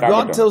కలిగి ఉన్నాడు. God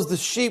కాబట్టి tells the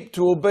sheep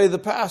to obey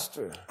the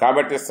pastor.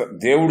 కాబట్టి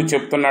దేవుడు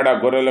చెప్తున్నాడు ఆ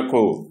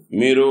గొర్రెలకు,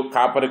 మీరు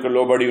కాపరికి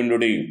లోబడి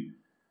ఉండుడి.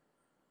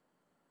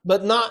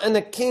 But not in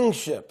a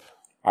kingship.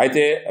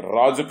 అయితే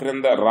రాజు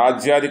క్రింద,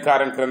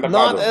 రాజ్యాధికారం క్రింద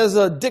Not కాదు, as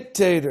a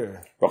dictator,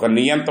 ఒక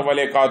నియంత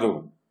వలె కాదు,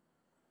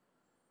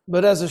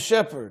 but as a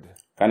shepherd.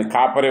 కానీ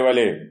కాపరి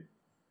వలె.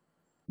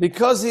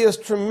 Because he has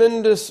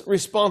tremendous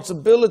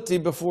responsibility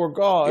before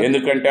God,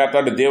 ఎందుకంటే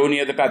అతడు దేవుని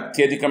ఎదుట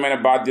అత్యధికమైన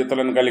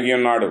బాధ్యతలను కలిగి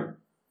ఉన్నాడు.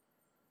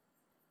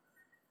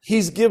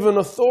 he's given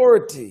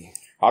authority.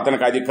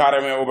 అతనికి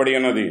అధికారం ఇవ్వబడి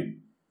ఉన్నది.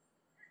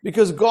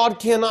 Because God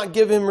cannot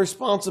give him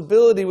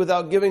responsibility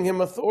without giving him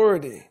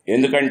authority.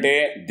 ఎందుకంటే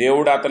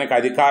దేవుడు అతనికి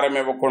అధికారం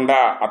ఇవ్వకుండా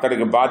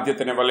అతడికి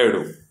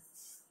బాధ్యతనివ్వలేడు.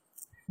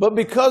 But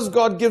because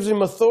God gives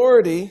him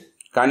authority,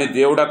 కానీ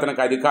దేవుడు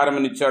అతనికి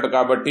అధికారం ఇచ్చాడు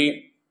కాబట్టి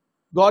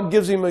God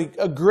gives him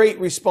a great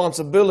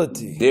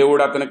responsibility.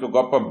 దేవుడు అతనికి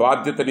గొప్ప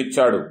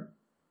బాధ్యతనిచ్చాడు.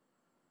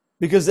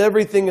 Because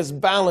everything is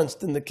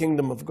balanced in the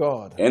kingdom of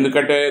God.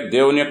 ఎందుకంటే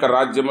దేవుని యొక్క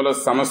రాజ్యములో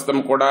సమస్తం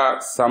కూడా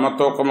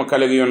సమతూకము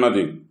కలిగి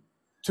ఉన్నది.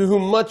 To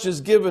whom much is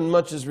given,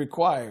 much is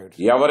required.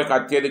 ఎవరికి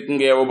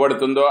అత్యధికంగా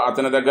ఇవ్వబడుతుందో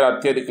అతని దగ్గర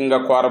అత్యధికంగా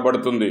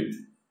కోరబడుతుంది.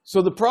 So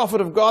the prophet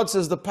of God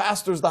says the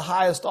pastor is the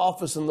highest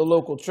office in the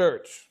local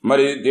church.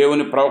 మరి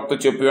దేవుని ప్రవక్త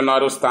చెప్పి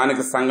ఉన్నారు,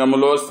 స్థానిక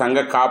సంఘములో సంఘ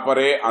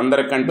కాపరే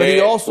అందరికంటే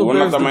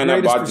ఉన్నతమైన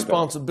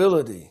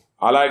బాధ్యత.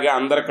 అలాగే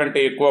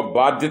అందరికంటే ఎక్కువ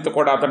బాధ్యత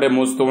కూడా అతడే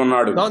మోస్తూ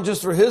ఉన్నాడు. Not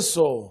just for his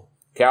soul,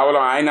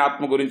 కేవలం ఆయన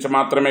ఆత్మ గురించి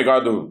మాత్రమే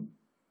కాదు,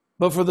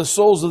 but for the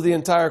souls of the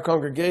entire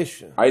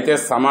congregation. అయితే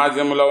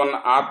సమాజంలో ఉన్న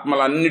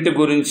ఆత్మలన్నిటి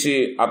గురించి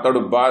అతడు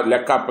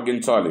లెక్క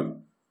అప్పగించాలి.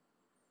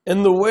 In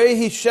the way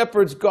he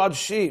shepherds God's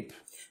sheep,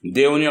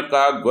 దేవుని యొక్క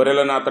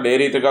గొర్రెలను అతడు ఏ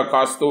రీతిగా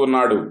కాస్తూ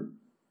ఉన్నాడు,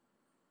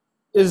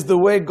 is the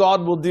way God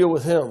will deal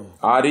with him.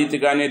 ఆ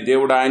రీతిగానే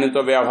దేవుడు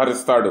ఆయనతో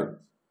వ్యవహరిస్తాడు.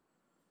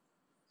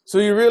 So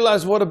you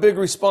realize what a big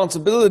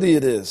responsibility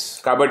it is.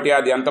 కాబట్టి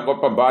అది ఎంత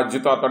గొప్ప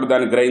బాధ్యత అతడు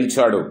దాన్ని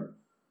గ్రహించాడు.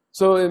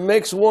 So it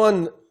makes one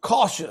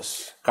cautious.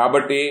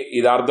 కాబట్టి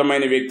ఇది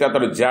అర్థమైన వ్యక్తి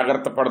అతడు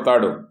జాగ్రత్త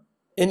పడతాడు.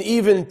 And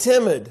even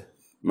timid.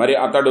 మరి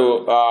అతడు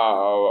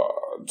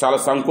చాలా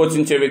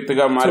సంకోచించే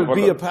వ్యక్తిగా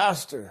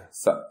మారిపోతాడు.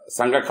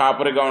 సంఘ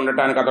కాపరిగా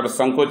ఉండటానికి అతడు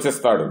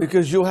సంకోచిస్తాడు.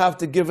 Because you have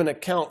to give an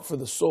account for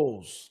the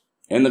souls.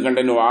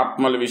 ఎందుకంటే నువ్వు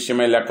ఆత్మల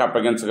విషయమై లెక్క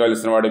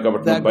అప్పగించగలిసిన వాడు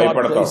కాబట్టి నువ్వు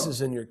భయపడతావు.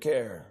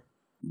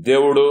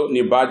 దేవుడు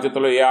నీ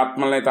బాధ్యతలో ఏ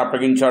ఆత్మలనైతే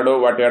అప్పగించాడో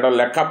వాటి ఎడల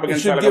లెక్క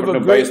అప్పగించాలి కాబట్టి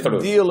నువ్వు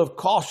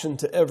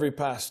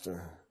భయపడతాడు.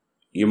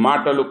 ఈ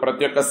మాటలు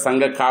ప్రతి ఒక్క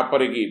సంఘ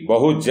కాపరికి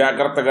బహు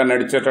జాగ్రత్తగా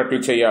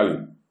నడిచేటట్లు చేయాలి.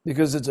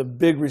 Because it's a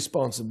big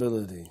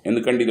responsibility.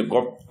 ఎందుకంటే ఇది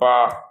గొప్ప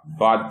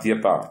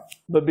బాధ్యత.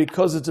 But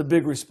because it's a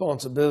big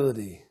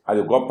responsibility,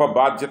 అది గొప్ప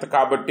బాధ్యత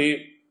కాబట్టి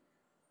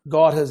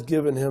God has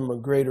given him a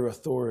greater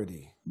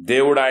authority.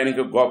 దేవుడు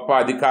ఆయనకు గొప్ప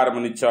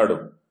అధికారమునిచ్చాడు.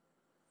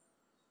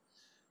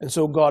 And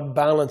so God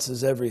balances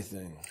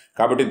everything.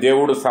 కాబట్టి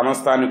దేవుడు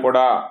సమస్తాన్ని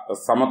కూడా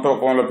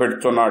సమతూకంలో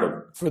పెడుతున్నాడు.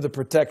 For the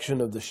protection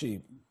of the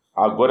sheep.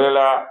 ఆ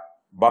గొర్రెల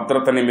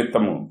భద్రత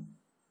నిమిత్తము.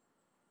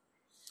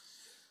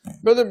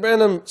 Brother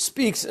Branham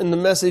speaks in the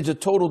message of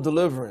total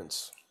deliverance.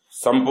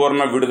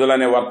 సంపూర్ణ విడుదల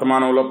అనే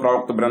వర్తమానంలో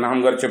ప్రవక్త బ్రహ్మం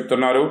గారు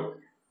చెప్తున్నారు.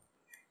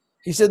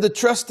 He said the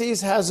trustees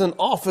has an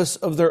office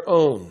of their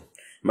own.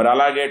 మరి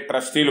అలాగే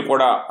ట్రస్టీలు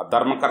కూడా,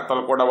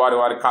 ధర్మకర్తలు కూడా వారి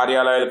వారి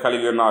కార్యాలయాలు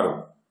కలిగి ఉన్నారు.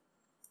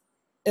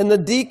 And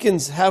the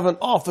deacons have an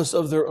office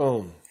of their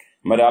own.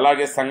 మరి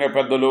అలాగే సంఘ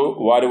పెద్దలు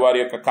వారి వారి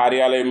యొక్క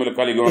కార్యాలయములు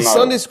కలిగి The ఉన్నారు.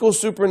 Sunday school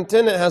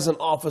superintendent has an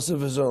office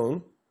of his own.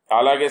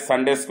 అలాగే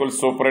సండే స్కూల్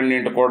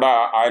సూపరింటెండెంట్ కూడా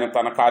ఆయన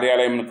తన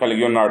కార్యాలయమును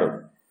కలిగి ఉన్నాడు.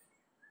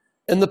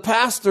 And the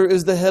pastor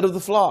is the head of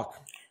the flock.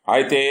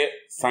 అయితే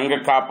సంఘ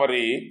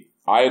కాపరి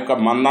ఆ యొక్క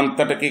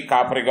మందంతటికి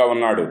కాపరిగా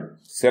ఉన్నాడు,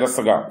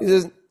 శిరస్సుగా. He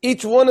says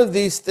each one of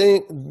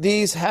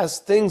these has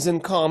things in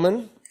common.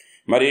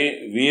 మరి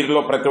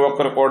వీరిలో ప్రతి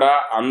ఒక్కరు కూడా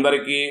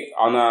అందరికీ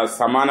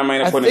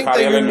సమానమైన I కొన్ని think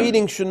that your కార్యాలయాలు.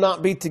 meeting should not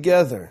be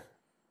together.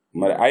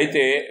 మరి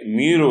అయితే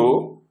మీరు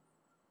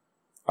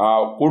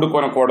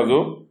కూడుకొనకూడదు,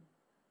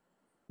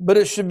 but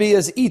it should be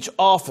as each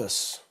office.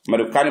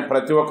 మరి కానీ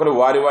ప్రతి ఒక్కరు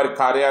వారి వారి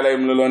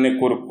కార్యాలయంలోనే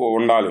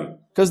ఉండాలి.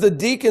 Because the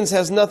deacons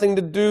has nothing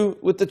to do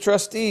with the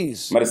trustees.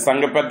 మరి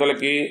సంఘ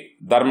పెద్దలకి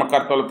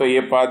ధర్మకర్తలతో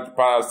ఏ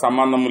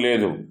సంబంధం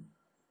లేదు.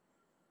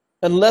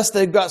 Unless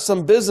they've got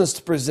some business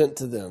to present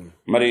to them.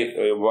 మరి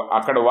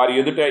అక్కడ వారి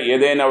ఎదుట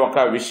ఏదైనా ఒక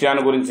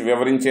విషయాన్ని గురించి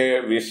వివరించే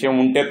విషయం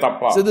ఉంటే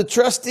తప్ప. So the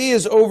trustee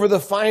is over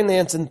the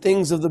finance and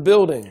things of the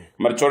building.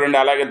 మరి చూడండి,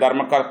 అలాగే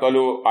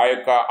ధర్మకర్తలు ఆ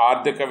యొక్క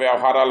ఆర్థిక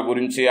వ్యవహారాల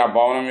గురించి, ఆ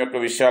భవనం యొక్క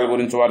విషయాల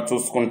గురించి వారు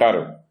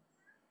చూసుకుంటారు.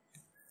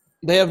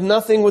 They have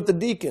nothing with the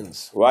deacons.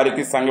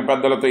 వారికి సంఘ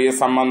పెద్దలతో ఏ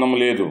సంబంధం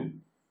లేదు.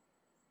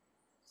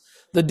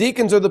 The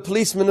deacons are the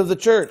policemen of the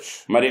church.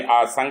 మరి ఆ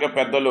సంఘ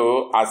పెద్దలు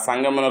ఆ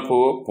సంఘమునకు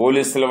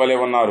పోలీసుల వలె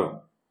ఉన్నారు.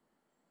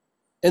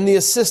 And the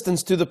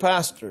assistants to the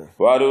pastor.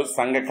 వారు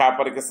సంఘ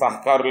కాపరికి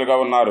సహకారులుగా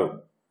ఉన్నారు.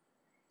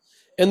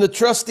 And the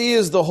trustee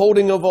is the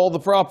holding of all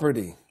the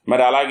property.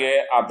 మరి అలాగే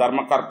ఆ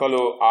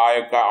ధర్మకర్తలు ఆ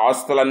యొక్క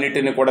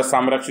ఆస్తులన్నిటిని కూడా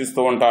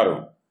సంరక్షిస్తూ ఉంటారు.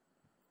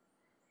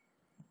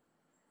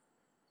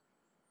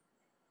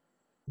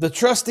 The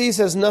trustees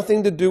has nothing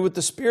to do with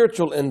the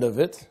spiritual end of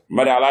it.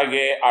 మరి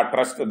అలాగే ఆ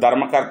ట్రస్ట్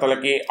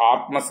ధర్మకర్తలకి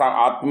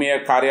ఆత్మీయ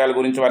కార్యాల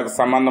గురించి వారికి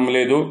సంబంధం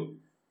లేదు.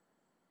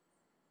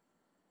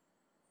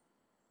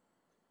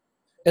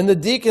 And the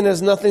deacon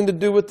has nothing to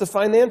do with the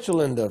financial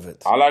end of it.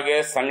 అలాగే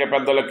సంఘ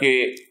పెద్దలకి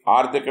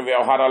ఆర్థిక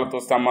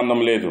వ్యవహారాలతో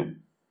సంబంధం లేదు.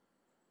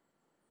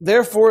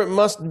 Therefore it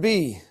must be.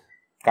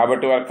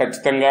 కాబట్టి వారు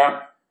ఖచ్చితంగా.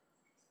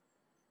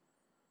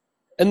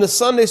 And the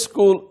Sunday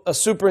school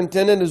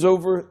superintendent is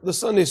over the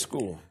Sunday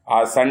school. ఆ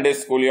సండే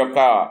స్కూల్ యొక్క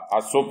ఆ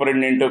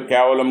సూపరింటెండెంట్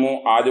కేవలము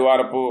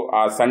ఆదివారపు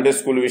ఆ సండే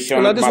స్కూల్ విషయం.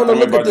 I just want to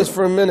look at this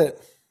for a minute.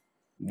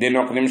 దీన్ని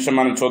ఒక నిమిషం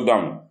మనం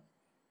చూద్దాం.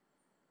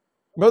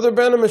 Brother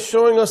Branham is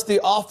showing us the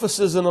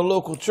offices in a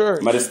local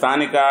church. మరి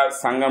స్థానిక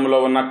సంఘంలో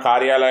ఉన్న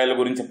కార్యాలయాల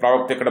గురించి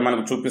ప్రవక్త ఇక్కడ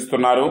మనకు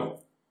చూపిస్తున్నారు.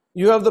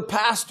 You have the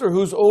pastor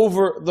who's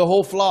over the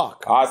whole flock.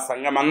 ఆ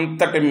సంఘం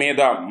అంతటి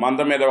మీద మంద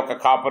మీద ఒక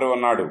కాపరి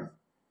ఉన్నాడు.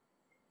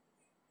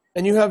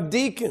 And you have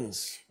deacons.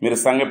 మీరు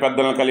సంఘ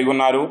పెద్దలను కలిగి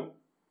ఉన్నారు.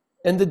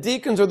 And the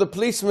deacons are the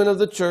policemen of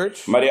the church.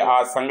 మరి ఆ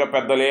సంఘ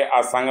పెద్దలే ఆ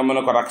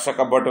సంఘమునకు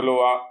రక్షక భటులు.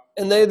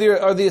 And they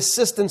are the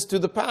assistants to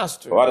the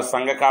pastor. వారు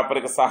సంఘ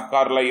కాపరికి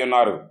సహకారులై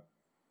ఉన్నారు.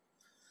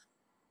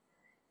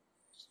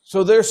 So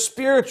they're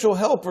spiritual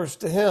helpers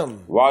to him.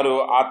 వారు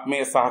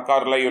ఆత్మీయ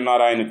సహకారులై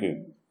ఉన్నారు ఆయనకి.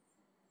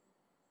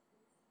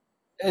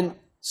 And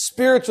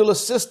spiritual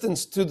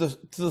assistants to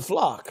the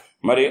flock.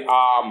 మరి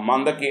ఆ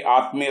మందకి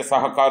ఆత్మీయ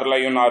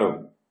సహకారులై ఉన్నారు.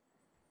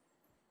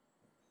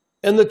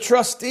 And the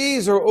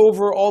trustees are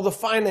over all the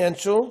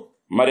financial.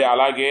 మరి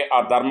అలాగే ఆ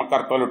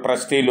ధర్మకర్తలు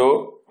ట్రస్టీలు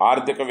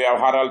ఆర్థిక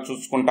వ్యవహారాలు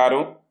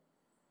చూసుకుంటారు.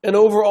 And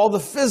over all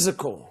the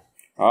physical.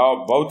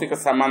 భౌతిక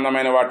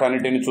సంబంధమైన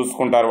వాటన్నిటిని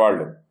చూసుకుంటారు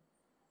వాళ్ళు.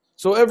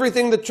 So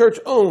everything the church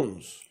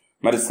owns.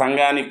 మరి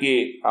సంఘానికి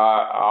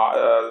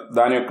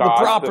దాని యొక్క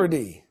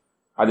property.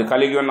 అది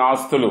కలిగి ఉన్న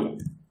ఆస్తులు,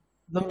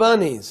 the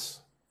monies.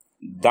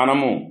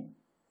 ధనము.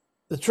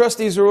 The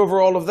trustees are over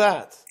all of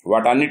that.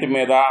 వాటన్నిటి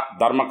మీద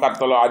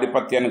ధర్మకర్తలు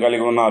ఆధిపత్యాన్ని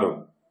కలిగి ఉన్నారు.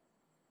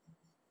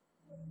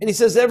 And he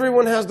says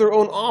everyone has their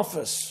own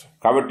office.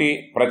 కాబట్టి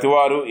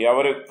ప్రతివారు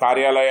ఎవరి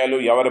కార్యాలయాలు,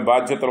 ఎవరి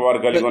బాధ్యతలు వారు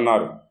కలిగి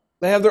ఉన్నారు.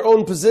 They have their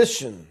own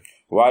position.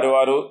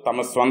 వారు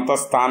తమ స్వంత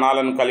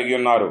స్థానాలను కలిగి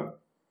ఉన్నారు.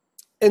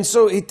 And so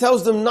he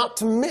tells them not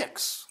to mix.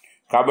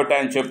 కాబట్టి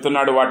ఆయన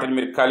చెప్తున్నాడు వాటిని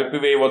మీరు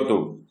కలిపివేయవద్దు.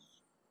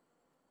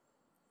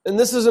 And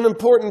this is an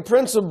important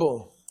principle.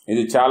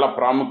 ఇది చాలా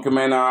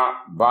ప్రాముఖ్యమైన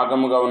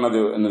భాగముగా ఉన్నది,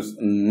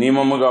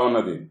 నియమముగా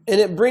ఉన్నది. And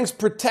it brings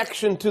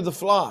protection to the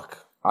flock.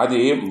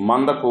 అది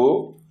మందకు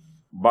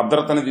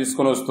భద్రతని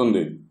తీసుకొని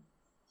వస్తుంది.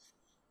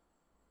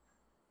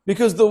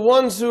 Because the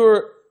ones who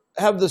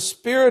have the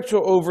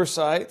spiritual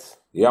oversight,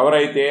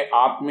 ఎవరైతే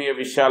ఆత్మీయ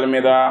విషయాల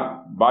మీద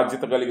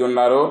బాధ్యత కలిగి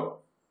ఉన్నారో,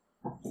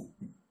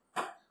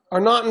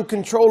 are not in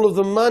control of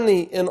the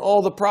money and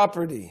all the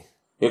property.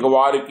 ఇక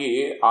వారికి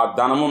ఆ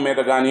ధనము మీద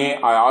గాని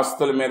ఆ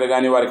ఆస్తుల మీద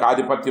గాని వారికి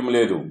ఆధిపత్యం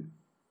లేదు.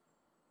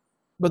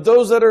 But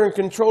those that are in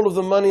control of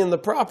the money and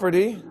the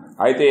property,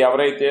 అయితే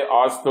ఎవరైతే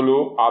ఆస్తులు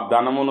ఆ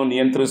ధనమును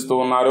నియంత్రిస్తూ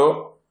ఉన్నారో,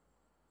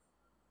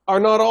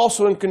 are not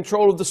also in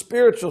control of the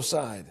spiritual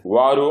side.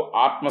 వారు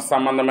ఆత్మ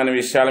సంబంధమైన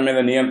విషయాల మీద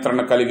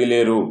నియంత్రణ కలిగి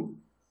లేరు.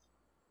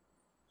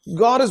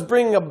 God is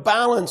bringing a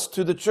balance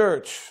to the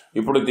church.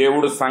 ఇప్పుడు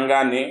దేవుడు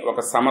సంఘాన్ని ఒక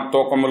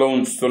సమతూకములో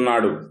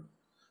ఉంచుతున్నాడు.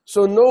 So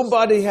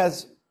nobody has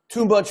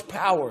too much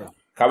power.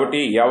 కాబట్టి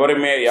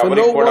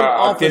ఎవరికి కూడా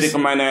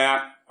అత్యధికమైన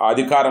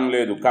అధికారం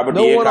లేదు. కాబట్టి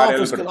No ఏ one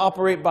office కార్యాలయం can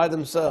operate by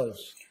themselves.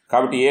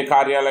 కాబట్టి ఏ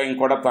కార్యాలయం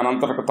కూడా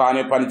తనంతటకు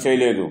తానే పని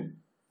చేయలేదు.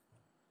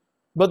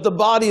 But the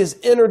body is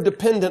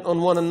interdependent on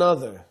one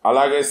another.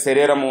 అలాగే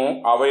శరీరము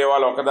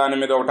అవయవాలు ఒకదాని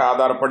మీద ఒకటి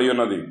ఆధారపడి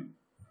ఉన్నది.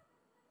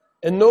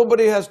 And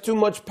nobody has too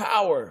much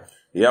power.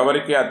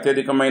 ఎవరికి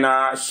అత్యధికమైన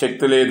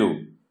శక్తి లేదు.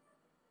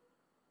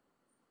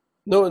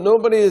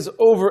 Nobody is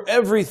over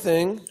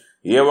everything.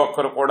 ఏ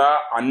ఒక్కరు కూడా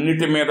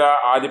అన్నిటి మీద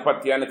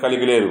ఆధిపత్యాన్ని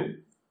కలిగి లేరు.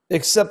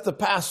 Except the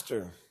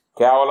pastor.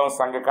 కేవలం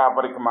సంఘ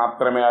కాపరికి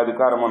మాత్రమే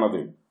అధికారం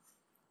ఉన్నది.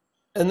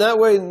 And that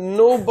way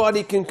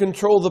nobody can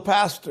control the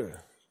pastor.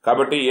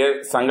 కాబట్టి ఏ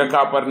సంఘ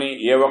కాపరిని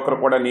ఏ ఒక్కరు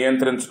కూడా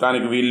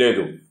నియంత్రించడానికి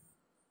వీల్లేదు.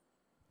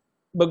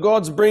 But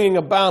God's bringing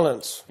a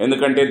balance.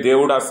 ఎందుకంటే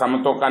దేవుడు ఆ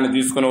సమతూకాన్ని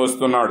తీసుకుని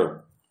వస్తున్నాడు.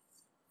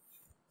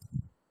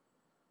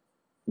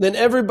 Then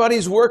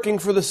everybody's working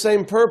for the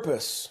same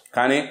purpose.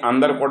 కానీ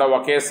అందరూ కూడా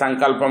ఒకే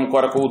సంకల్పం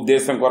కొరకు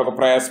ఉద్దేశం కొరకు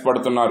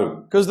ప్రయాసపడుతున్నారు.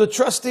 Because the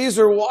trustees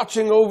are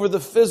watching over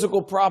the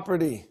physical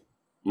property.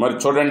 మరి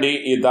చూడండి,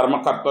 ఈ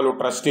ధర్మకర్తలు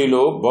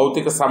ట్రస్టీలు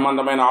భౌతిక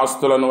సంబంధమైన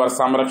ఆస్తులను వారు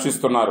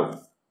సంరక్షిస్తున్నారు.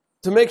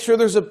 To make sure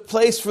there's a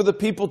place for the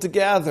people to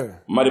gather.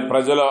 మరి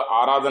ప్రజలు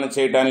ఆరాధన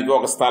చేయడానికి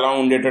ఒక స్థలం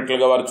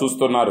ఉండేటట్లుగా వారు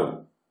చూస్తున్నారు.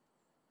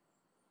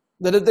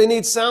 That if they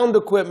need sound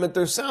equipment,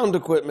 there's sound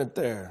equipment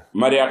there.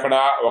 మరి అక్కడ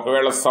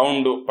ఒకవేళ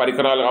సౌండ్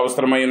పరికరాలు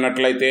అవసరమై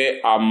ఉన్నట్లయితే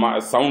ఆ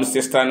సౌండ్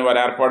సిస్టాన్ని వారు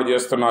ఏర్పాటు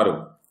చేస్తున్నారు.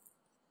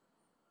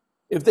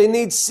 If they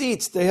need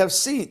seats, they have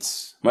seats.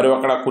 మరి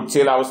అక్కడ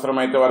కుర్చీలు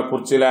అవసరమైతే వారు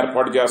కుర్చీలు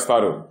ఏర్పాటు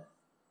చేస్తారు.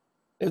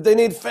 If they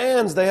need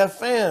fans, they have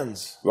fans.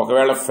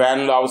 ఒకవేళ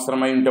ఫ్యాన్లు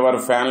అవసరమై ఉంటే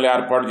వారు ఫ్యాన్లు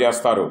ఏర్పాటు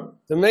చేస్తారు.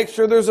 To make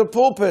sure there's a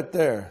pulpit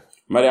there.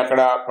 మరి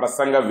అక్కడ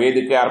ప్రసంగ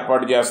వేదిక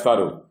ఏర్పాటు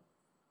చేస్తారు.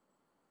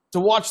 To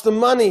watch the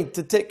money,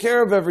 to take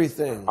care of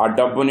everything. ఆ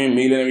డబ్బుని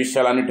మిగిలిన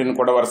విషయాలన్నిటిని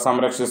కూడా వారు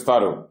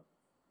సంరక్షిస్తారు.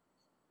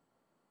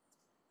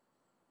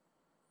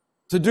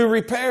 To do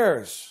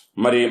repairs.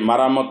 మరి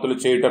మరమ్మతులు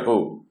చేయుటకు.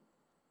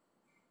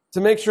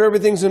 To make sure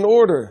everything's in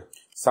order.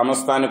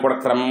 సమస్తాన్ని కూడా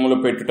క్రమములో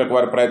పెట్టుటకు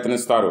వారు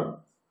ప్రయత్నిస్తారు.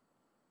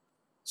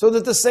 So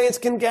that the saints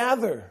can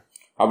gather.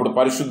 అప్పుడు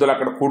పరిశుద్ధులు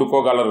అక్కడ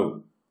కూడుకోగలరు.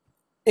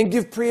 And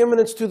give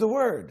preeminence to the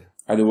word.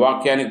 అది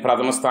వాక్యానికి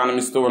ప్రథమ స్థానం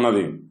ఇస్తూ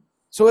ఉన్నది.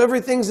 So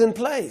everything's in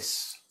place.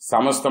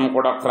 సమస్తం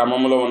కూడా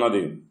క్రమములో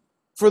ఉన్నది.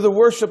 For the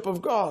worship of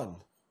God.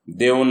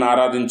 దేవుని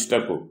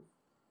ఆరాధించుటకు.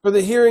 For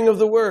the hearing of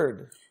the word.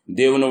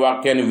 దేవుని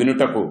వాక్యాన్ని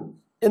వినుటకు.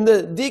 And the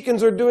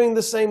deacons are doing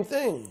the same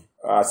thing.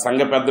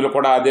 సంఘ పెద్దలు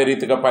కూడా అదే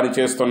రీతిగా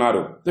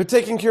పనిచేస్తున్నారు. They're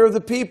taking care of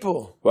the people.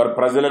 వారు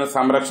ప్రజలను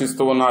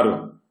సంరక్షిస్తూ ఉన్నారు.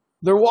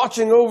 They're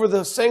watching over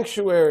the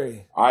sanctuary.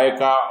 ఆ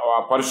యొక్క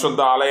పరిశుద్ధ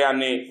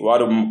ఆలయాన్ని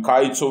వారు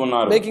కాయిచూ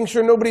ఉన్నారు. Making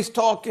sure nobody's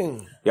talking.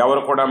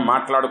 ఎవరు కూడా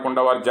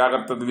మాట్లాడకుండా వారు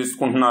జాగ్రత్తలు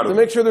తీసుకుంటున్నారు. To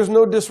make sure there's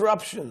no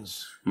disruptions.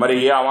 మరి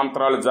ఏ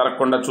అవాంతరాలు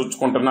జరగకుండా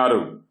చూసుకుంటున్నారు.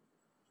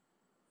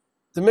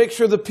 To make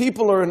sure the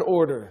people are in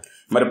order.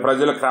 మరి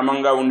ప్రజలు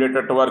క్రమంగా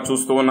ఉండేటట్టు వారు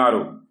చూస్తూ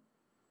ఉన్నారు.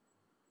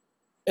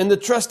 And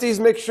the trustees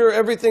make sure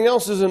everything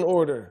else is in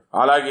order.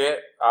 అలాగే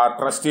ఆ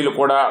ట్రస్టీలు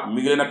కూడా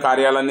మిగిలిన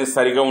కార్యాలన్నీ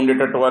సరిగా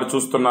ఉండేటట్టు వారు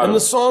చూస్తున్నారు. And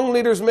the song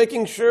leaders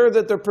making sure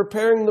that they're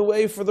preparing the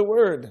way for the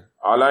word.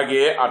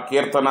 అలాగే ఆ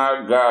కీర్తన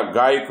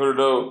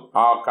గాయకుడు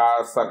ఆ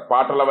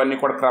పాటలవన్నీ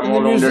కూడా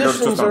క్రమంలో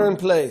ఉండేటట్టు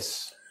చూస్తున్నారు.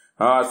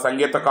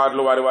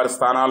 సంగీతకారులు వారి వారి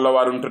స్థానాల్లో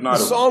వారు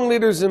ఉంటున్నారు. Song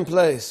leaders in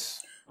place.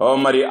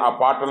 మరి ఆ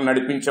పాటలు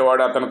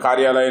నడిపించేవాడు అతని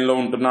కార్యాలయంలో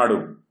ఉంటున్నాడు.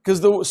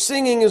 Because the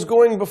singing is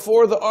going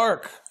before the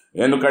ark.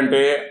 ఎందుకంటే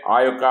ఆ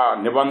యొక్క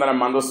నిబంధన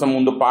మందసం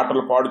ముందు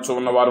పాటలు పాడుచూ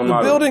ఉన్నవారు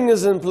ఉన్నారు. The building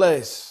is in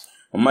place.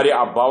 మరి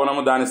ఆ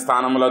భవనము దాని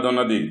స్థానంలో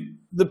ఉన్నది.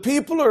 The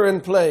people are in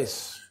place.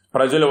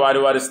 ప్రజలు వారి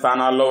వారి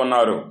స్థానాల్లో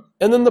ఉన్నారు.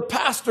 And then the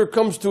pastor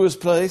comes to his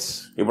place.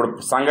 ఇప్పుడు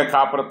సంఘ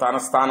కాపరి తన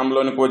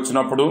స్థానంలోనికి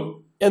వచ్చినప్పుడు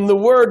and the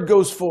word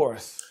goes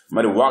forth.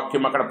 మరి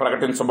వాక్యం అక్కడ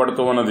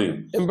ప్రకటించబడుతూ ఉన్నది.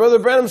 And Brother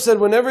Branham said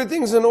when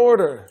everything's in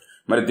order.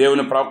 మరి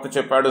దేవుని ప్రవక్త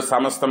చెప్పాడు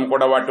సమస్తం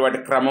కూడా వాటి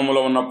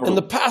క్రమములో ఉన్నప్పుడు.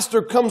 And the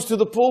pastor comes to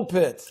the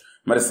pulpit.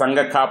 మరి సంఘ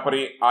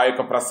కాపరి ఆ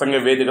యొక్క ప్రసంగ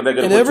వేదిక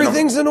దగ్గరికి వచ్చినప్పుడు and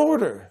everything's in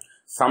order.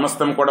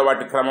 సమస్తం కూడా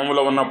వాటి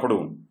క్రమములో ఉన్నప్పుడు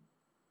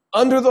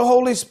under the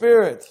Holy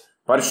Spirit.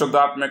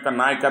 పరిశుద్ధాత్మ యొక్క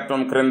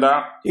నాయకత్వం క్రింద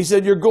he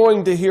said you're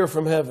going to hear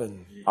from heaven.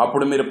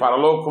 అప్పుడు మీరు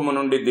పరలోకము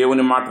నుండి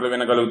దేవుని మాటలు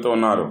వినగలుగుతూ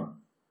ఉన్నారు.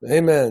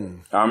 Amen.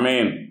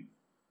 Amen.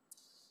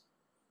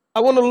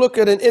 I want to look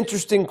at an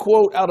interesting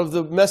quote out of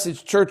the Message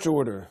Church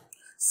Order.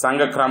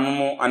 సంఘ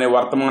క్రమము అనే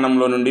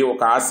వర్తమానంలో నుండి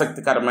ఒక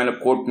ఆసక్తికరమైన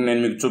కోట్ను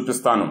నేను మీకు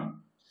చూపిస్తాను.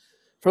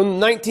 From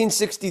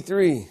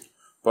 1963.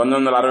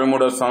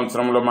 1963వ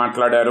సంవత్సరంలో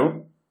మాట్లాడారు.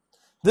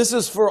 This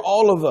is for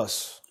all of us.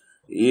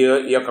 ఈ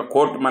యొక్క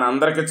కోట్ మన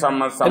అందరికీ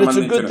సంబంధించినది. And it's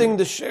a good thing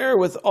to share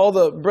with all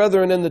the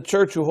brethren in the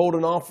church who hold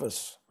an office.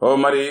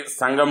 మరి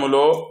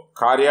సంఘములో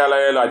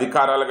కార్యాలయాలు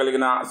అధికారాలు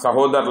కలిగిన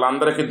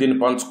సహోదరులందరికీ దీన్ని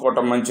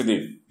పంచుకోవటం మంచిది.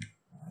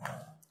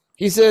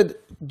 He said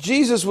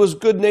Jesus was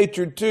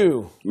good-natured too.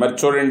 మరి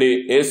చూడండి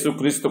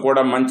యేసుక్రీస్తు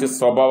కూడా మంచి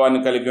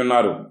స్వభావాన్ని కలిగి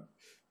ఉన్నారు.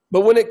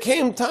 But when it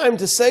came time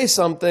to say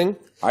something,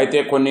 అయితే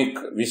కొన్ని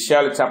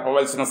విషయాలు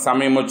చెప్పవలసిన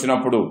సమయం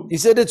వచ్చినప్పుడు he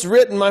said, it's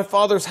written, my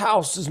father's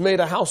house is made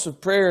a house of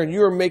prayer and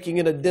you are making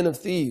it a den of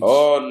thieves. ఓ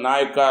నా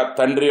యొక్క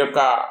తండ్రి యొక్క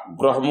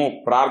గృహము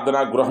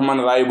ప్రార్థనా గృహం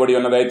అని రాయబడి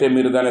ఉన్నది, అయితే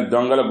మీరు దాన్ని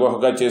దొంగల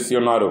గుహగా చేసి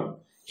ఉన్నారు.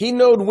 He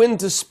knowed when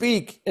to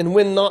speak and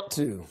when not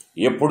to.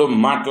 ఎప్పుడు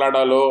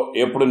మాట్లాడాలో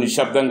ఎప్పుడు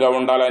నిశ్శబ్దంగా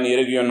ఉండాలని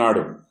ఎరిగి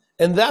ఉన్నాడు.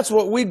 And that's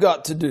what we got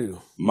to do.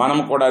 మనం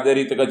కూడా అదే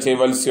రీతిగా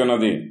చేయవలసి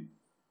ఉన్నది.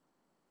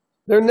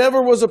 There never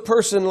was a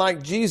person like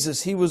Jesus.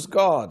 He was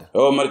God.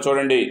 ఓ మరి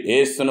చూడండి,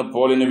 యేసును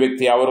పోలిన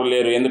వ్యక్తి ఎవరు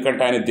లేరు,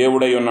 ఎందుకంటే ఆయన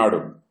దేవుడై ఉన్నాడు.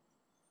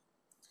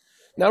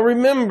 Now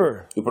remember,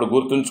 ఇప్పుడు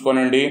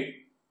గుర్తుంచుకోనండి,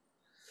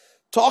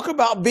 talk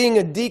about being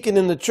a deacon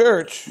in the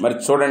church. మరి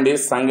చూడండి,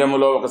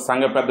 సంఘములో ఒక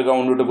సంఘ పెద్దగా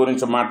ఉండుట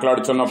గురించి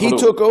మాట్లాడుచున్నప్పుడు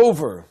He took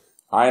over.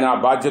 ఆయన ఆ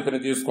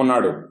బాధ్యతను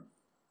తీసుకున్నాడు.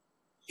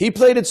 He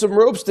plaited some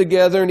ropes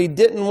together and he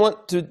didn't want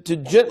to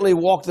gently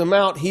walk them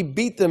out. He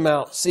beat them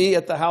out, see,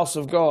 at the house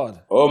of God.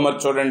 ఓ మరి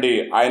చూడండి,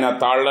 ఆయన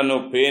తాళ్లను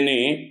పేని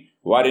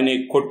వారిని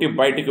కొట్టి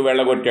బయటికి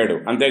వెళ్ళగొట్టాడు,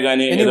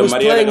 అంతేగాని ఏదో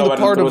మర్యాదగా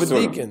వారిని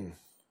తోసేవాడు.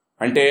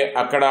 అంటే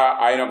అక్కడ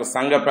ఆయన ఒక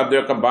సంఘ పెద్ద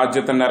యొక్క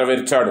బాధ్యత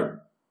నెరవేర్చాడు.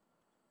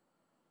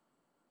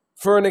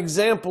 For an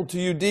example to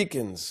you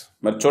deacons.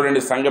 మరి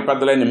చూడండి, సంఘ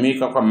పెద్దలైన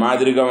మీకు ఒక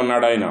మాదిరిగా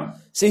ఉన్నాడు ఆయన.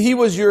 See, he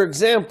was your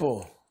example.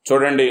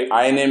 చూడండి,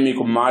 ఆయనే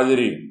మీకు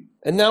మాదిరి.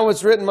 And now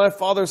it's written, my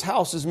father's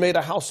house is made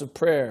a house of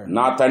prayer.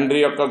 నా తండ్రి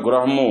యొక్క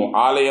గృహము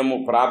ఆలయము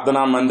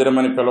ప్రార్థనా మందిరం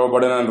అని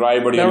పిలువబడినని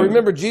రాయబడి. Now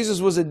remember, Jesus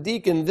was a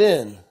deacon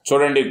then.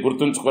 చూడండి,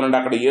 గుర్తుంచుకోండి,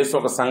 అక్కడ యేసు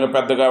ఒక సంఘ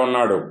పెద్దగా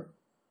ఉన్నాడు.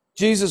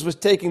 Jesus was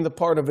taking the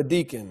part of a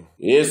deacon.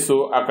 యేసు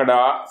అక్కడ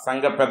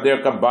సంఘ పెద్ద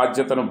యొక్క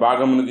బాధ్యతను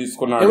భాగమును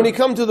తీసుకున్నాడు. And when he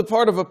come to the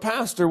part of a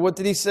pastor, what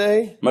did he say?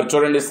 మరి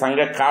చూడండి, సంఘ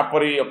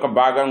కాపరి యొక్క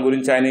భాగం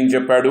గురించి ఆయన ఏం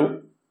చెప్పాడు?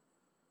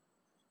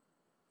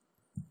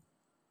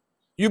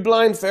 You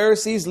blind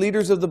Pharisees,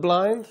 leaders of the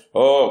blind.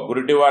 ఓ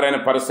గురుడివారైన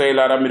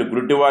పరిసయ్యులారా, మీరు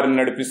గురుడివారిని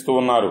నడిపిస్తూ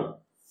ఉన్నారు.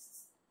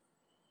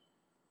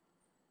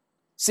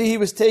 See, he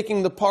was taking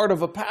the part of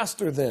a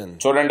pastor then.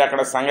 చూడండి,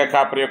 అక్కడ సంఘ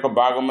కాపరి యొక్క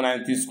భాగమును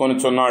ఆయన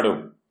తీసుకొనిచున్నాడు.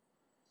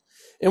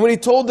 And when he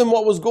told them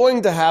what was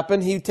going to happen,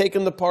 he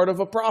taken the part of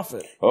a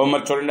prophet. ఓ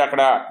మరి చూడండి,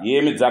 అక్కడ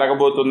ఏమి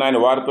జరగబోతుందో ఆయన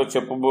వారితో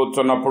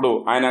చెప్పబోతున్నప్పుడు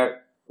ఆయన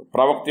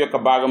ప్రవక్త యొక్క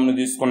భాగమును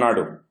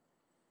తీసుకున్నాడు.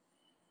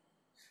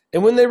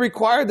 And when they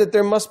required that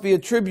there must be a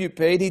tribute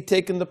paid, he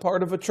taken the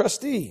part of a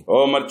trustee. ఓ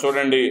మరి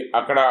చూడండి,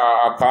 అక్కడ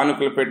ఆ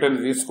కానుకలు పెట్టింది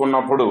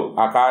తీసుకున్నప్పుడు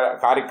ఆ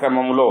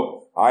కార్యక్రమంలో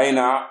ఆయన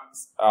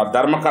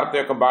ధర్మకర్త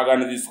యొక్క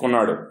భాగాన్ని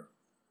తీసుకున్నాడు.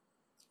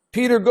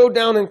 Peter, go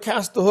down and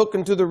cast the hook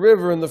into the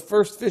river, and the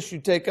first fish you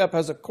take up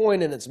has a coin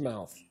in its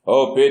mouth. ఓ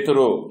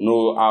పేతురు,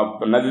 నువ్వు ఆ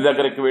నది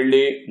దగ్గరికి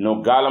వెళ్ళి నువ్వు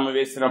గాలం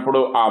వేసినప్పుడు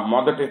ఆ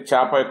మొదటి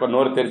చేప యొక్క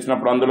నోరు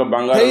తెరిచినప్పుడు అందులో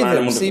బంగారు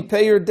నాణెం ఉంటుంది.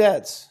 Pay your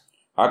debts.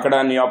 అక్కడ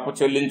నీ అప్పు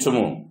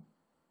చెల్లించుము.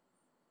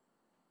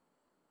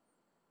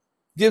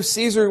 Give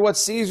Caesar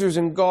what's Caesar's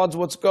and God's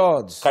what's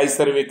God's.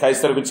 కైసరువి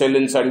కైసరుకు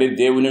చెల్లించండి,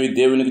 దేవునివి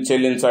దేవునికి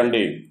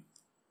చెల్లించండి.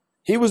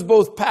 He was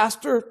both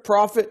pastor,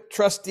 prophet,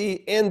 trustee,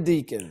 and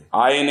deacon.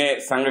 ఆయనే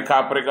సంఘ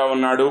కాపరిగా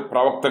ఉన్నాడు,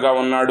 ప్రవక్తగా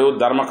ఉన్నాడు,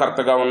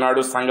 ధర్మకర్తగా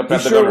ఉన్నాడు, సంఘ He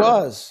పెద్దగా sure ఉన్నాడు.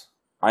 was.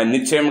 ఆయన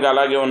నిశ్చయంగా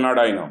అలాగే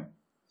ఉన్నాడు ఆయన.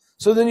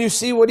 So then you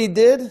see what he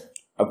did?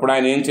 అప్పుడు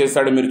ఆయన ఏం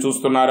చేశాడు మీరు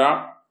చూస్తున్నారా?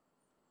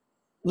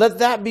 Let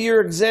that be your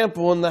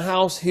example in the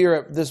house here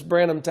at this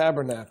Branham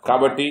Tabernacle.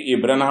 కాబట్టి ఈ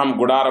బ్రహ్మం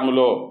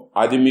గుడారములో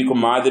అది మీకు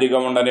మాదిరిగా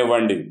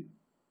ఉండనివ్వండి.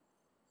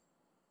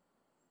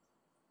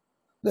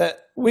 That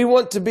we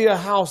want to be a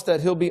house that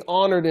he'll be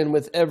honored in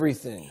with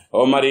everything.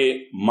 ఓ మరి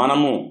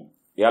మనము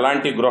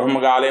ఎలాంటి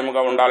గృహముగా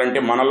ఆలయముగా ఉండాలంటే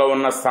మనలో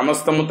ఉన్న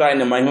సమస్తముతో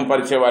ఆయన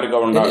మహిమపరిచే వారిగా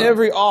In ఉండాలి.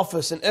 every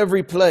office, in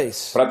every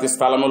place. ప్రతి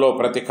స్థలములో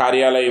ప్రతి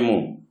కార్యాలయము.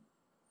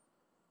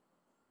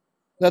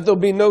 That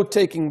there'll be no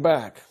taking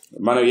back.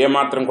 మనం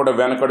ఏమాత్రం కూడా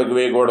వెనకడుగు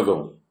వేయకూడదు.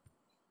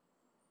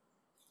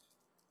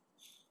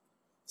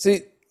 See,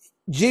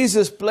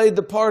 Jesus played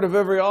the part of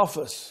every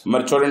office.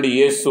 మరి చూడండి,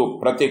 యేసు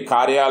ప్రతి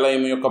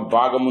కార్యాలయం యొక్క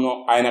భాగమును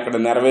ఆయన అక్కడ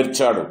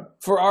నెరవేర్చాడు.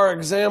 For our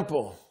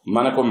example.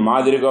 మనకు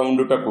మాదిరిగా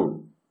ఉండుటకు.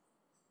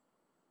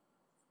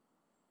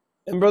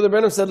 And Brother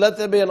Branham said, let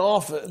that be an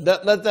office.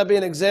 Let that be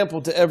an example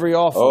to every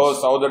office. ఓ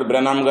సోదరుడు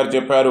బ్రహ్మం గారు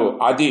చెప్పారు,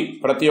 అది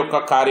ప్రతి ఒక్క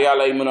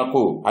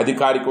కార్యాలయమునకు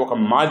అధికారికి ఒక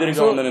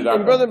మాదిరిగా ఉండను గాక.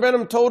 And Brother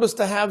Branham told us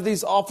to have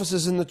these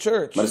offices in the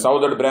church. మరి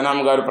సోదరుడు బ్రహ్మం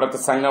గారు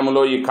ప్రతి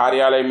సంఘములో ఈ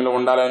కార్యాలయములు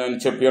ఉండాలని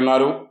చెప్పి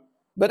ఉన్నారు.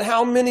 But how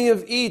many of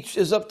each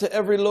is up to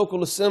every local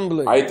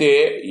assembly? అయితే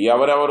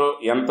ఎవరెవరు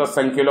ఎంత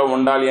సంఖ్యలో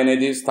ఉండాలి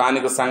అనేది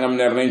స్థానిక సంఘం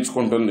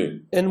నిర్ణయించుకుంటుంది.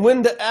 And when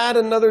to add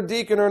another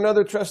deacon or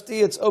another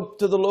trustee, it's up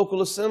to the local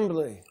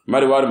assembly.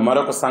 మరి వారు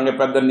మరొక సంఘ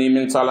పెద్ద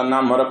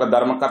నియమించాలన్నా మరొక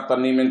ధర్మకర్త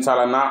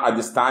నియమించాలన్నా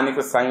అది స్థానిక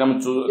సంఘం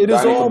It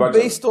is all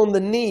based on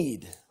the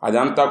need.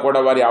 అదంతా కూడా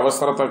వారి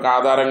అవసరతకు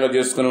ఆధారంగా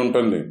చేసుకుని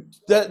ఉంటుంది.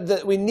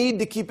 That we need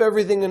to keep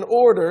everything in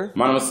order.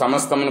 మనం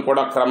సమస్తమును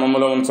కూడా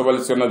క్రమములో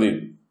ఉంచవలసి ఉన్నది.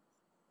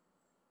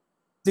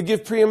 To give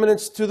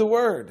preeminence to the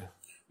word.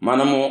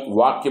 మనము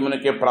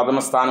వాక్యమునకే ప్రథమ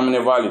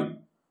స్థానమునివ్వాలి.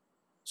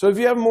 So if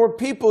you have more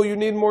people, you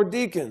need more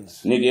deacons.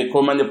 నీకు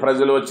ఎక్కువ మంది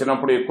ప్రజలు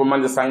వచ్చినప్పుడు ఎక్కువ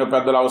మంది సంఘ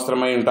పెద్దలు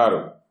అవసరమై ఉంటారు.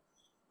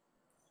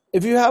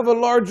 If you have a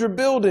larger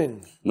building,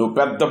 నువ్వు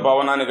పెద్ద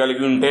భవనాన్ని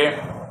కలిగి ఉంటే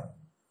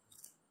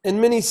and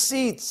many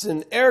seats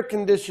and air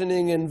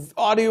conditioning and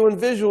audio and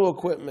visual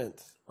equipment.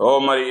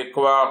 మరి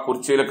ఎక్కువ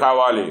కుర్చీలు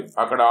కావాలి,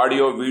 అక్కడ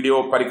ఆడియో వీడియో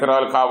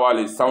పరికరాలు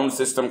కావాలి, సౌండ్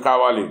సిస్టమ్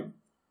కావాలి.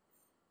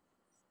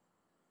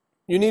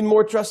 You need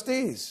more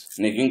trustees.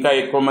 నీకు ఇంకా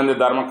ఎక్కువ మంది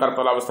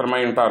ధర్మకర్తలు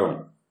అవసరమై ఉంటారు.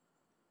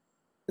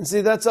 And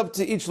see, that's up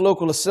to each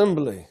local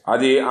assembly.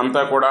 అది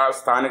అంతా కూడా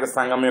స్థానిక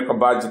సంఘం యొక్క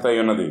బాధ్యత అయి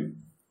ఉన్నది.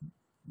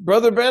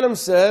 Brother Branham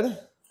said,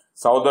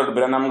 సోదరుడు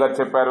బ్రెనమ్ గారు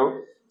చెప్పారు,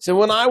 so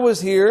when I was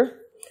here,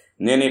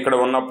 నేను ఇక్కడ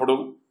ఉన్నప్పుడు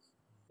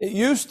it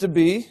used to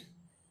be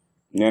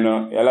నేను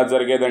ఎలా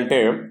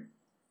జరిగేదంటే,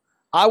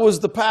 I was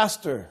the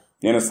pastor.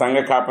 నేను సంఘ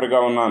కాపరిగా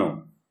ఉన్నాను.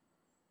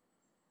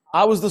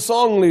 I was the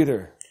song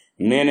leader.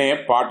 నేనే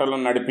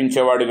పాటలను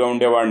నడిపించేవాడిగా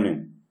ఉండేవాడిని.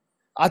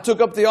 I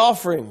took up the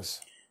offerings.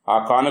 ఆ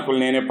కానుకలు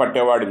నేనే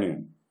పట్టేవాడిని.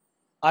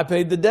 I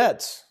paid the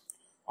debts.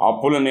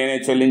 అప్పులు నేనే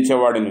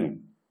చెల్లించేవాడిని.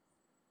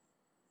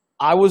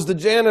 I was the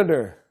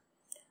janitor.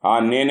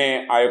 నేనే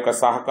ఆ యొక్క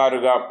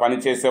సహకారుగా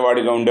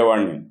పనిచేసేవాడిగా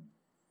ఉండేవాడిని.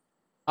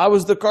 I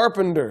was the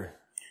carpenter.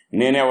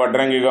 నేనే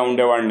వడ్రంగిగా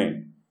ఉండేవాడిని.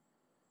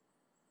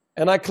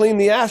 And I cleaned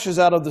the ashes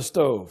out of the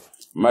stove.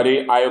 మరి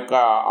ఆ యొక్క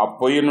ఆ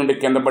పొయ్యి నుండి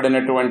కింద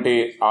పడినటువంటి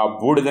ఆ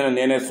బూడిదను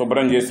నేనే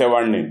శుభ్రం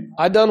చేసేవాడిని.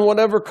 I done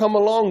whatever come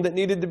along that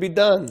needed to be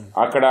done.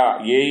 అక్కడ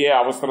ఏ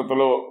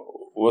అవసరతలు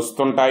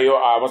వస్తుంటాయో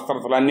ఆ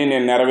అవసరతలన్నీ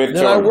నేను Then I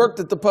నెరవేర్చేవాడిని. worked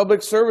at the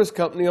public service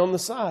company on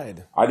the side.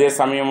 అదే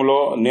సమయంలో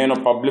నేను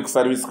పబ్లిక్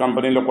సర్వీస్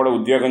కంపెనీలో కూడా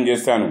ఉద్యోగం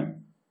చేశాను.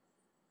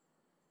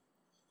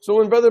 So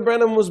when Brother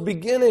Branham was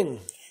beginning,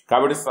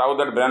 కాబట్టి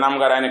సోదరుడు బ్రెనమ్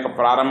గారు ఆయన యొక్క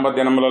ప్రారంభ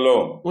దినములలో,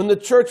 when the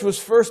church was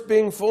first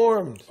being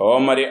formed,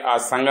 మరి ఆ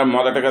సంఘం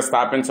మొదటగా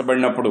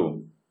స్థాపించబడినప్పుడు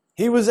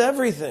he was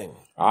everything.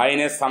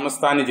 ఆయనే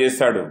సమస్తాన్ని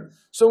చేశాడు.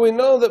 So we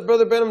know that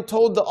Brother Branham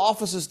told the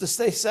offices to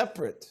stay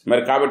separate.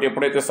 మరి కాబట్టి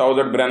ఎప్పుడైతే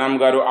సోదరుడు బ్రెనమ్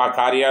గారు ఆ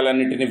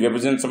కార్యాలన్నింటినీ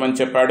విభజించమని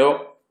చెప్పాడో,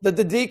 That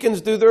the deacons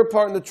do their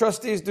part and the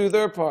trustees do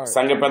their part.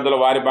 సంఘ పెద్దలు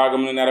వారి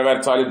భాగమును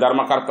నెరవేర్చాలి,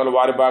 ధర్మకర్తలు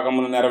వారి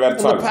భాగమును And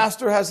నెరవేర్చాలి, the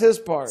pastor has his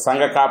part.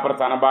 సంఘ కాపరి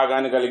తన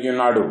భాగాన్ని కలిగి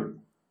ఉన్నాడు.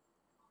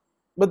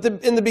 But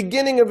in the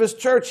beginning of his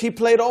church, he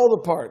played all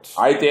the parts.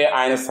 అయితే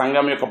ఆయన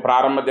సంఘం యొక్క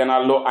ప్రారంభ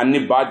దినాల్లో అన్ని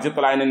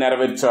బాధ్యతలు ఆయన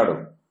నెరవేర్చాడు.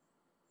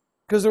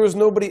 Because there was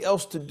nobody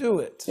else to do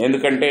it.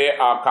 ఎందుకంటే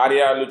ఆ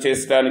కార్యాలు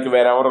చేసడానికి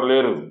వేరెవరు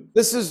లేరు.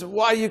 This is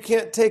why you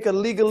can't take a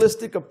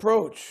legalistic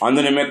approach.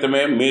 అందు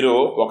నిమిత్తమే మీరు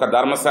ఒక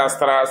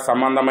ధర్మశాస్త్ర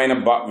సంబంధమైన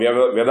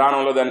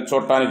విధానంలో దాన్ని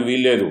చూడటానికి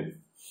వీల్లేదు.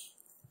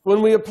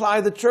 When we apply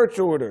the church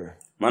order.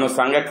 మనం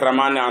సంఘ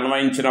క్రమాన్ని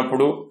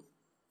అన్వయించినప్పుడు,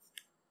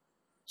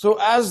 So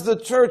as the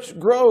church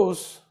grows,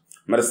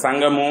 మరి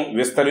సంఘము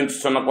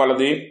విస్తరించుచున్న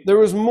కొలది there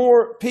was more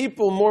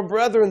people, more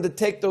brethren to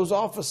take those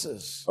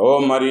offices.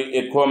 మరి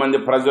ఎక్కువ మంది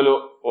ప్రజలు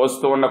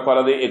వస్తూ ఉన్న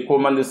కొలది ఎక్కువ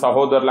మంది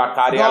సహోదరుల God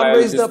కార్యాలయాలు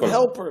raised up తీసుకుంటారు.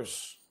 helpers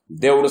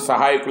దేవుడు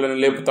సహాయకులను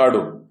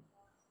లేపుతాడు.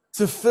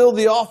 to fill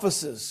the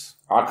offices.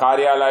 ఆ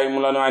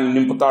కార్యాలయములను ఆయన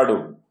నింపుతాడు.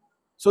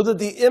 So that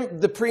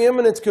the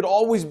preeminence could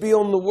always be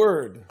on the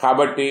word.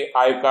 కాబట్టి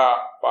ఆ యొక్క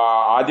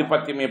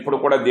ఆధిపత్యం ఎప్పుడు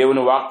కూడా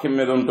దేవుని వాక్యం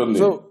మీద ఉంటుంది.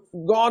 So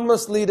God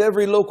must lead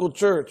every local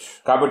church.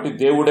 కాబట్టి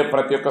దేవుడే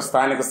ప్రతి ఒక్క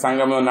స్థానిక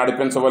సంఘంలో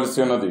నడిపించవలసి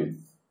ఉన్నది.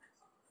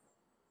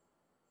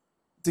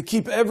 To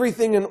keep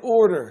everything in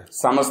order.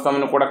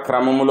 సమస్తమును కూడా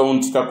క్రమములో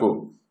ఉంచుటకు.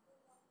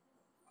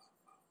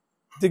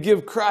 To give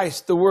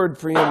Christ the word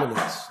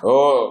preeminence.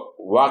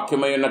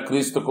 వాక్యమైన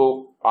క్రీస్తుకు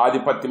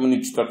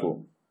ఆధిపత్యమునిచ్చుటకు.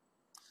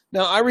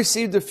 Now I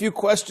received a few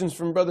questions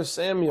from Brother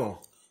Samuel.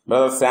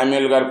 Brother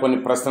Samuel గారు కొన్ని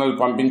ప్రశ్నలు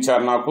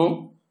పంపించారు నాకు.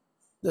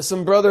 That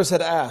some brothers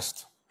had asked.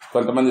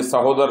 కొంతమంది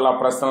సహోదరులు ఆ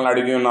ప్రశ్నలను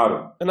అడిగి ఉన్నారు.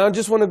 And I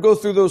just want to go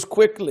through those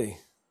quickly.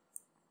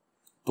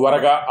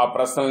 త్వరగా ఆ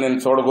ప్రశ్నలు నేను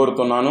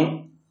చూడగోరుతున్నాను.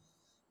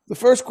 The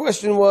first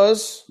question was,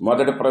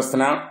 మొదటి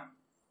ప్రశ్న,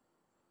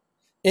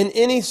 in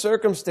any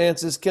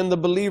circumstances can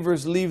the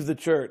believers leave the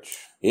church?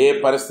 ఏ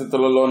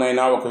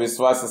పరిస్థితులలోనైనా ఒక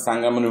విశ్వాస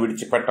సంఘమును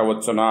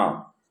విడిచిపెట్టవచ్చునా?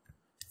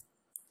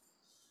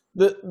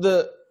 The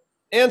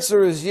answer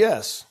is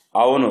yes.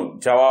 అవును,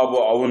 జవాబు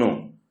అవును.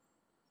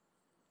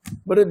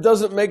 But it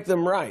doesn't make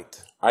them right.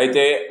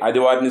 అయితే అది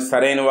వారిని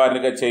సరైన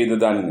వారిగా చేయదు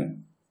దానిని.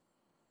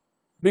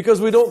 Because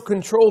we don't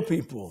control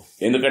people.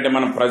 ఎందుకంటే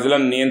మనం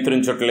ప్రజలను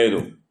నియంత్రించట్లేదు.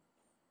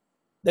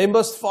 They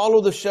must follow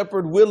the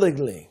shepherd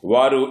willingly.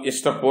 వారు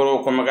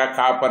ఇష్టపూర్వకముగా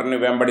కాపరిని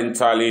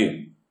వెంబడించాలి.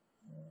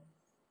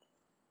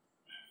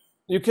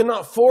 You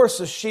cannot force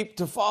a sheep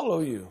to follow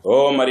you.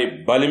 మరి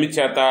బలిమి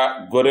చేత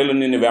గొర్రెలు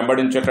నిన్ను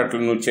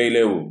వెంబడించేటట్లు నువ్వు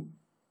చేయలేవు.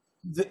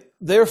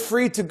 They're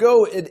free to go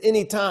at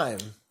any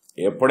time.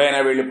 ఎప్పుడైనా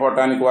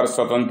వెళ్ళిపోవటానికి వారు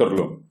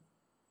స్వతంత్రులు.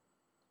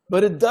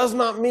 But it does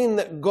not mean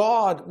that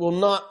God will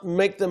not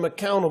make them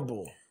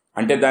accountable.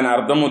 అంటే దాని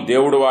అర్థము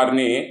దేవుడు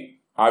వారిని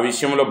ఆ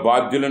విషయంలో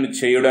బాధ్యులను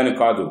చేయడానికి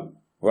కాదు.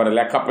 వారు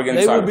లెక్క They will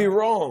అప్పగించాలి. be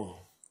wrong.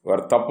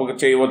 వారు తప్పుగా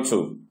చేయవచ్చు.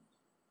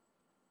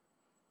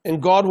 And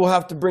God will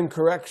have to bring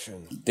correction.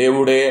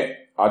 దేవుడే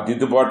ఆ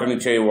దిద్దుబాటుని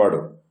చేయవాడు.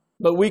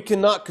 But we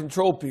cannot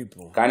control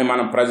people. కానీ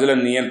మనం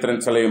ప్రజలను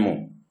నియంత్రించలేము.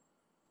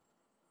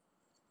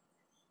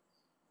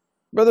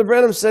 Brother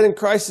Branham said in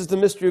Christ is the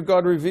mystery of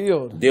God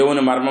revealed.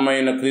 దేవుని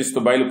మర్మమైన క్రీస్తు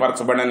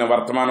బయలుపరచబడిన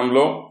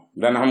వర్తమానంలో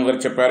బ్రహ్మం గారు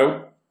చెప్పారు,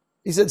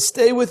 He said,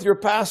 stay with your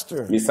pastor.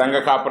 మీ సంఘ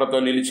కాపరితో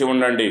నిలిచి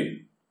ఉండండి.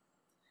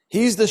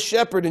 He's the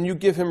shepherd and you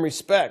give him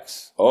respects.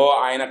 ఓ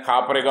ఆయన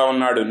కాపరిగా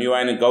ఉన్నాడు, నీవు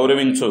ఆయన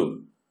గౌరవించు.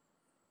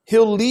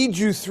 He'll lead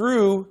you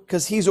through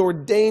because he's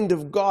ordained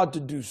of God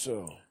to do so.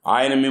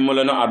 ఆయన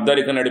మిమ్మలను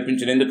అద్దరికి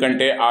నడిపించిన,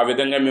 ఎందుకంటే ఆ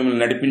విధంగా మిమ్మల్ని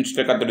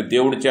నడిపించుటకు అతడు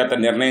దేవుడి చేత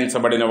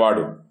నిర్ణయించబడిన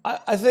వాడు.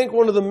 I think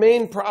one of the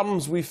main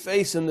problems we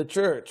face in the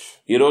church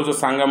ఈ రోజు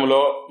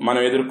సంఘములో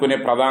మనం ఎదుర్కొనే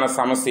ప్రధాన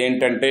సమస్య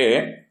ఏంటంటే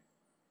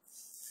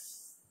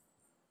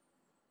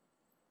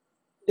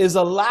is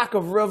a lack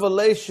of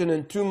revelation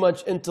and too much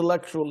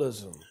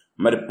intellectualism.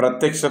 మరి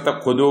ప్రత్యక్షత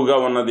కొదువుగా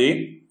ఉన్నది,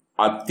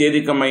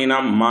 అత్యధికమైన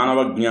మానవ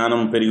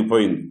జ్ఞానం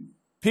పెరిగిపోయింది.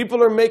 People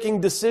are making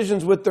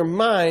decisions with their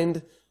mind,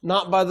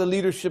 not by the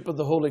leadership of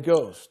the Holy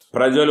Ghost.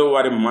 ప్రజలు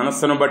వారి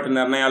మనస్సును బట్టి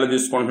నిర్ణయాలు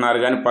తీసుకుంటున్నారు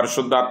కానీ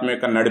పరిశుద్ధాత్మ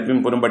యొక్క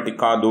నడిపింపును బట్టి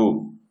కాదు.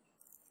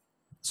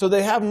 So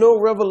they have no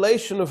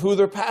revelation of who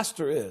their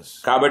pastor is.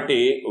 కాబట్టి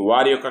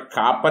వారి యొక్క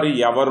కాపరి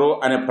ఎవరు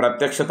అనే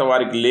ప్రత్యక్షత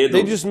వారికి లేదు.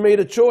 They just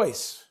made a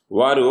choice.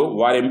 వారు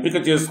ఎంపిక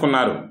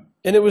చేసుకున్నారు.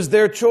 And it was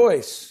their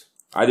choice.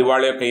 అది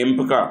వాళ్ళ యొక్క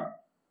ఎంపిక.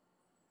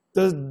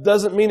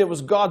 Doesn't mean it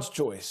was God's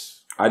choice.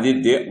 అది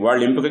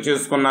వాళ్ళు ఎంపిక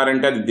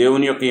చేసుకున్నారంటే అది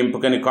దేవుని యొక్క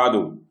ఎంపికని కాదు.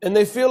 And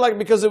they feel like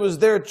because it was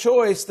their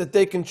choice that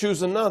they can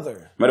choose another.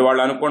 మరి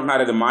వాళ్ళు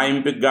అనుకుంటున్నారు అది మా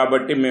ఎంపిక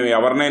కాబట్టి మేము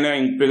ఎవరినైనా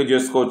ఎంపిక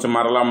చేసుకోవచ్చు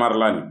మరలా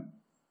అని.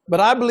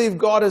 But I believe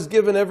God has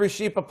given every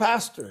sheep a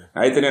pastor.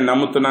 అయితే నేను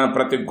నమ్ముతున్నాను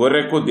ప్రతి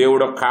గొర్రెకు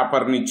దేవుడు ఒక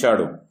కాపరిని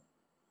ఇచ్చాడు.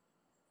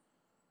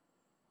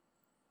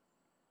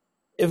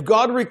 If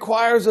God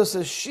requires us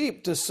as sheep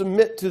to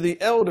submit to the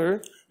elder,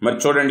 మరి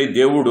చూడండి,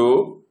 దేవుడు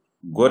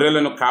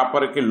గొర్రెలను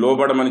కాపరికి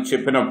లోబడమని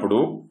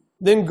చెప్పినప్పుడు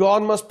then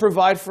God must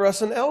provide for us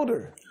an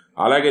elder.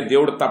 అలాగే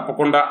దేవుడు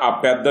తప్పకుండా ఆ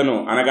పెద్దను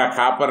అనగా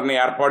కాపరిని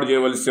ఏర్పాటు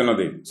చేయవలసి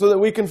ఉన్నది. So that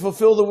we can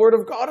fulfill the word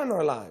of God in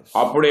our lives.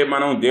 అప్పుడే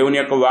మనం దేవుని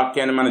యొక్క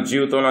వాక్యాన్ని మన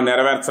జీవితంలో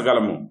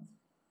నెరవేర్చగలము.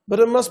 But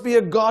it must be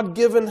a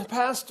God-given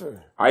pastor.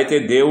 అయితే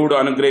దేవుడు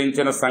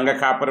అనుగ్రహించిన సంఘ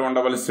కాపరి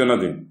ఉండవలసి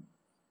ఉన్నది.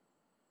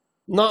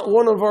 Not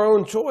one of our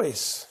own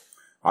choice.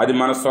 అది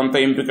మన సొంత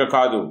ఎంపిక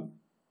కాదు.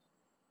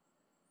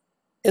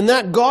 And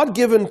that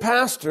God-given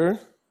pastor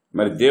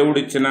మరి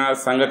దేవుడిచ్చిన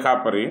సంఘ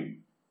కాపరి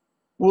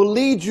will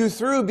lead you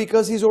through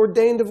because he's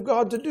ordained of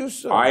God to do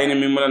so. ఆయన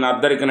మిమ్మల్ని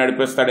అద్దరికి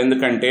నడిపిస్తాడు,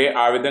 ఎందుకంటే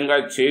ఆ విధంగా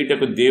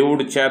చేయుటకు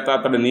దేవుడి చేత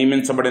అతడు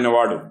నియమించబడిన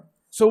వాడు.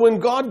 So when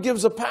God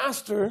gives a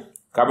pastor,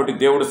 కాబట్టి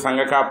దేవుడు సంఘ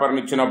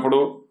కాపరిని ఇచ్చినప్పుడు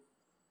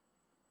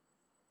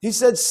he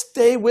said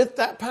stay with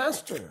that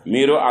pastor.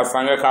 మీరు ఆ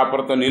సంఘ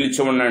కాపరితో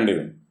నిలిచి ఉండండి.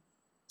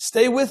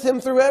 Stay with him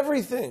through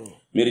everything.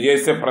 మీరు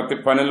చేసే ప్రతి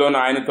పనిలోనూ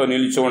ఆయనతో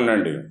నిలిచి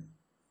ఉండండి.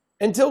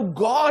 Until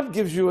God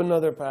gives you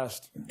another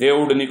pastor.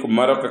 దేవుడు నీకు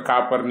మరొక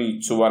కాపరిని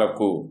ఇచ్చు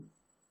వరకు.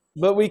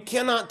 But we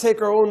cannot take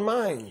our own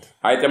mind.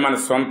 అయితే మన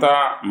సొంత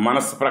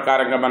మనసు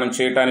ప్రకారంగా మనం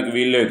చేయడానికి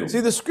వీల్లేదు.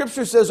 See, the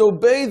scripture says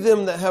obey them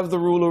that have the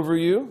rule over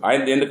you.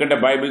 ఎందుకంటే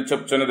బైబిల్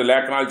చెప్తున్నది,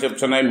 లేఖనాలు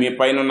చెప్తున్నాయి, మీ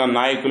పైన ఉన్న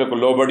నాయకులకు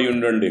లోబడి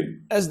ఉండండి.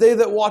 As they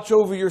that watch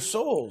over your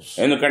souls.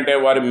 ఎందుకంటే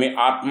వారు మీ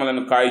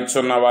ఆత్మలను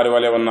కాయిచున్న వారి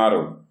వలె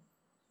ఉన్నారు.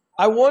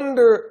 I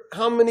wonder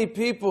how many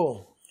people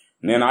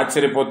నేను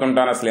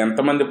ఆశ్చర్యపోతుంటాను, అసలు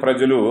ఎంతమంది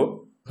ప్రజలు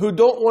who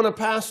don't want a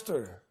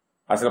pastor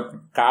అసలు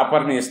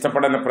కాపరిని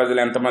ఇష్టపడని ప్రజలు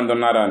ఎంతమంది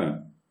ఉన్నారా అని,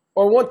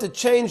 or want to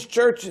change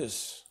churches.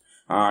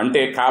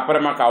 అంటే కాపరి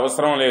మాకు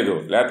అవసరం లేదు,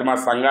 లేకపోతే మా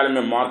సంఘాలు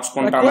మేము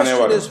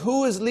మార్చుకుంటామనేవారు. Who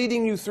is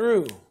leading you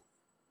through?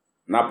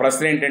 నా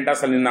ప్రశ్న ఏంటంటే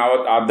అసలు నిన్ను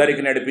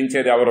అద్దరికి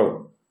నడిపించేది ఎవరు?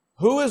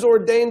 Who is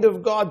ordained of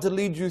God to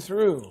lead you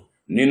through?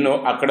 నిన్ను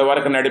అక్కడి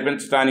వరకు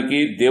నడిపించడానికి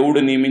దేవుడు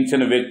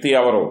నియమించిన వ్యక్తి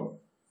ఎవరు?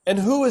 And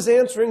who is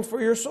answering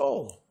for your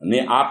soul? నీ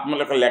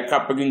ఆత్మలకు లెక్క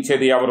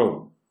అప్పగించేది ఎవరు?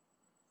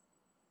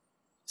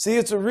 See,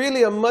 it's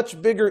really a much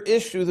bigger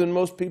issue than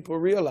most people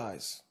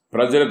realize.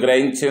 ప్రజలు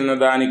గ్రహించిన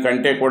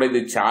దానికంటే కూడా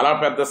ఇది చాలా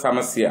పెద్ద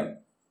సమస్య.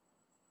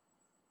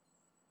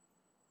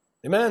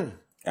 Amen.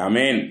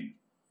 Amen.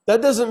 That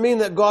doesn't mean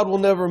that God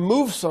will never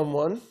move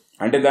someone.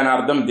 అంటే దాని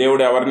అర్థం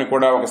దేవుడు ఎవరిని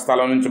కూడా ఒక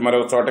స్థలం నుంచి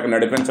మరొక చోటకి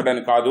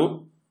నడిపించడానికి కాదు.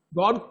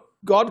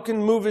 God can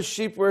move his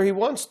sheep where he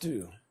wants to.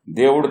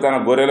 దేవుడు తన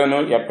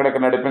గొర్రెలను ఎక్కడికి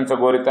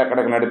నడిపించగోరితే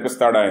అక్కడికి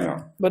నడిపిస్తాడు ఆయన.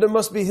 But it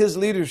must be his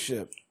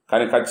leadership.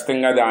 కానీ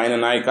ఖచ్చితంగా అది ఆయన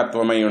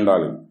నాయకత్వమై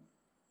ఉండాలి.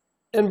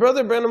 And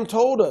Brother Branham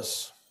told us.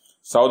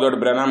 సోదరుడు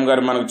బ్రహ్నాం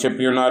గారు మనకు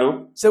చెప్పి ఉన్నారు.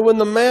 So when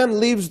the man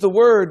leaves the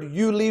word,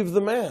 you leave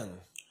the man.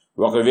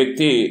 ఒక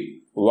వ్యక్తి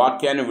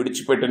వాక్యాన్ని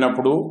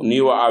విడిచిపెట్టినప్పుడు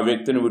నీవు ఆ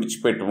వ్యక్తిని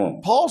విడిచిపెట్టుము.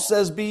 Paul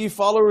says, "Be ye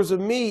followers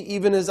of me,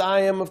 even as I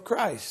am of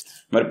Christ."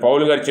 మరి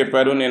పౌలు గారు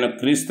చెప్పారు, నేను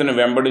క్రీస్తుని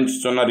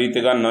వెంబడించుచున్న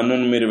రీతిగా నన్ను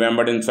మీరు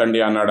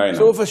వెంబడించండి అన్నాడు ఆయన.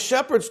 So if a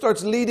shepherd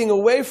starts leading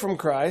away from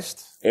Christ,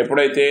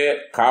 ఎప్పుడైతే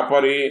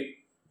కాపరి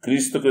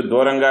క్రీస్తుకు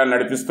దూరంగా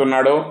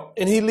నడిపిస్తున్నాడో,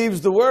 and he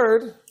leaves the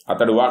word,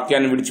 అతడు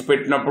వాక్యాన్ని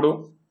విడిచిపెట్టినప్పుడు,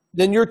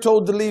 then you're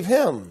told to leave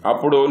him.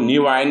 అప్పుడు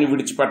నీవు ఆయన్ని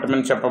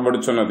విడిచిపెట్టమని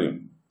చెప్పబడుచున్నది.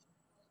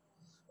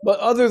 But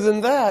other than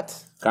that,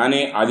 కానీ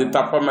అది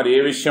తప్ప మరి ఏ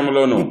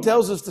విషయంలోనూ he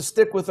tells us to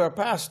stick with our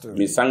pastor.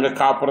 మీ సంఘ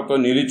కాపరితో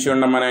నిలిచి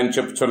ఉండమని ఆయన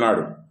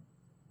చెప్తున్నాడు.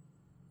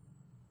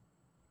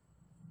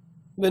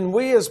 Then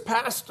we as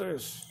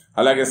pastors,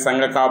 అలాగే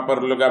సంఘ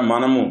కాపరులుగా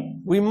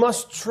we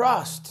must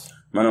trust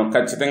మనం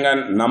ఖచ్చితంగా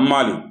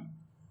నమ్మాలి.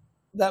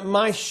 that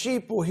my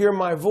sheep will hear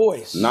my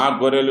voice. నా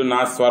గొర్రెలు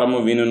నా స్వరము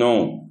వినును.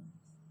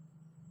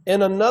 and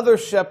another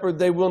shepherd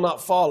they will not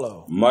follow.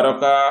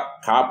 మరొక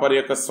కాపరి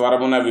యొక్క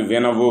స్వరమును అవి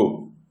వినవు.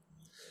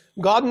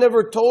 God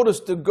never told us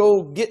to go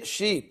get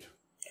sheep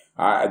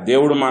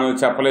దేవుడు మనల్ని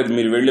చెప్పలేదు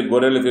మీరు వెళ్ళి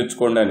గొర్రెలు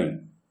తెచ్చుకోండి అని.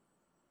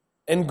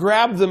 and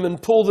grab them and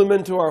pull them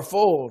into our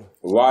fold.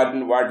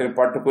 వాటిని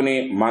పట్టుకుని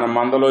మన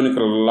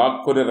మందలోనికి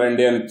లాక్కుని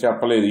రండి అని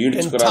చెప్పలేదు. And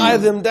ఈడ్చుకురా tie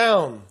them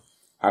down.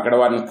 అక్కడ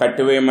వాటిని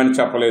కట్టివేయమని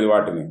చెప్పలేదు.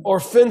 వాటిని Or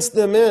fence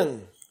them in.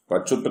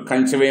 వాటి చుట్టూ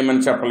కంచె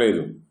వేయమని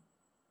చెప్పలేదు.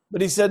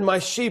 But he said, my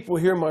sheep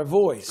will hear my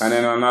voice. కానీ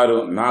ఆయన అన్నారు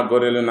నా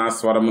గొర్రెలు నా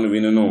స్వరమును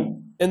వినును.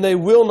 And they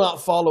will not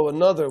follow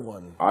another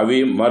one. అవి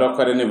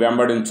మరొకరిని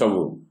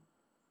వెంబడించవు.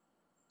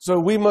 So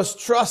we must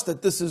trust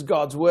that this is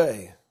God's way.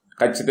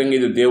 ఖచ్చితంగా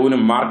ఇది దేవుని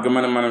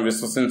మార్గమని మనం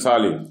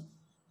విశ్వసించాలి.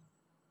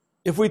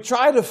 If we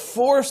try to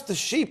force the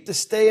sheep to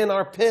stay in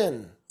our pen,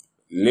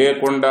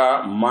 లేకుండా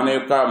మన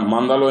యొక్క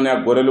మందలోని ఆ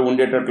గొర్రెలు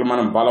ఉండేటట్లు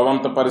మనం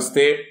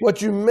బలవంతపరిస్తే what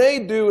you may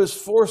do is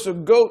force a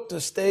goat to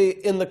stay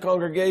in the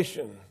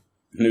congregation.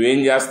 నువ్వేం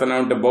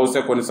చేస్తున్నావు అంటే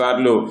బహుశా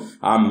కొన్నిసార్లు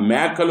ఆ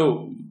మేకలు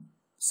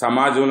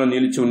సమాజంలో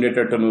నిలిచి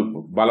ఉండేటట్టు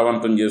నువ్వు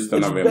బలవంతం It's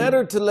చేస్తున్నావు.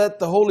 better to let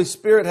the Holy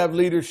Spirit have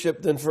leadership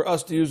than for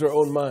us to use our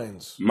own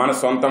minds. మన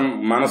సొంత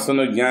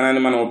మనస్సును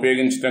జ్ఞానాన్ని మనం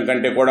ఉపయోగించడం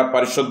కంటే కూడా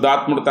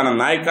పరిశుద్ధాత్ముడు తన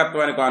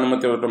నాయకత్వానికి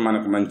అనుమతి ఇవ్వటం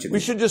మనకు మంచిది.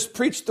 We should just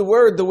preach the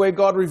word the way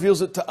God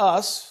reveals it to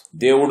us.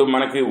 దేవుడు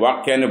మనకి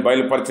వాక్యాన్ని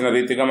బయలుపరిచిన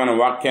రీతిగా మనం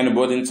వాక్యాన్ని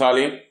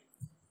బోధించాలి.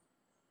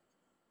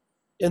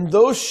 And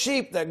those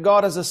sheep that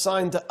God has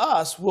assigned to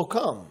us will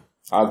come.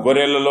 ఆ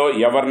గొర్రెలలో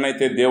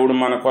ఎవరినైతే దేవుడు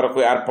మన కొరకు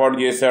ఏర్పాటు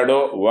చేశాడో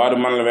వారు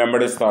మనల్ని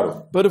వెంబడిస్తారు.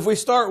 But if we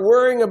start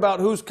worrying about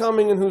who's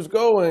coming and who's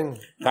going,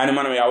 కానీ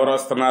మనం ఎవరు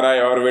వస్తున్నారా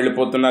ఎవరు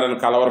వెళ్ళిపోతున్నారని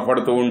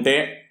కలవరపడుతూ ఉంటే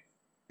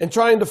and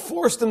trying to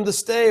force them to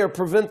stay or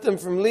prevent them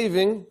from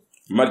leaving,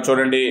 మరి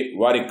చూడండి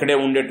వారు ఇక్కడే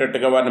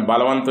ఉండేటట్టుగా వారిని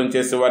బలవంతం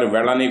చేసి వారు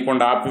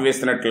వెళ్ళనీయకుండా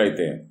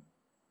ఆపివేసినట్లయితే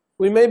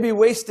we may be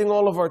wasting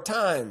all of our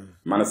time.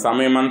 మన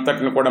సమయం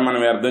అంతటిని కూడా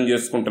మనం వ్యర్థం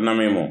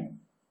చేసుకుంటున్నామేమో.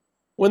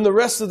 When the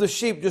rest of the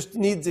sheep just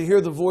need to hear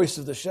the voice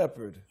of the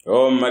shepherd.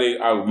 మరి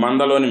ఆ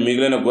మందలోని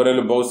మిగిలిన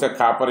గొర్రెలు బహుశా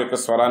కాపరి యొక్క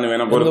స్వరాన్ని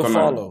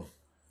వినగొరుతున్నాయి.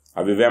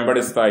 అవి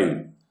వెంబడిస్తాయి.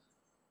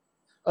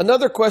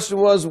 Another question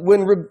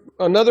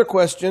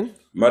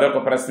మరొక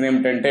ప్రశ్న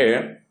ఏమిటంటే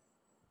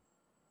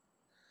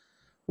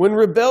when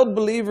rebelled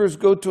believers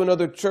go to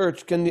another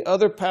church, can the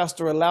other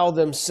pastor allow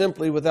them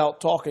simply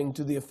without talking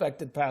to the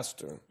affected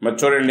pastor? మరి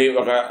చూడండి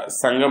ఒక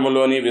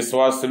సంఘములోని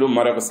విశ్వాసులు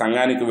మరొక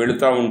సంఘానికి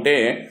వెళుతూ ఉంటే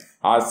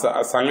ఆ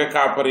సంఘ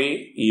కాపరి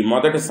ఈ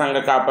మొదటి సంఘ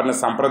కాపరిని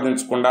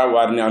సంప్రదించకుండా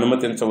వారిని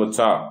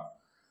అనుమతించవచ్చా?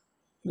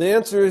 The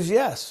answer is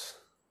yes.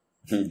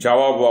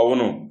 జవాబు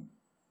అవును.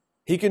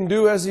 He can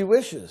do as he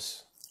wishes.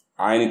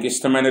 ఆయనకి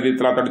ఇష్టమైన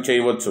రీతిలో అతడు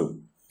చేయవచ్చు.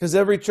 Because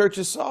every church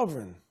is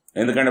sovereign.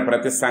 ఎందుకంటే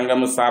ప్రతి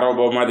సంఘము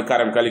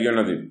సార్వభౌమాధికారం కలిగి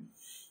ఉన్నది.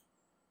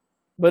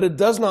 But it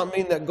does not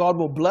mean that God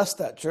will bless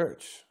that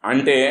church.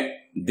 అంటే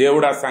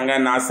దేవుడు ఆ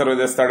సంఘాన్ని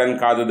ఆశీర్వదిస్తాడని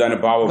కాదు దాని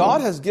భావం.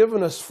 God has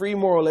given us free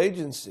moral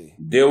agency.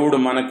 దేవుడు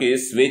మనకి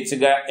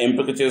స్వేచ్ఛగా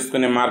ఎంపిక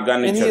చేసుకునే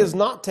మార్గాన్ని ఇచ్చాడు. And he has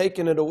not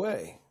taken it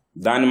away.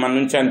 దాన్ని మన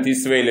నుంచి ఆయన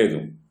తీసివేయలేదు.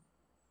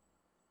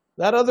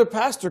 That other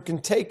pastor can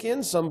take in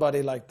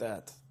somebody like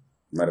that.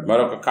 మరి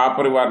మరొక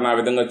కాపరి వారిని ఆ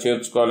విధంగా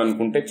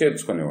చేర్చుకోవాలనుకుంటే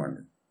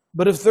చేర్చుకునేవాడిని.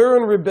 But if they're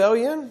in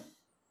rebellion,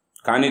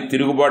 కానీ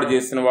తిరుగుబాటు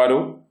చేసిన వారు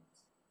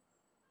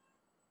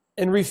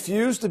and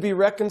refuse to be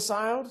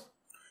reconciled,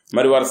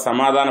 మరి వారు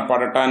సమాధాన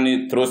పడటాన్ని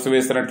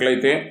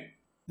త్రోసివేసినట్లయితే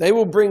they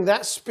will bring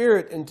that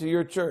spirit into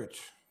your church.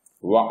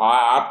 ఆ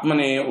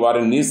ఆత్మని వారు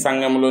నీ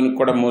సంఘంలోనికి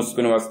కూడా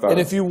మోసుకుని వస్తారు.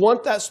 And if you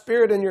want that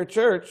spirit in your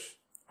church,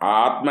 ఆ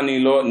ఆత్మ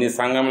నీలో నీ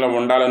సంఘంలో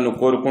ఉండాలని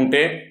నువ్వు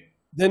కోరుకుంటే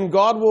then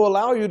God will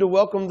allow you to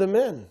welcome them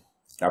in.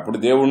 అప్పుడు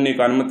దేవుడు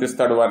నీకు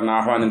అనుమతిస్తాడు వారిని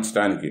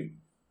ఆహ్వానించడానికి.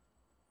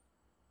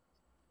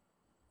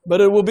 But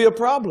it will be a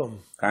problem.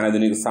 కానీ అది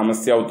నీకు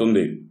సమస్య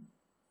అవుతుంది.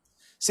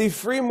 See,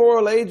 free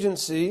moral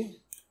agency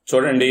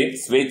చూడండి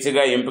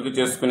స్వేచ్ఛగా ఎంపిక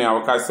చేసుకునే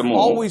అవకాశము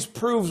always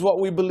proves what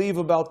we believe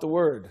about the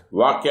word.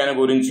 వాక్యాన్ని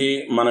గురించి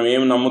మనం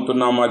ఏమి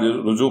నమ్ముతున్నామో అది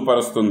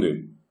రుజువుపరుస్తుంది.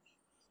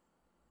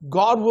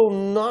 God will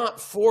not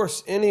force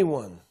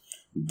anyone.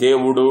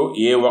 దేవుడు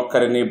ఏ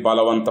ఒక్కరిని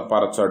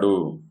బలవంతపరచడు.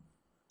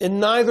 And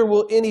neither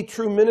will any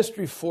true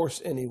ministry force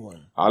anyone.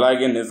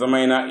 అలాగే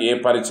నిజమైన ఏ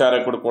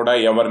పరిచారకుడు కూడా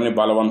ఎవరిని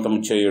బలవంతం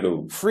చేయడు.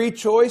 Free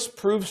choice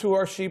proves who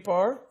our sheep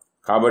are.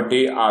 కాబట్టి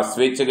ఆ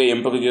స్వేచ్ఛగా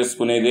ఎంపిక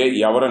చేసుకునేదే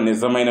ఎవరు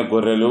నిజమైన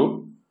గొర్రెలు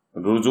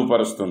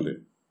రుజువుపరుస్తుంది.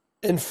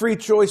 And free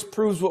choice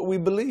proves what we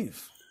believe.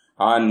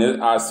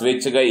 ఆ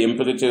స్వేచ్ఛగా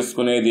ఎంపిక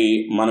చేసుకునేది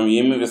మనం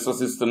ఏమి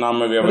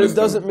విశ్వసిస్తున్నామో But it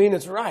doesn't mean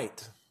it's right.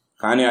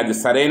 కానీ అది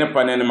సరైన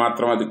పని అని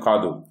మాత్రం అది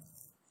కాదు.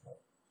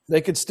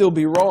 They could still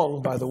be wrong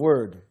by the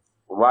word.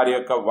 వారి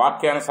యొక్క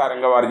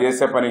వాక్యానుసారంగా వారు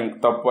చేసే పని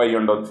తప్పు అయి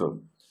ఉండొచ్చు.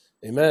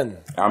 Amen.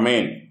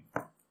 Amen.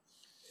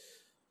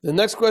 The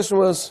next question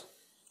was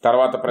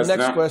తర్వాత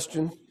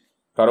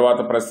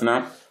ప్రశ్న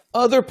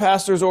other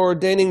pastors are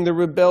ordaining the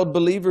rebelled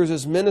believers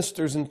as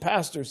ministers and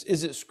pastors.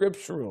 Is it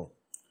scriptural?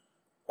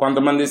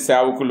 కొంతమంది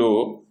సేవకులు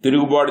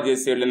తిరుగుబాటు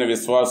చేసి వెళ్ళిన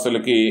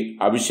విశ్వాసులకి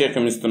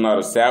అభిషేకం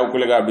ఇస్తున్నారు.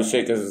 సేవకులుగా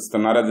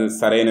అభిషేకిస్తున్నారు. అది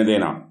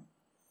సరైనదేనా?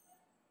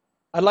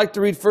 I'd like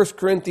to read 1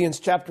 Corinthians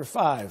chapter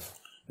 5.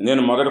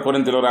 నేను మొదటి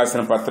కొరింథీయులకు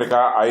రాసిన పత్రిక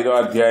 5వ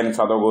అధ్యాయాన్ని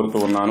చదవగోరుతూ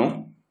ఉన్నాను.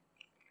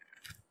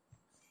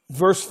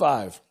 Verse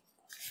 5.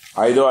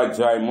 5వ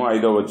అధ్యాయము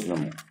 5వ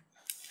వచనము.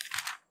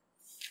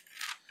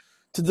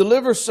 To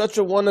deliver such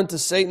a one unto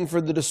Satan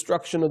for the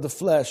destruction of the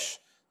flesh,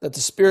 that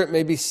the spirit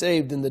may be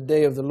saved in the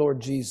day of the Lord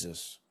Jesus.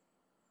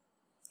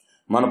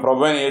 మన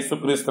ప్రభువైన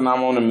యేసుక్రీస్తు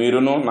నామమున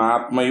మీరును నా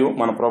ఆత్మయు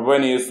మన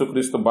ప్రభువైన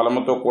యేసుక్రీస్తు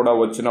బలముతో కూడా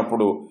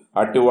వచ్చినప్పుడు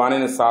అట్టి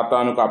వానిని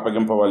సాతానుకు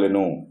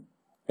అప్పగింపవలెను.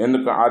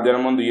 ఎందుకు ఆ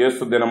దినమందు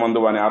యేసు దినమందు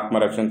వాని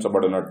ఆత్మ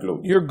రక్షించబడినట్లు.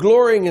 Your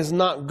glorying is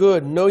not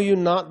good. Know you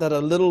not that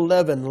a little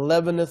leaven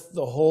leaveneth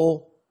the whole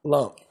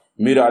lump?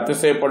 మీరు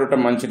అతిశయపడుట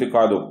మంచిది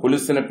కాదు.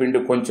 పులిసిన పిండి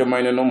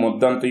కొంచెమైనను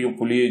ముద్దంతయు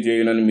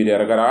పులియజేయునని మీరు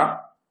ఎరగరా?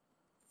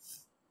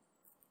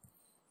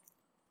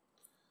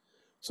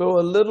 So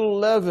a little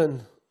leaven,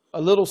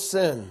 a little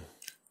sin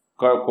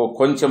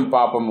కొంచెం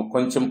పాపము,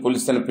 కొంచెం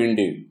పులిసిన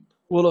పిండి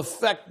will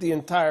affect the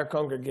entire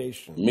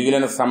congregation.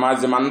 మిగిలిన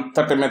సమాజం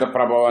అంతటి మీద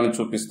ప్రభావాన్ని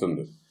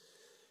చూపిస్తుంది.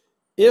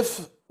 If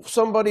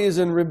somebody is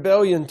in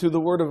rebellion to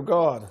the word of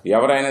God,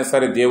 ఎవరైనా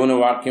సరే దేవుని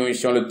వాక్యం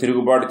విషయంలో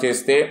తిరుగుబాటు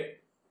చేస్తే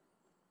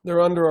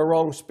they're under a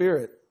wrong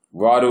spirit.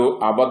 వారు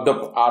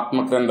అబద్ధపు ఆత్మ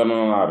క్రింద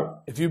ఉన్నారు.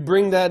 If you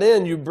bring that in,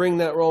 you bring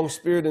that wrong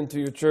spirit into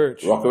your church.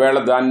 ఒకవేళ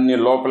దాన్ని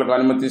లోపలికి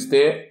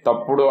అనుమతిస్తే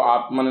తప్పుడు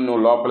ఆత్మని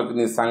నువ్వు లోపలికి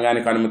నీ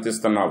సంఘానికి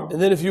అనుమతిస్తున్నావు.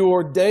 And then if you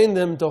ordain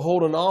them to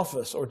hold an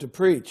office or to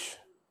preach,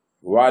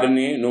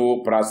 వారిని నువ్వు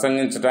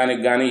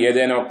ప్రసంగించడానికి గాని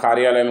ఏదైనా ఒక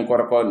కార్యాలయం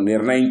కొరకు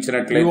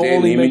నిర్ణయించినట్లయితే,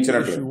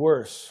 నియమించినట్లయితే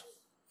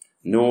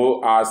నువ్వు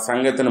ఆ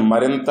సంగతిని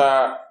మరింత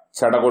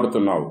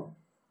చెడగొడుతున్నావు.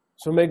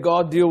 So may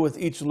God deal with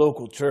each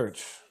local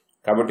church.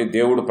 కాబట్టి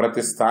దేవుడు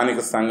ప్రతి స్థానిక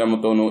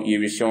సంఘముతోనూ ఈ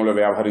విషయంలో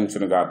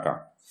వ్యవహరించును గాక.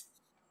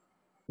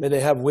 May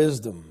they have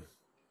wisdom.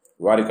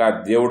 వారికి ఆ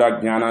దేవుడు ఆ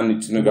జ్ఞానాన్ని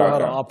ఇచ్చును గాక.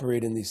 How to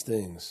operate in these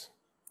things.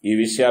 ఈ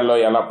విషయాల్లో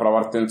ఎలా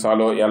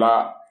ప్రవర్తించాలో, ఎలా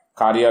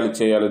కార్యాలు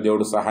చేయాలో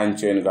దేవుడు సహాయం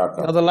చేయను గాక.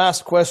 Now the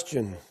last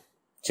question.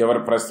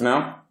 చివరి ప్రశ్న.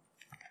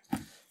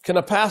 Can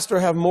a pastor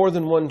have more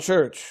than one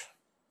church?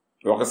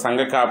 ఒక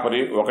సంఘ కాపరి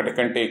ఒకటి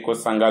కంటే ఎక్కువ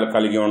సంఘాలు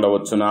కలిగి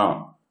ఉండవచ్చునా?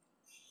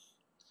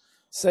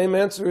 Same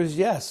answer is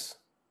yes.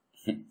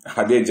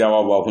 అదే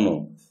జవాబు అవును.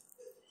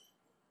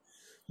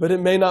 But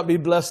it may not be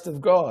blessed of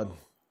God.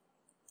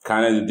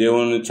 కానీ అది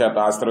దేవుని చేత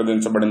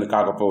ఆశీర్వదించబడింది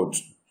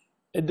కాకపోవచ్చు.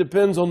 It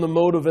depends on the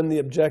motive and the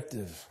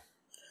objective.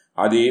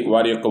 అది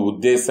వారి యొక్క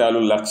ఉద్దేశాలు,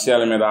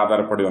 లక్ష్యాల మీద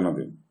ఆధారపడి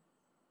ఉన్నది.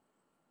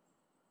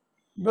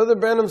 Brother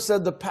Branham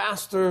said the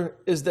pastor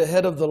is the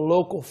head of the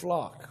local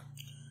flock.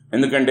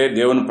 ఎందుకంటే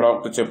దేవుని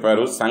ప్రవక్త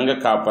చెప్పారు, సంఘ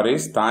కాపరి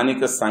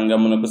స్థానిక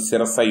సంఘమునకు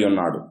శిరస్సై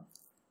ఉన్నాడు.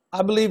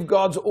 I believe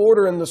God's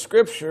order in the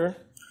scripture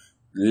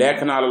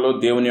లేఖనాలలో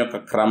దేవుని యొక్క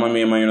క్రమం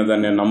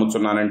ఏమైనదని నేను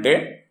నమ్ముతున్నానంటే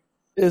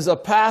is a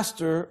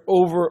pastor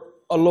over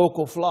a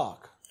local flock.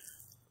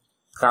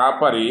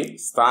 కాపరి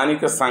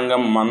స్థానిక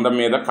సంఘం మంద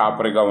మీద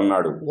కాపరిగా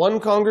ఉన్నాడు. One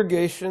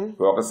congregation,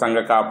 ఒక సంఘ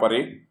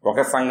కాపరి,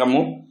 ఒక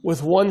సంఘము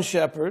with one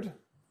shepherd,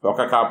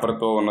 ఒక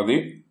కాపరితో ఉన్నది,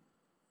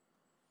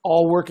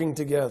 all working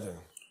together.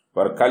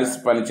 వారు కలిసి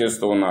పని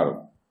చేస్తూ ఉన్నారు.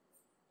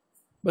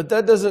 But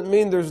that doesn't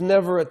mean there's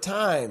never a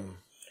time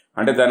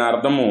అంటే దాని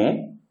అర్థము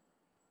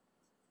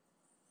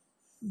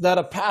that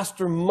a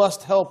pastor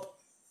must help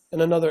in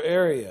another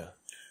area.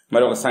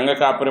 మరి ఒక సంఘ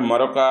కాపరి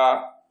మరొక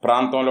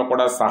ప్రాంతంలో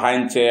కూడా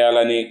సహాయం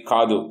చేయాలని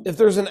కాదు. If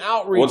there's an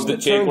outreach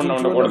that turns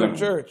into another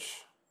church,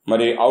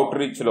 మరి అవుట్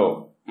రీచ్ లో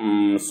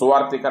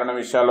సువార్థీకరణ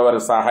విషయాల్లో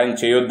వారికి సహాయం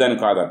చేయొద్దని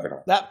కాదు అక్కడ.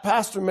 That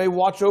pastor may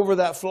watch over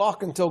that flock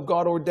until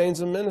God ordains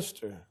a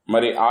minister.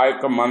 మరి ఆ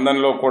యొక్క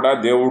మందనలో కూడా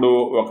దేవుడు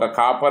ఒక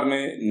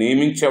కాపరిని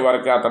నియమించే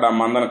వరకు అతడు ఆ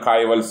మందను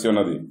కాయవలసి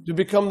ఉన్నది. To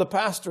become the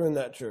pastor in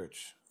that church.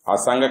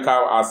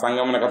 ఆ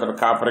సంఘమునకు అతడు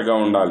కాపరిగా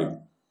ఉండాలి.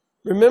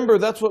 Remember,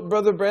 that's what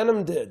Brother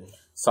Branham did.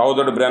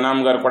 సోదరుడు బ్రహ్నాం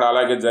గారు కూడా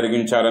అలాగే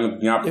జరిగించారని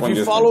జ్ఞాపకం చేస్తారు. If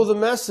you follow the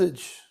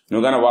message,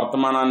 నువ్వు గాని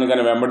వర్తమానాన్ని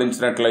గాని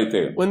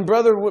వెంబడించినట్లయితే, when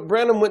Brother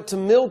Branham went to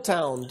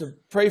Milltown to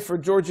pray for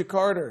Georgia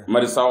Carter,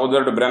 మరి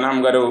సోదరుడు బ్రహ్నాం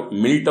గారు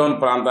మిల్టౌన్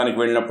ప్రాంతానికి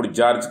వెళ్ళినప్పుడు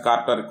జార్జ్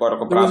కార్టర్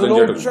కొరకు ప్రార్థన చేయడం.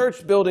 There was an old church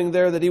building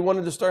there that he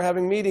wanted to start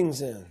having meetings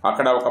in.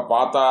 అక్కడ ఒక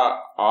పాత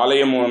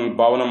ఆలయం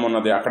భవనం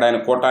ఉన్నది, అక్కడ ఆయన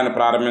కూటాన్ని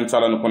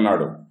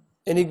ప్రారంభించాలనుకున్నాడు.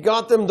 And he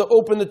got them to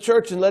open the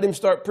church and let him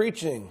start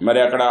preaching. మరి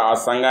అక్కడ ఆ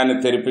సంఘాన్ని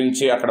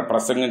తెరిపించి అక్కడ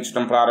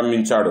ప్రసంగించడం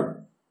ప్రారంభించాడు.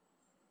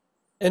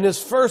 And his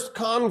first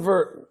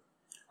convert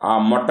ఆ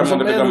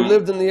మొట్టమొదటిగా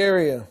lived in the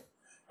area.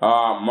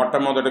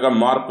 మొట్టమొదటిగా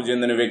మార్పు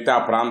చెందిన వ్యక్తి ఆ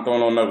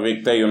ప్రాంతంలో ఉన్న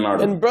వ్యక్తి అయి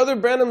ఉన్నాడు. And Brother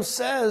Branham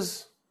says,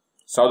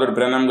 సోదరుడు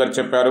బ్రహ్నాం గారు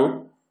చెప్పారు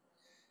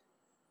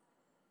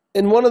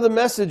in one of the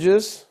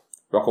messages,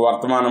 ఒక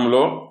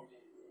వర్తమానంలో,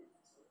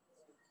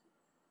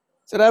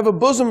 said, I have a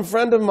bosom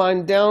friend of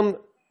mine down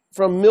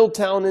from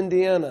Milltown,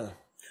 Indiana.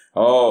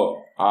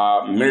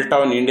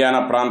 Milltown Indiana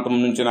ప్రాంతం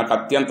నుంచి నాకు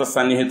అత్యంత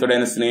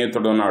సన్నిహితుడైన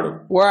స్నేహితుడు ఉన్నాడు.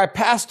 Where I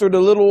pastored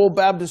a little old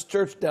Baptist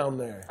church down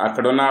there.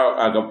 అక్కడున్న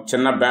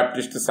చిన్న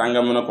బాప్టిస్ట్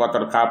సంఘమునకు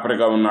అతడు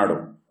కాపరిగా ఉన్నాడు.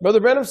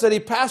 Brother Branham said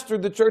he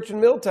pastored the church in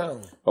Milltown.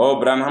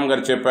 బ్రహ్నాం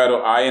గారు చెప్పారు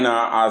ఆయన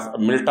ఆ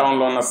మిల్టౌన్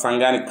లో ఉన్న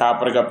సంఘానికి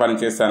కాపరిగా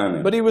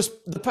పనిచేశానని. But he was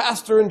the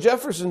pastor in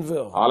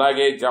Jeffersonville.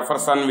 అలాగే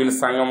జెఫర్సన్విల్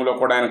సంఘంలో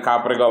కూడా ఆయన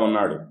కాపరిగా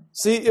ఉన్నాడు.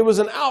 See, it was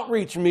an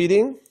outreach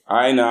meeting.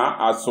 ఆయన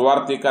ఆ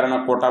సువార్థీకరణ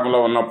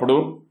కూటమిలో ఉన్నప్పుడు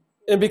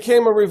It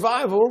became a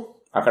revival.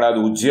 అక్కడ అది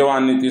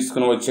ఉద్యమాన్ని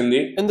తీసుకుని వచ్చింది.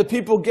 And the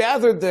people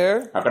gathered there.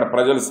 అక్కడ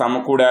ప్రజలు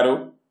సమకూడారు.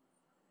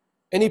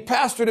 And he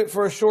pastored it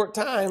for a short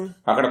time.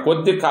 అక్కడ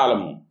కొద్ది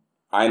కాలము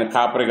ఆయన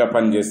కాపరిగా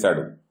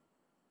పనిచేశాడు.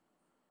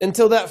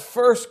 Until that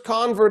first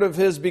convert of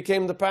his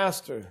became the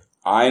pastor.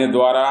 ఆయన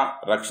ద్వారా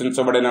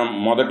రక్షించబడిన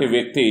మొదటి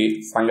వ్యక్తి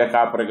సంఘ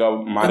కాపరిగా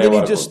మారేవారు. And then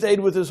he just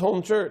stayed with his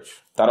home church.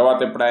 తర్వాత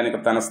ఇప్పుడు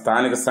ఆయనకు తన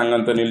స్థానిక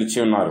సంఘంతో నిలిచి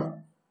ఉన్నారు.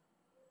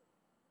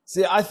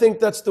 See, I think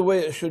that's the way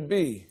it should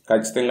be.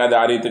 ఖచ్చితంగా అది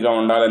ఆ రీతిగా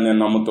ఉండాలని నేను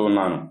నమ్ముతూ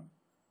ఉన్నాను.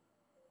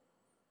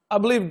 I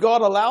believe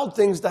God allowed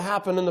things to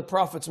happen in the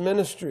prophet's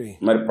ministry.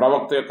 మరి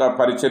ప్రవక్త యొక్క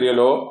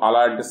పరిచర్యలో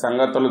అలాంటి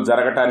సంగతులు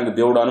జరగటానికి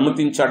దేవుడు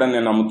అనుమతించాడని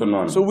నేను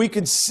నమ్ముతున్నాను. So we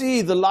could see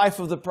the life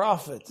of the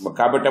prophet.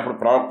 కాబట్టి అప్పుడు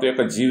ప్రవక్త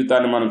యొక్క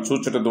జీవితాన్ని మనం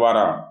చూచుట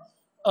ద్వారా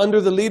under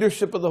the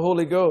leadership of the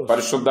Holy Ghost.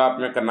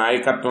 పరిశుద్ధాత్మ యొక్క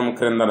నాయకత్వం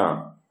క్రిందన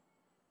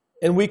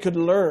And we could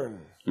learn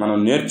మనం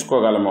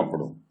నేర్చుకోగలం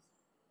అప్పుడు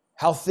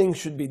how things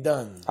should be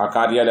done. ఆ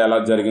కార్యాలు ఎలా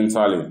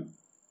జరిగించాలి.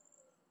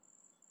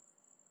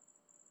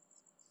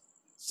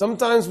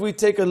 Sometimes we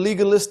take a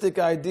legalistic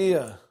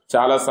idea.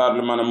 చాలా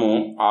సార్లు మనము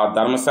ఆ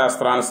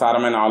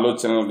ధర్మశాస్త్రానుసారమైన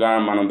ఆలోచనలుగా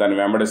మనం దాన్ని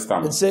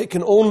వెంబడిస్తాం. And say it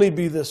can only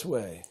be this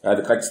way.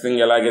 అది ఖచ్చితంగా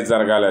ఇలాగే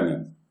జరగాలని.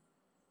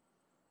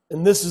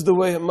 And this is the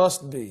way it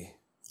must be.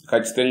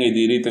 ఖచ్చితంగా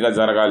ఇది ఈ రీతిగా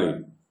జరగాలి.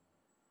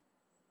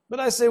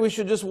 But I say we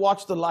should just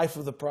watch the life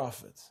of the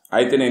prophet.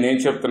 అయితే నేనేం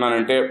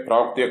చెప్తున్నానంటే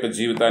ప్రవక్త యొక్క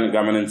జీవితాన్ని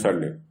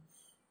గమనించండి.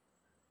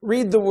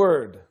 Read the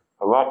word.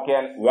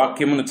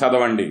 వాక్యమును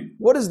చదవండి.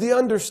 What is the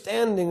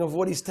understanding of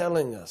what he's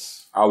telling us?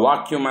 ఆ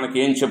వాక్యం మనకి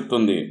ఏం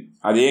చెప్తుంది,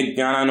 అది ఏ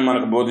జ్ఞానాన్ని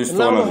మనకు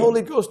బోధిస్తుంది. Allow the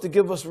Holy Ghost to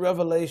give us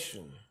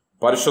revelation.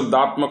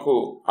 పరిశుద్ధాత్మకు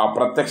ఆ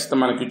ప్రత్యక్షత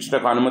మనకి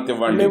ఇచ్చుటకు అనుమతి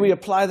ఇవ్వండి. May we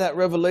apply that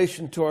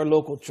revelation to our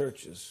local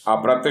churches. ఆ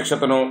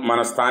ప్రత్యక్షతను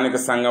మన స్థానిక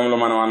సంఘంలో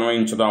మనం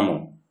అన్వయించుదాము.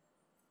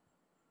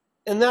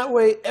 In that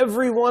way,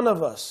 every one of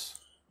us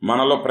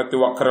మనలో ప్రతి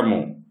ఒక్కరము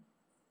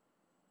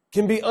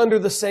can be under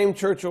the same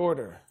church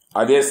order.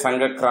 అదే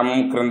సంఘ క్రమం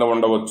క్రింద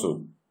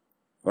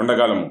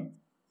ఉండగలము.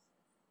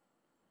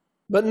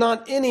 But not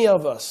any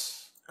of us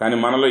కానీ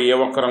మనలో ఏ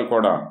ఒక్కరం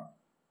కూడా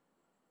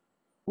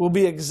will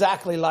be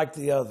exactly like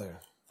the other.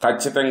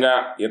 ఖచ్చితంగా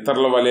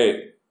ఇతరుల వలె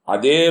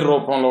అదే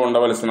రూపంలో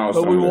ఉండవలసిన But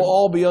అవసరం we లేదు. will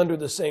all be under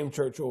the same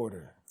church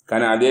order.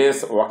 కానీ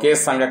ఒకే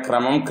సంఘ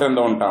క్రమం క్రింద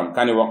ఉంటాం,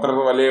 కానీ ఒకరి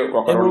వలె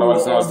ఒకరు And we will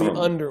ఉండవలసిన all అవసరం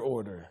be under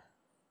order.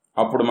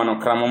 అప్పుడు మనం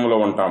క్రమంలో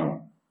ఉంటాము.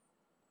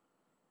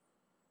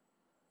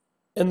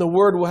 And the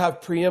word will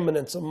have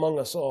preeminence among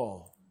us all.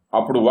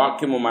 అప్పుడు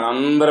వాక్యము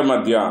మనందరి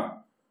మధ్య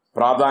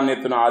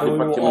ప్రాధాన్యతను And we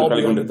will ఆధిపత్యము all be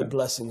కలిగి under ఉంటుంది. the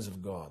blessings of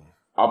God.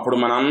 అప్పుడు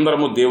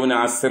మనందరము దేవుని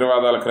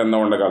ఆశీర్వాదాల క్రింద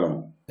ఉండగలము.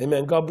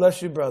 Amen. God bless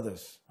you,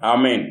 brothers.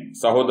 ఆమేన్.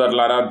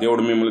 సహోదరులారా,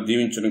 దేవుడు మిమ్మల్ని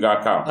దీవించును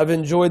గాక. I've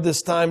enjoyed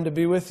this time to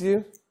be with you.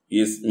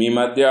 మీ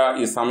మధ్య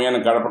ఈ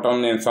సమయాన్ని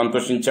గడపటం నేను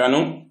సంతోషించాను.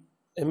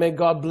 And may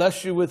God bless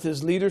you with his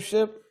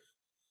leadership.